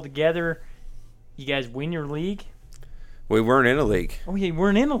start to fall together. You guys win your league. We weren't in a league. Oh, yeah, you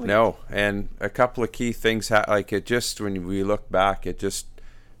weren't in a league. No, and a couple of key things, when we look back,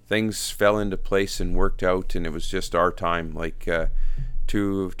 things fell into place and worked out, and it was just our time.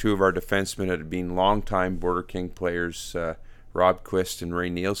 Two of our defensemen had been longtime Border King players, Rob Quist and Ray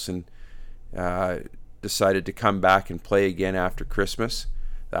Nielsen, decided to come back and play again after Christmas.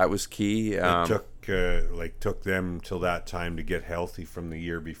 That was key. It took them till that time to get healthy from the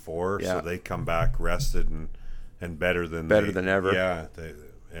year before, Yeah. so they come back rested and better than ever. Yeah,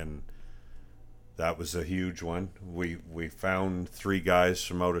 and that was a huge one. We found 3 guys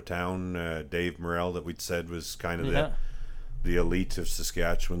from out of town. Dave Morrell, that we'd said was kind of the elite of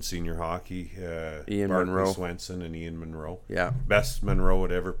Saskatchewan senior hockey. Ian Bartley Monroe. Swenson and Ian Monroe. Yeah. Best Monroe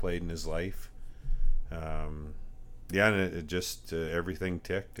had ever played in his life. And it just everything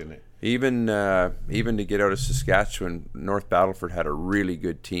ticked, and it. Even to get out of Saskatchewan, North Battleford had a really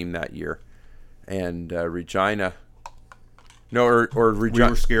good team that year, and Regina No, or We were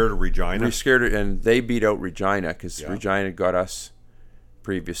Regina. scared of Regina. We scared it, and they beat out Regina because Yeah. Regina got us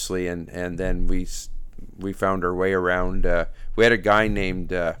previously, and then we found our way around. We had a guy named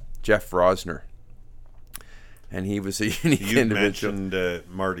Jeff Rosner, and he was a unique You individual. mentioned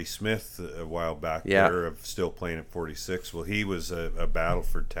Marty Smith a while back Yeah. there of still playing at 46. Well, he was a battle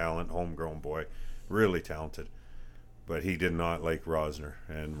for talent, homegrown boy, really talented. But he did not like Rosner,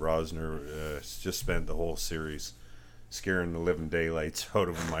 and Rosner just spent the whole series scaring the living daylights out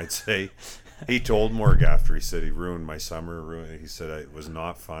of him, I'd say. He told Morg after, he said, he ruined my summer. He said it was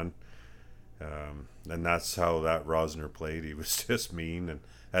not fun. And that's how that Rosner played. He was just mean and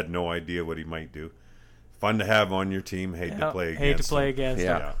had no idea what he might do. Fun to have on your team, hate to play against Hate to play him. against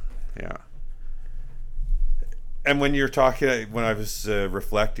Yeah. him. Yeah. And when you're talking, when I was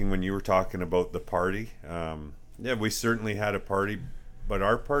reflecting, when you were talking about the party, yeah, we certainly had a party, but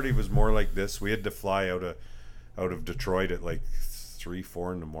our party was more like this. We had to fly out of Detroit at like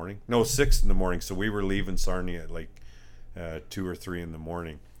 3-4 in the morning. No, 6 in the morning. So we were leaving Sarnia at like 2 or 3 in the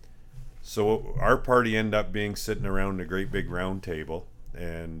morning. So our party ended up being sitting around a great big round table,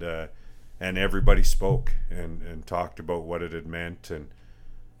 and everybody spoke and talked about what it had meant, and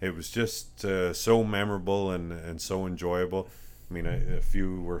it was just so memorable and so enjoyable. I mean, a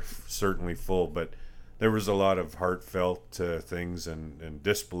few were certainly full, but there was a lot of heartfelt things and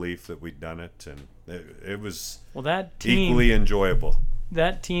disbelief that we'd done it, and it was Well, that team, equally enjoyable.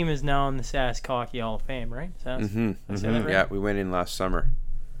 that team is now in the Sask Hockey Hall of Fame, right? Sask? Did I say that right? Yeah, we went in last summer.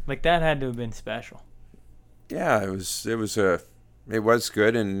 Like, that had to have been special. Yeah, it was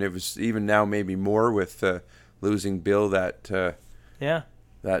good, and it was even now maybe more with losing Bill that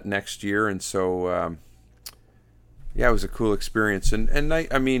next year, and so yeah, it was a cool experience. And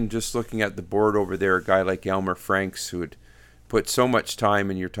I mean, just looking at the board over there, a guy like Elmer Franks who had put so much time,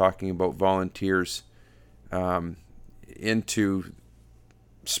 and you're talking about volunteers into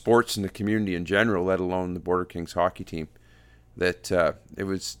sports in the community in general, let alone the Border Kings hockey team, that it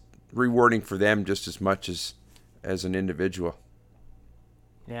was rewarding for them just as much as an individual.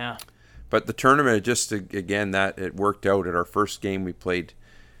 Yeah. But the tournament, just again, that it worked out. At our first game, we played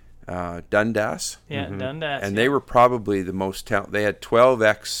Dundas. Yeah, Dundas. And they were probably the most talented. They had 12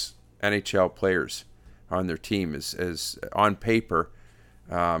 ex-NHL players on their team. As on paper,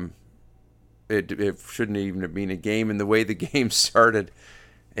 it shouldn't even have been a game. And the way the game started,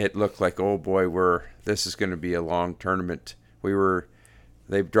 it looked like, oh boy, this is going to be a long tournament.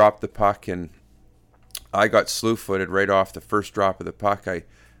 They dropped the puck, and I got slew-footed right off the first drop of the puck.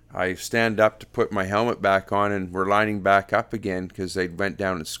 I stand up to put my helmet back on, and we're lining back up again because they went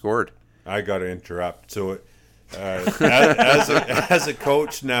down and scored. I got to interrupt. So, as a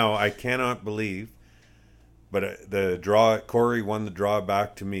coach now, I cannot believe, but Corey won the draw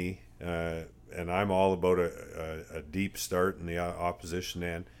back to me, and I'm all about a deep start in the opposition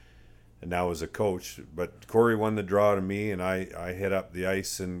end, and now as a coach. But Corey won the draw to me, and I hit up the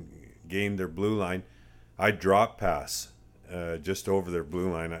ice and gained their blue line. I drop pass just over their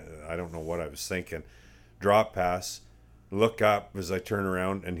blue line. I don't know what I was thinking. Drop pass, look up as I turn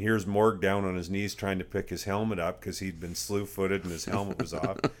around, and here's Morg down on his knees trying to pick his helmet up because he'd been slew-footed and his helmet was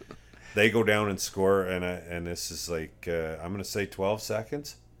off. They go down and score, and this is like I'm going to say 12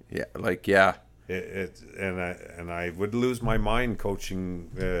 seconds. Yeah, yeah. And I would lose my mind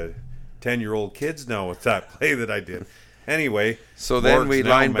coaching 10-year-old kids now with that play that I did. Anyway, so then Morg's we now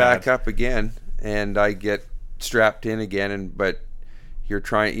line mad. back up again, and I get strapped in again, but you're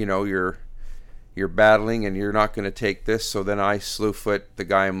trying, you're battling, and you're not going to take this. So then I slew foot the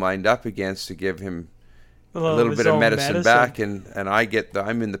guy I'm lined up against to give him a little bit of medicine back, and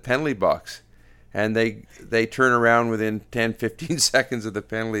I'm in the penalty box, and they turn around within 10-15 seconds of the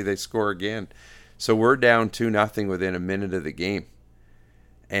penalty, they score again. So we're down 2-0 within a minute of the game,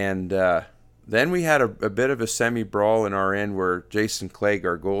 and then we had a bit of a semi-brawl in our end where Jason Clegg,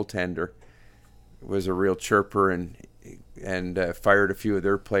 our goaltender, was a real chirper and fired a few of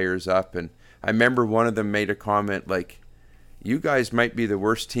their players up. And I remember one of them made a comment like, "You guys might be the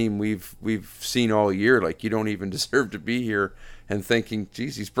worst team we've seen all year. Like, you don't even deserve to be here." And thinking,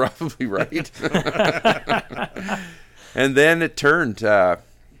 geez, he's probably right. And then it turned. I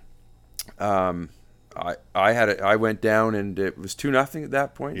went down, and it was 2-0 at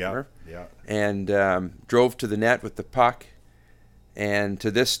that point. Yeah, Murph? yeah. And drove to the net with the puck. And to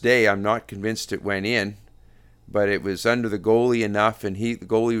this day, I'm not convinced it went in, but it was under the goalie enough, and the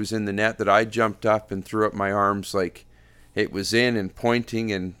goalie was in the net, that I jumped up and threw up my arms like it was in, and pointing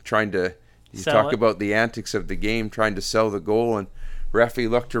and trying to talk about the antics of the game, trying to sell the goal. And referee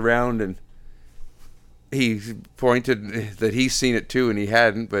looked around, and he pointed that he's seen it too, and he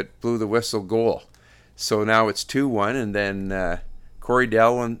hadn't, but blew the whistle, goal. So now it's 2-1, and then Corey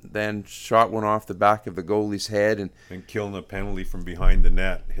Dell then shot one off the back of the goalie's head, and killing a penalty from behind the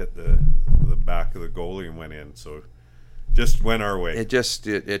net, hit the back of the goalie and went in. So just went our way.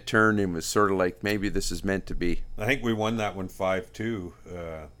 It turned and was sort of like, maybe this is meant to be. I think we won that one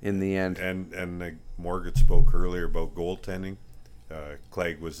 5-2 in the end. And Morgan spoke earlier about goaltending.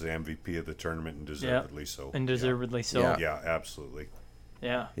 Clegg was the MVP of the tournament, and deservedly so. And deservedly so. Yeah, absolutely.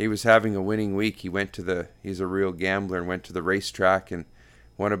 Yeah. He was having a winning week. He went to he's a real gambler, and went to the racetrack and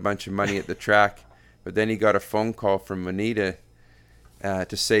won a bunch of money at the track. But then he got a phone call from Monita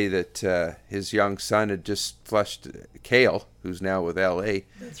to say that his young son had just flushed, Kale, who's now with LA.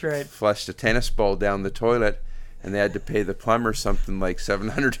 That's right. Flushed a tennis ball down the toilet, and they had to pay the plumber something like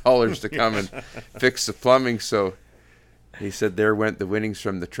 $700 to come and fix the plumbing. So he said there went the winnings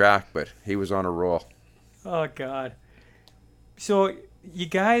from the track, but he was on a roll. Oh, God. So you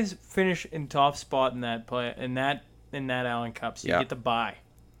guys finish in top spot in that play in that Allen Cup, so you get the bye.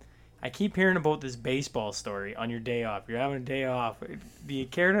 I keep hearing about this baseball story on your day off. You're having a day off. Do you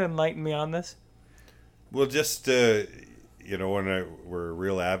care to enlighten me on this? Well, just we're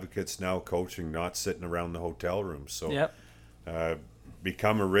real advocates now, coaching, not sitting around the hotel room. So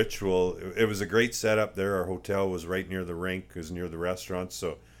become a ritual. It was a great setup there. Our hotel was right near the rink, it was near the restaurant,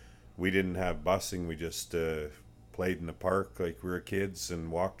 so we didn't have busing. We just played in the park like we were kids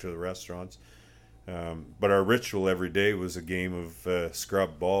and walked to the restaurants. But our ritual every day was a game of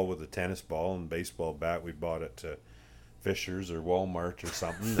scrub ball with a tennis ball and baseball bat. We bought it at Fisher's or Walmart or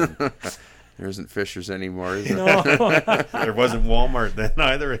something. And there isn't Fisher's anymore, is there? No. There wasn't Walmart then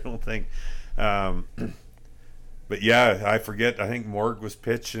either, I don't think. But yeah, I forget. I think Morg was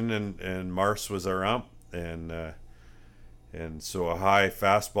pitching and Mars was our ump, and so a high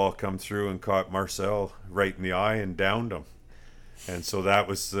fastball come through and caught Marcel right in the eye and downed him. And so that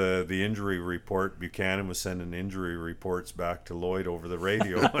was the injury report. Buchanan was sending injury reports back to Lloyd over the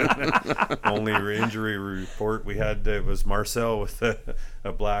radio. Only injury report we had was Marcel with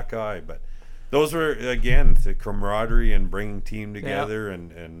a black eye. But those were, again, the camaraderie and bringing team together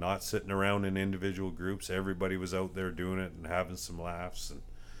and not sitting around in individual groups. Everybody was out there doing it and having some laughs and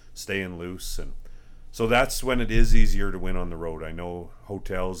staying loose. And so that's when it is easier to win on the road. I know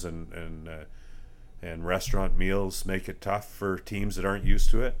hotels and restaurant meals make it tough for teams that aren't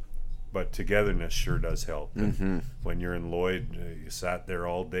used to it, but togetherness sure does help. Mm-hmm. When you're in Lloyd, you sat there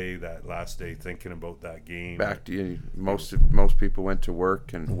all day that last day thinking about that game. Back to you, most people went to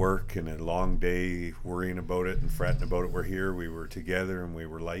work and a long day worrying about it and fretting about it. We're here, we were together, and we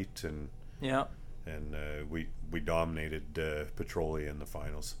were light, and we dominated Petrolia in the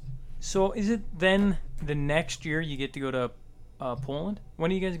finals. So is it then the next year you get to go to Poland? When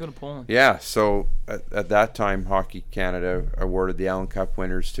do you guys go to Poland? Yeah, so at that time, Hockey Canada awarded the Allen Cup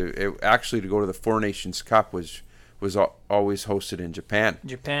winners to go to the Four Nations Cup was always hosted in Japan.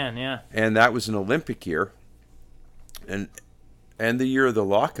 Japan, yeah. And that was an Olympic year, and the year of the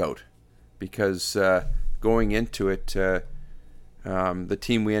lockout, because going into it, the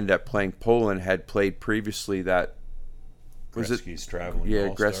team we ended up playing, Poland, had played previously that. Gretzky's traveling. Yeah,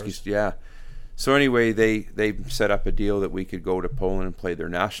 Gretzky's. Yeah. So anyway, they set up a deal that we could go to Poland and play their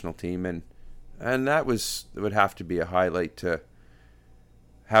national team, and it would have to be a highlight to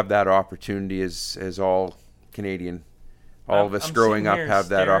have that opportunity as all Canadian, all of us growing up have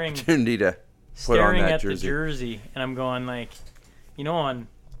that opportunity to put on that jersey. Staring at the jersey, and I'm going like, out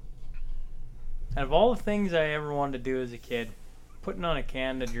of all the things I ever wanted to do as a kid, putting on a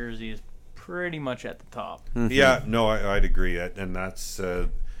Canada jersey is pretty much at the top. Mm-hmm. Yeah, no, I'd agree, and that's.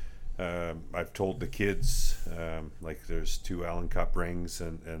 I've told the kids, like there's 2 Allen Cup rings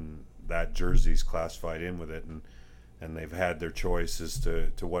and that jersey's classified in with it, and they've had their choice as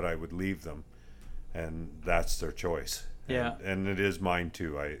to what I would leave them, and that's their choice. Yeah. And it is mine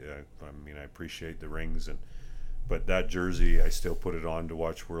too. I mean, I appreciate the rings, but that jersey, I still put it on to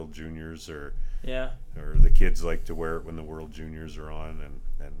watch World Juniors or the kids like to wear it when the World Juniors are on,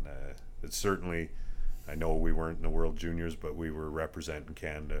 and it's certainly. I know we weren't in the World Juniors, but we were representing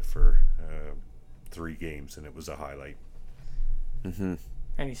Canada for 3 games, and it was a highlight. Mm-hmm.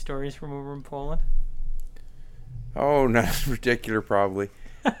 Any stories from over in Poland? Oh, not in particular, probably.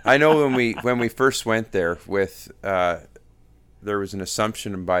 I know when we first went there, with there was an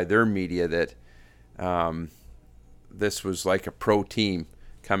assumption by their media that this was like a pro team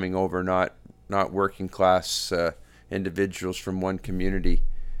coming over, not working class individuals from one community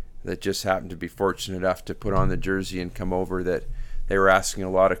that just happened to be fortunate enough to put on the jersey and come over, that they were asking a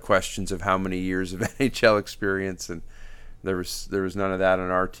lot of questions of how many years of NHL experience, and there was none of that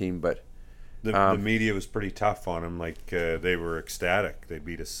on our team. But The media was pretty tough on them. Like they were ecstatic. They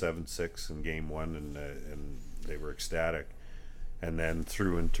beat us 7-6 in game one, and they were ecstatic. And then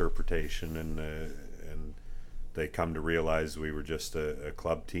through interpretation and they come to realize we were just a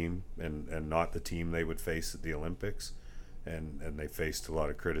club team and not the team they would face at the Olympics, and they faced a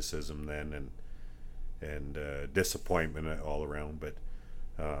lot of criticism then and disappointment all around. But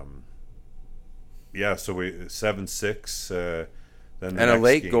so we 7-6. Then and a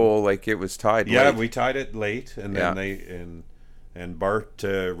late game, goal, like it was tied. Yeah, late. we tied it late, and then and Bart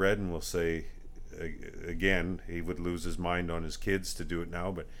Redden will say again he would lose his mind on his kids to do it now,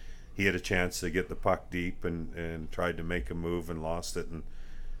 but he had a chance to get the puck deep and tried to make a move and lost it,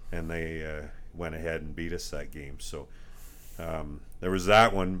 and they went ahead and beat us that game. So there was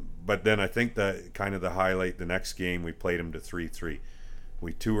that one, but then I think that kind of the highlight, the next game we played them to 3-3.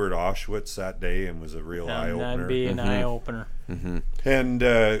 We toured Auschwitz that day and was a real eye-opener. That'd be an eye-opener. Mm-hmm.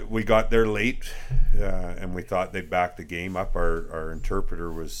 And we got there late, and we thought they'd back the game up. Our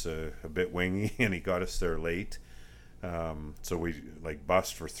interpreter was a bit wingy, and he got us there late. So we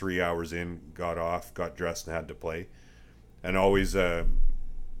bussed for 3 hours in, got off, got dressed, and had to play. And always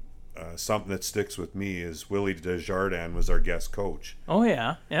something that sticks with me is Willie Desjardins was our guest coach. Oh,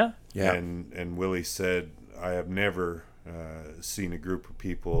 yeah. And Willie said, I have never seen a group of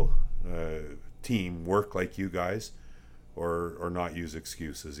people team work like you guys or not use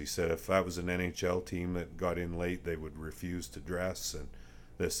excuses. He said if that was an NHL team that got in late, they would refuse to dress and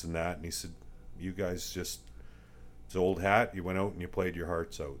this and that. And he said, you guys just, it's old hat, you went out and you played your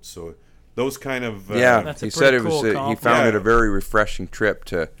hearts out. So those kind of That's a he said it pretty was cool he found it a very refreshing trip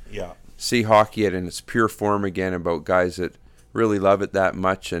to see hockey in its pure form again, about guys that really love it that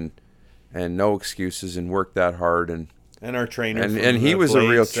much and no excuses and work that hard. And our trainer and he was a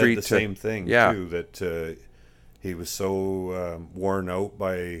real said treat. The same thing too. That he was so worn out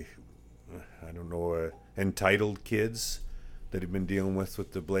by entitled kids that he'd been dealing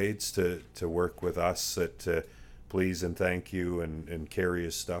with the Blades to work with us at please and thank you and carry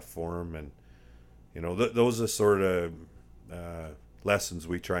his stuff for him, and those are sort of lessons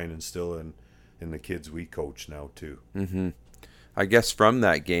we try and instill in the kids we coach now too. Mm-hmm. I guess from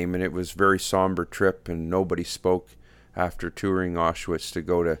that game, and it was a very somber trip, and nobody spoke after touring Auschwitz to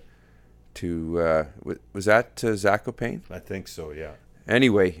go to was that Zakopane? I think so, yeah.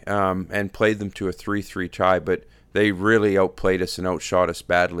 Anyway, and played them to a 3-3 tie, but they really outplayed us and outshot us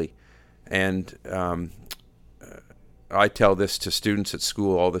badly. And I tell this to students at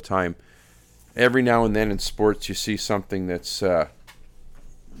school all the time. Every now and then in sports, you see something that's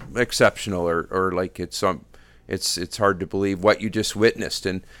exceptional, or like it's hard to believe what you just witnessed.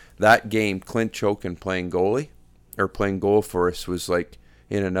 And that game, Clint Chokin playing goal for us was like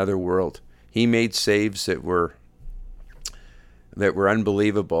in another world. He made saves that were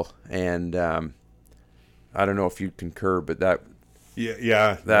unbelievable, and I don't know if you concur, but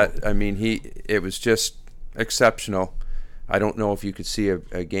it was just exceptional. I don't know if you could see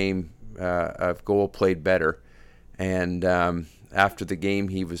a game of goal played better. And after the game,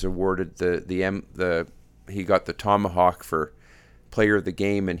 he was awarded he got the Tomahawk for player of the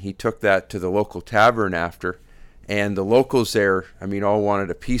game, and he took that to the local tavern after. And the locals there, all wanted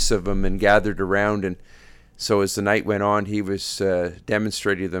a piece of him and gathered around. And so as the night went on, he was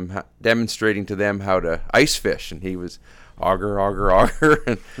demonstrating to them how to ice fish. And he was auger,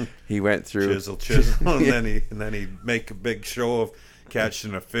 and he went through chisel, and then he'd make a big show of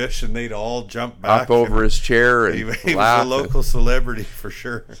catching a fish, and they'd all jump back up over his chair and he was laugh. A local celebrity for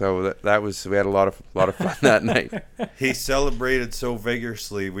sure. So that was, we had a lot of fun that night. He celebrated so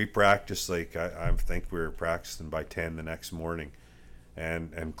vigorously. We practiced I think we were practicing by 10 the next morning,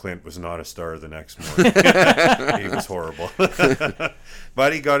 and Clint was not a star the next morning. He was horrible.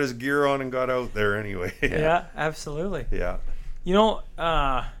 But he got his gear on and got out there anyway. Yeah, absolutely. Yeah. You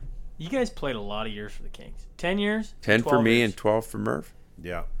guys played a lot of years for the Kings. 10 years? 10 for me years. and 12 for Merv.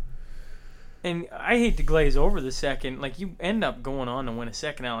 Yeah. And I hate to glaze over the second. You end up going on to win a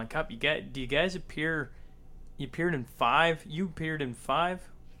second Allen Cup. Do you guys appear? You appeared in 5. You appeared in 5.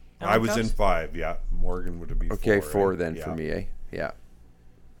 I was in 5. Yeah. Morgan would have been 4. Okay, 4 right? then for me. Yeah.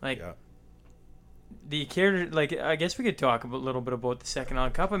 Do you care to, I guess we could talk a little bit about the second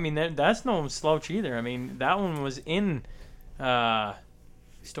Allen Cup. That's no slouch either. That one was in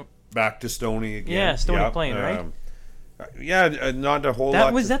back to Stoney again. Yeah, Stoney playing, right? Not a whole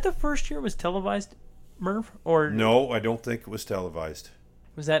lot. Was that the first year it was televised, Merv? Or no, I don't think it was televised.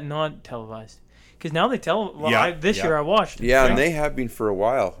 Was that not televised? Because now they this Yeah. year I watched it. Yeah, right? and they have been for a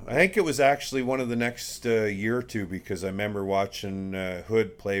while. I think it was actually one of the next year or two, because I remember watching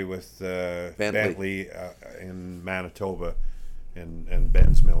Hood play with Bentley in Manitoba and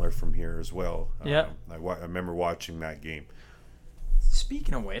Bensmiller from here as well. Yeah. I remember watching that game.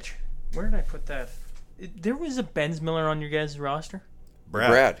 Speaking of which, where did I put that? There was a Bensmiller on your guys' roster?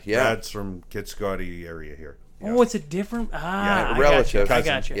 Brad, yeah. Brad's from Kitscoty area here. Yeah. Oh, it's a different... Yeah, I relative. got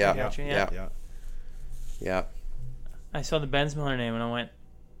you. I got you. Yeah. I got you. Yeah. Yeah. I saw the Bensmiller name and I went,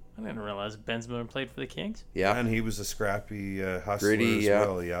 I didn't realize Bensmiller played for the Kings. Yeah. And he was a scrappy hustler Gritty, as yeah.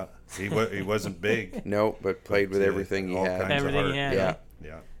 well. Yeah, he wasn't big. No, but played with everything he all had. kinds of Everything heart. he had. Yeah.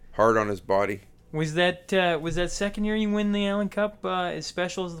 Yeah. Hard on his body. Was that second year you win the Allen Cup as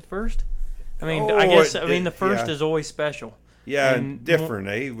special as the first? I mean, Oh, the first yeah. is always special. Yeah, And and different,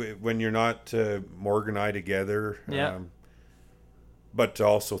 eh? When you're not Morgan and I together. Yeah. But to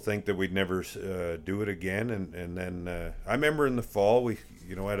also think that we'd never do it again, and then I remember in the fall we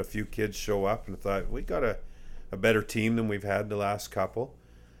had a few kids show up and thought we got a better team than we've had the last couple,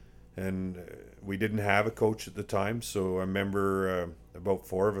 and we didn't have a coach at the time, so I remember about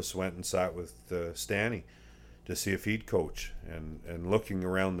 4 of us went and sat with Stanny to see if he'd coach, and looking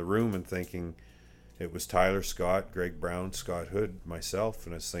around the room and thinking it was Tyler Scott, Greg Brown, Scott Hood, myself,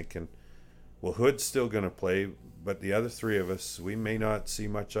 and I was thinking, well, Hood's still going to play, but the other 3 of us, we may not see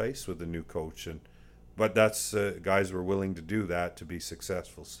much ice with the new coach, but that's guys were willing to do that to be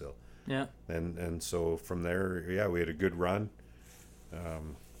successful still. Yeah. And so from there, yeah, we had a good run,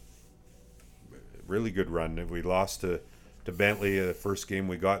 really good run. We lost to Bentley the first game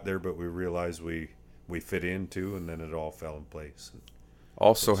we got there, but we realized we fit in too, and then it all fell in place.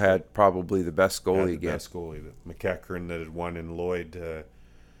 Also had probably the best Had goalie the again. best goalie, McEachran, that had won in Lloyd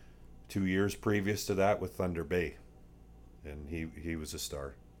 2 years previous to that with Thunder Bay, and he was a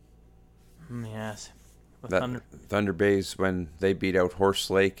star. Yes. With That Thunder Bay's when they beat out Horse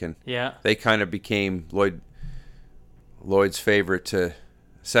Lake, and Yeah. they kind of became Lloyd's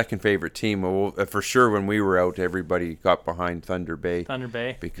second favorite team. Well, for sure, when we were out, everybody got behind Thunder Bay Thunder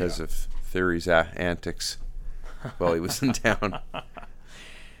Bay. because of Theory's antics while he was in town.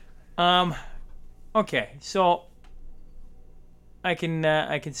 Okay, so I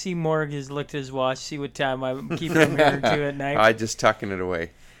can see Morg has looked at his watch, see what time I'm keeping him here to at night. I just tucking it away.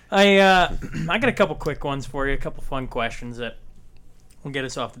 I got a couple quick ones for you, a couple fun questions that will get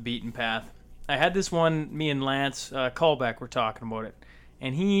us off the beaten path. I had this one, me and Lance Callback were talking about it,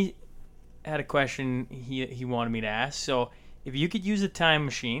 and he had a question he wanted me to ask. So if you could use a time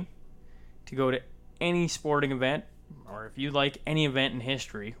machine to go to any sporting event, or if you like any event in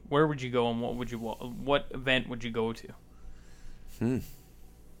history, where would you go and what event would you go to?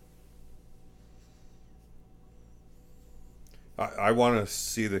 I want to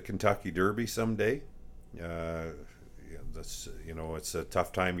see the Kentucky Derby someday. That's it's a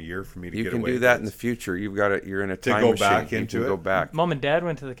tough time of year for me to You get can away. do that in the future. You're in a To time go machine. back You into can it? go back. Mom and Dad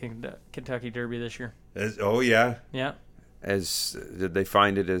went to the Kentucky Derby this year. Oh yeah, Yeah, Did they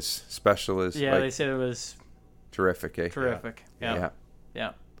find it as special as yeah, they said it was terrific? Eh? terrific. Yeah,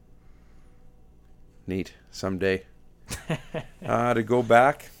 yeah. Neat. Someday. To go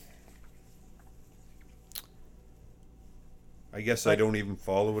back. I guess I don't even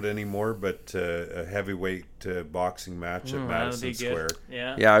follow it anymore. But a heavyweight boxing match at That'd Madison be Square. good.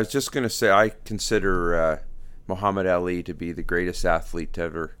 Yeah. Yeah, I was just going to say I consider Muhammad Ali to be the greatest athlete to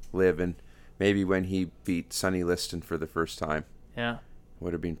ever live, and maybe when he beat Sonny Liston for the first time Yeah.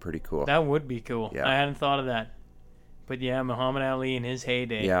 would have been pretty cool. That would be cool. Yeah. I hadn't thought of that. But yeah, Muhammad Ali in his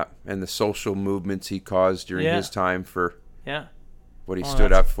heyday. Yeah, and the social movements he caused during Yeah. his time for Yeah. what he Oh,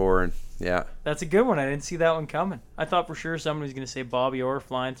 stood that's- up for, and yeah. That's a good one. I didn't see that one coming. I thought for sure somebody was going to say Bobby Orr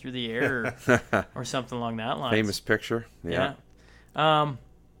flying through the air or something along that line. Famous picture. Yeah. All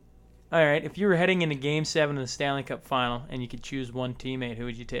right. If you were heading into Game 7 of the Stanley Cup Final and you could choose one teammate, who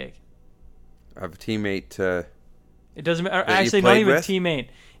would you take? I have a teammate. It doesn't matter. That you Actually, not played even with? teammate.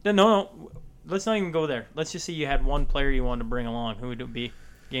 No. Let's not even go there. Let's just say you had one player you wanted to bring along. Who would it be?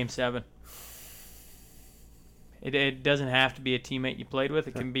 Game 7. It doesn't have to be a teammate you played with.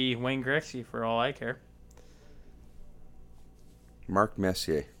 It can be Wayne Gretzky for all I care. Mark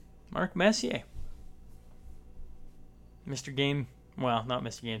Messier. Mark Messier. Mr. Game. Well, not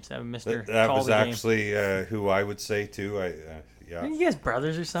Mr. Game 7. Mr. That Call was the Game. actually who I would say too. Yeah. Are you guys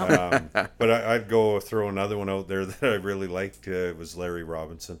brothers or something? But I'd go throw another one out there that I really liked. Was Larry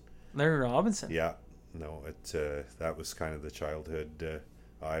Robinson. Larry Robinson. Yeah, no, that was kind of the childhood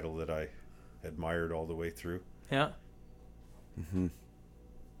idol that I admired all the way through. Yeah. Mm-hmm.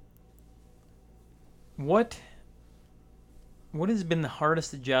 What has been the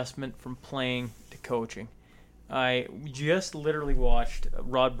hardest adjustment from playing to coaching? I just literally watched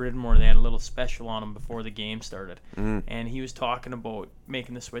Rod Bridmore. They had a little special on him before the game started. And he was talking about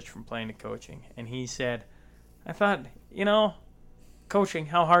making the switch from playing to coaching. And he said, I thought, coaching,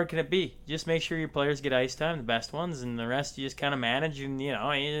 how hard can it be? Just make sure your players get ice time, the best ones, and the rest you just kind of manage and,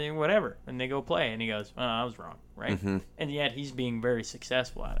 whatever. And they go play. And he goes, oh, I was wrong, right? Mm-hmm. And yet he's being very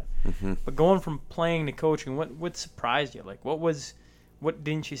successful at it. But going from playing to coaching, what surprised you? Like, what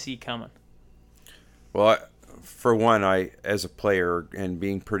didn't you see coming? Well, for one, I, as a player and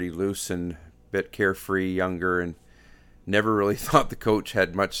being pretty loose and a bit carefree, younger, and never really thought the coach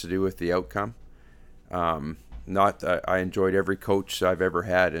had much to do with the outcome. I enjoyed every coach I've ever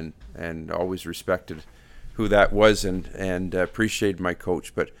had and always respected who that was and appreciated my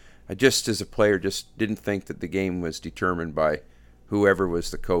coach. But I just, as a player, just didn't think that the game was determined by whoever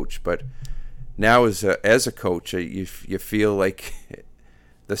was the coach. But now as a coach, you feel like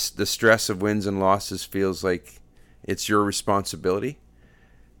the stress of wins and losses feels like it's your responsibility.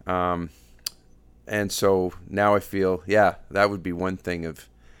 And so now I feel, that would be one thing of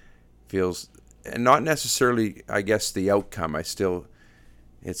feels, and not necessarily, I guess, the outcome. It's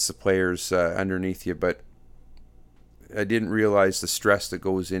the players underneath you, but I didn't realize the stress that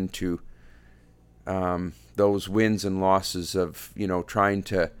goes into those wins and losses of, trying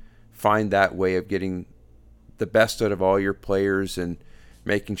to find that way of getting the best out of all your players and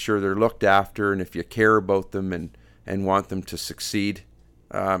making sure they're looked after, and if you care about them and want them to succeed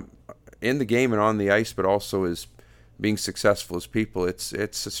in the game and on the ice, but also as being successful as people, it's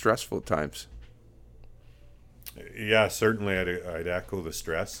stressful at times. Yeah, certainly I'd echo the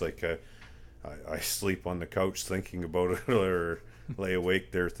stress. Like I sleep on the couch thinking about it, or lay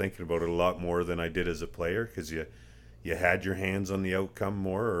awake there thinking about it a lot more than I did as a player, because you had your hands on the outcome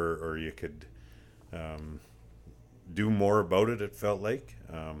more, or you could do more about it. It felt like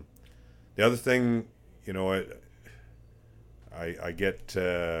the other thing, I get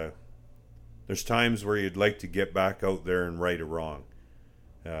there's times where you'd like to get back out there and right a wrong.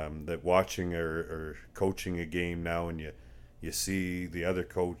 That watching or coaching a game now, and you see the other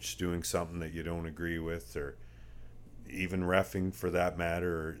coach doing something that you don't agree with, or even reffing for that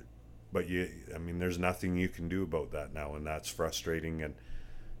matter, but there's nothing you can do about that now, and that's frustrating.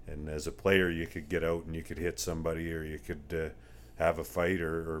 And as a player, you could get out and you could hit somebody, or you could have a fight,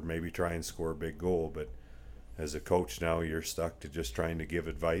 or maybe try and score a big goal. But as a coach now, you're stuck to just trying to give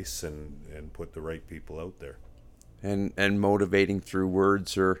advice and put the right people out there. And motivating through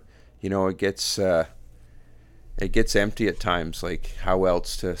words, or it gets empty at times. Like, how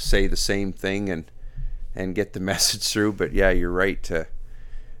else to say the same thing and get the message through? But yeah, you're right.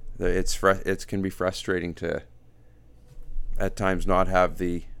 It can be frustrating to at times not have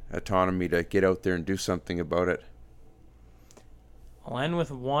the autonomy to get out there and do something about it. I'll end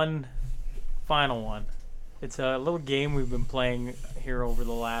with one final one. It's a little game we've been playing here over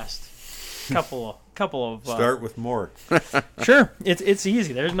the last couple of. Start with more. Sure, it's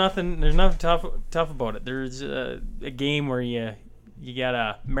easy. There's nothing tough about it. There's a game where you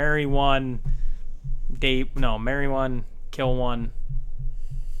gotta marry one, kill one,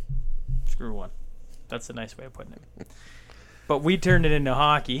 screw one. That's a nice way of putting it. But we turned it into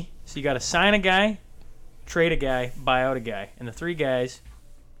hockey. So you got to sign a guy, trade a guy, buy out a guy, and the three guys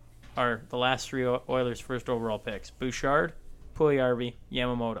are the last three Oilers' first overall picks: Bouchard, Puljujarvi,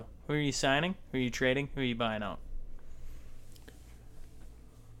 Yamamoto. Who are you signing? Who are you trading? Who are you buying out?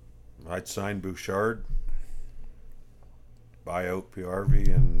 I'd sign Bouchard, buy out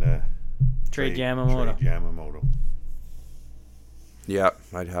Puljujarvi, and trade Yamamoto. Yeah,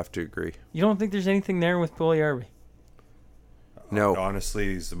 I'd have to agree. You don't think there's anything there with Puljujarvi? No.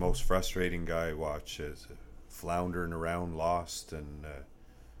 Honestly, he's the most frustrating guy I watch. Is floundering around, lost, and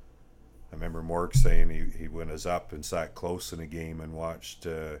I remember Morg saying he went us up and sat close in a game and watched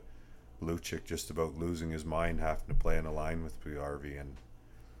Lucic just about losing his mind, having to play on a line with Puljujarvi. And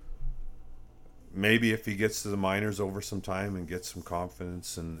maybe if he gets to the minors over some time and gets some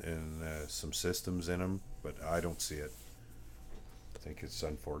confidence and some systems in him, but I don't see it. I think it's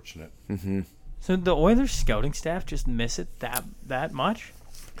unfortunate. Mm-hmm. So the Oilers scouting staff just miss it that much?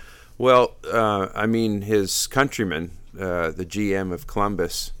 Well, his countryman, the GM of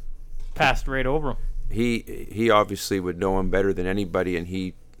Columbus, passed right over him. He obviously would know him better than anybody, and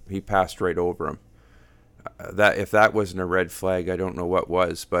he passed right over him. That if that wasn't a red flag, I don't know what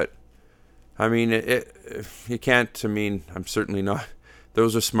was. But you can't. I'm certainly not.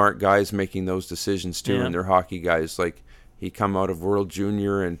 Those are smart guys making those decisions too, and they're hockey guys. Like, he come out of World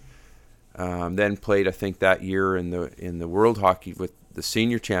Junior and then played, I think, that year in the World Hockey with the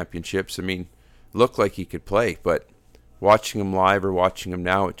senior championships. Looked like he could play, but watching him live or watching him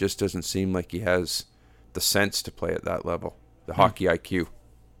now, it just doesn't seem like he has the sense to play at that level, the hockey IQ.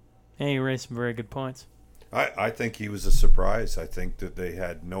 Yeah, you raised some very good points. I think he was a surprise. I think that they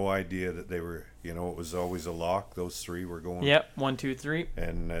had no idea that they were it was always a lock. Those three were going. Yep, 1, 2, 3.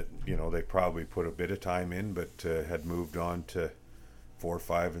 And they probably put a bit of time in, but had moved on to 4,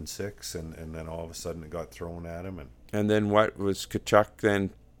 5, and 6, and then all of a sudden it got thrown at him. And then what was Tkachuk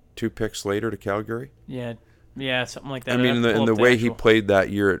then 2 picks later to Calgary? Yeah, something like that. I mean, in the way he played that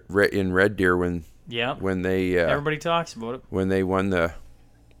year in Red Deer when they everybody talks about it, when they won the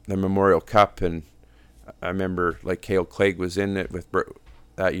Memorial Cup, and I remember like Cale Clegg was in it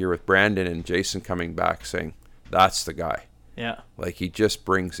that year with Brandon and Jason coming back saying, "That's the guy." Yeah, like he just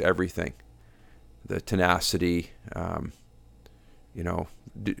brings everything, the tenacity.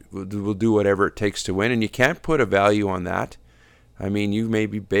 We'll do whatever it takes to win, and you can't put a value on that. I mean, you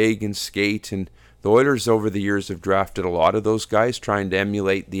maybe beg and skate, and the Oilers over the years have drafted a lot of those guys trying to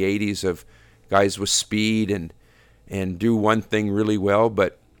emulate the 80s of guys with speed and do one thing really well.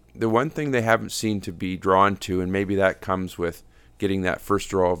 But the one thing they haven't seemed to be drawn to, and maybe that comes with getting that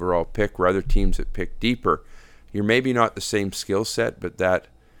first overall pick where other teams that pick deeper, you're maybe not the same skill set, but that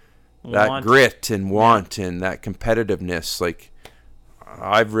grit and want and that competitiveness. Like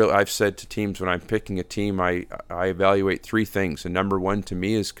I've said to teams when I'm picking a team, I evaluate 3 things. And number 1 to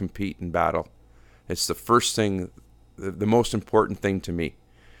me is compete and battle. It's the first thing, the most important thing to me.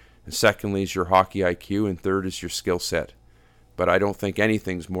 And secondly is your hockey IQ, and third is your skill set. But I don't think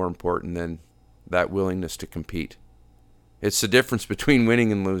anything's more important than that willingness to compete. It's the difference between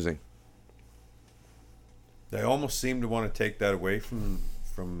winning and losing. They almost seem to want to take that away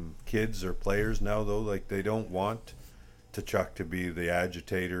from kids or players now, though. Like they don't want Tkachuk to be the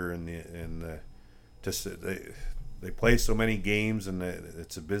agitator they play so many games, and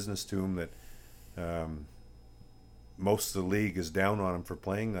it's a business to them that most of the league is down on him for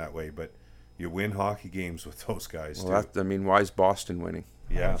playing that way. But you win hockey games with those guys too. Why is Boston winning?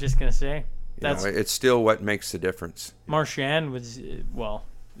 Yeah, I was just gonna say it's still what makes the difference. Marchand was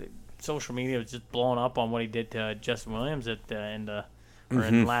social media was just blowing up on what he did to Justin Williams at the end or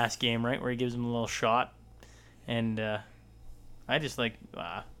in the last game, right, where he gives him a little shot, and I just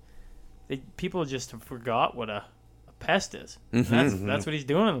people just forgot what a pest is. That's what he's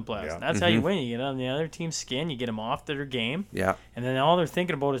doing in the playoffs. Yeah. That's how you win. You get on the other team's skin, you get them off their game, and then all they're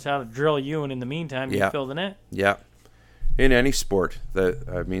thinking about is how to drill you, and in the meantime, you fill the net. Yeah. In any sport,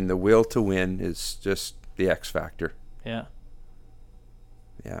 the will to win is just the X factor. Yeah.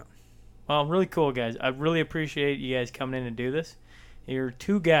 Yeah. Well, really cool, guys. I really appreciate you guys coming in to do this. You're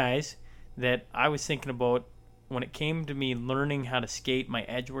 2 guys that I was thinking about when it came to me learning how to skate, my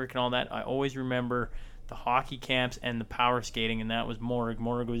edge work and all that. I always remember the hockey camps and the power skating, and that was Morg.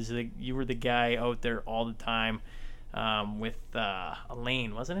 Morg was you were the guy out there all the time with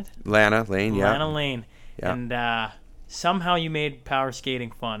Lane, wasn't it? Lana Lane. Yeah. And somehow you made power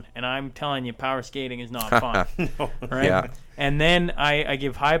skating fun, and I'm telling you, power skating is not fun. Right? Yeah. And then I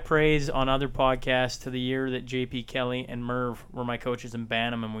give high praise on other podcasts to the year that JP Kelly and Merv were my coaches in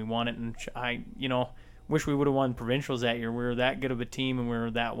Bantam, and we won it. And I wish we would have won provincials that year. We were that good of a team, and we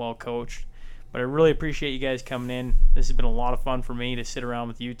were that well coached. But I really appreciate you guys coming in. This has been a lot of fun for me to sit around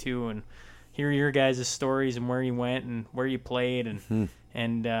with you two and hear your guys' stories and where you went and where you played,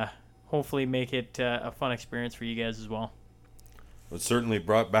 and hopefully make it a fun experience for you guys as well. It certainly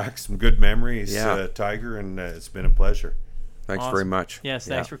brought back some good memories, Tiger, and it's been a pleasure. Thanks very much. Yes,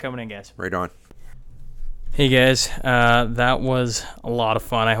 thanks for coming in, guys. Right on. Hey guys, that was a lot of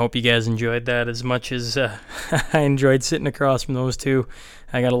fun. I hope you guys enjoyed that as much as I enjoyed sitting across from those two.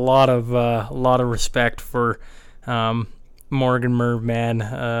 I got a lot of respect for Morgan Merv,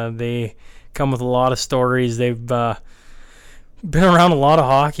 man. They come with a lot of stories. They've been around a lot of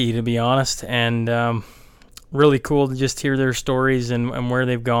hockey, to be honest, and really cool to just hear their stories and where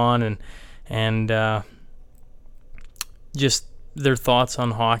they've gone and just their thoughts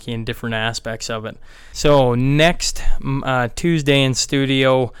on hockey and different aspects of it. So next Tuesday in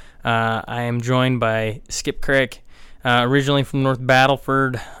studio, I am joined by Skip Craik, originally from North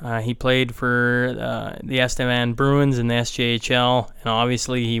Battleford. He played for the Estevan Bruins in the SJHL, and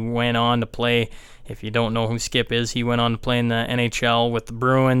obviously he went on to play, if you don't know who Skip is, he went on to play in the NHL with the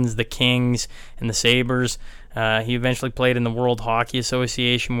Bruins, the Kings, and the Sabres. He eventually played in the World Hockey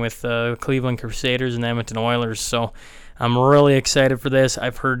Association with the Cleveland Crusaders and the Edmonton Oilers, so I'm really excited for this.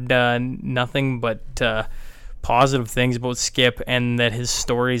 I've heard nothing but positive things about Skip and that his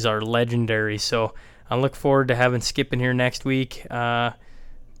stories are legendary. So I look forward to having Skip in here next week.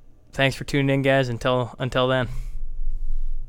 Thanks for tuning in, guys. Until then.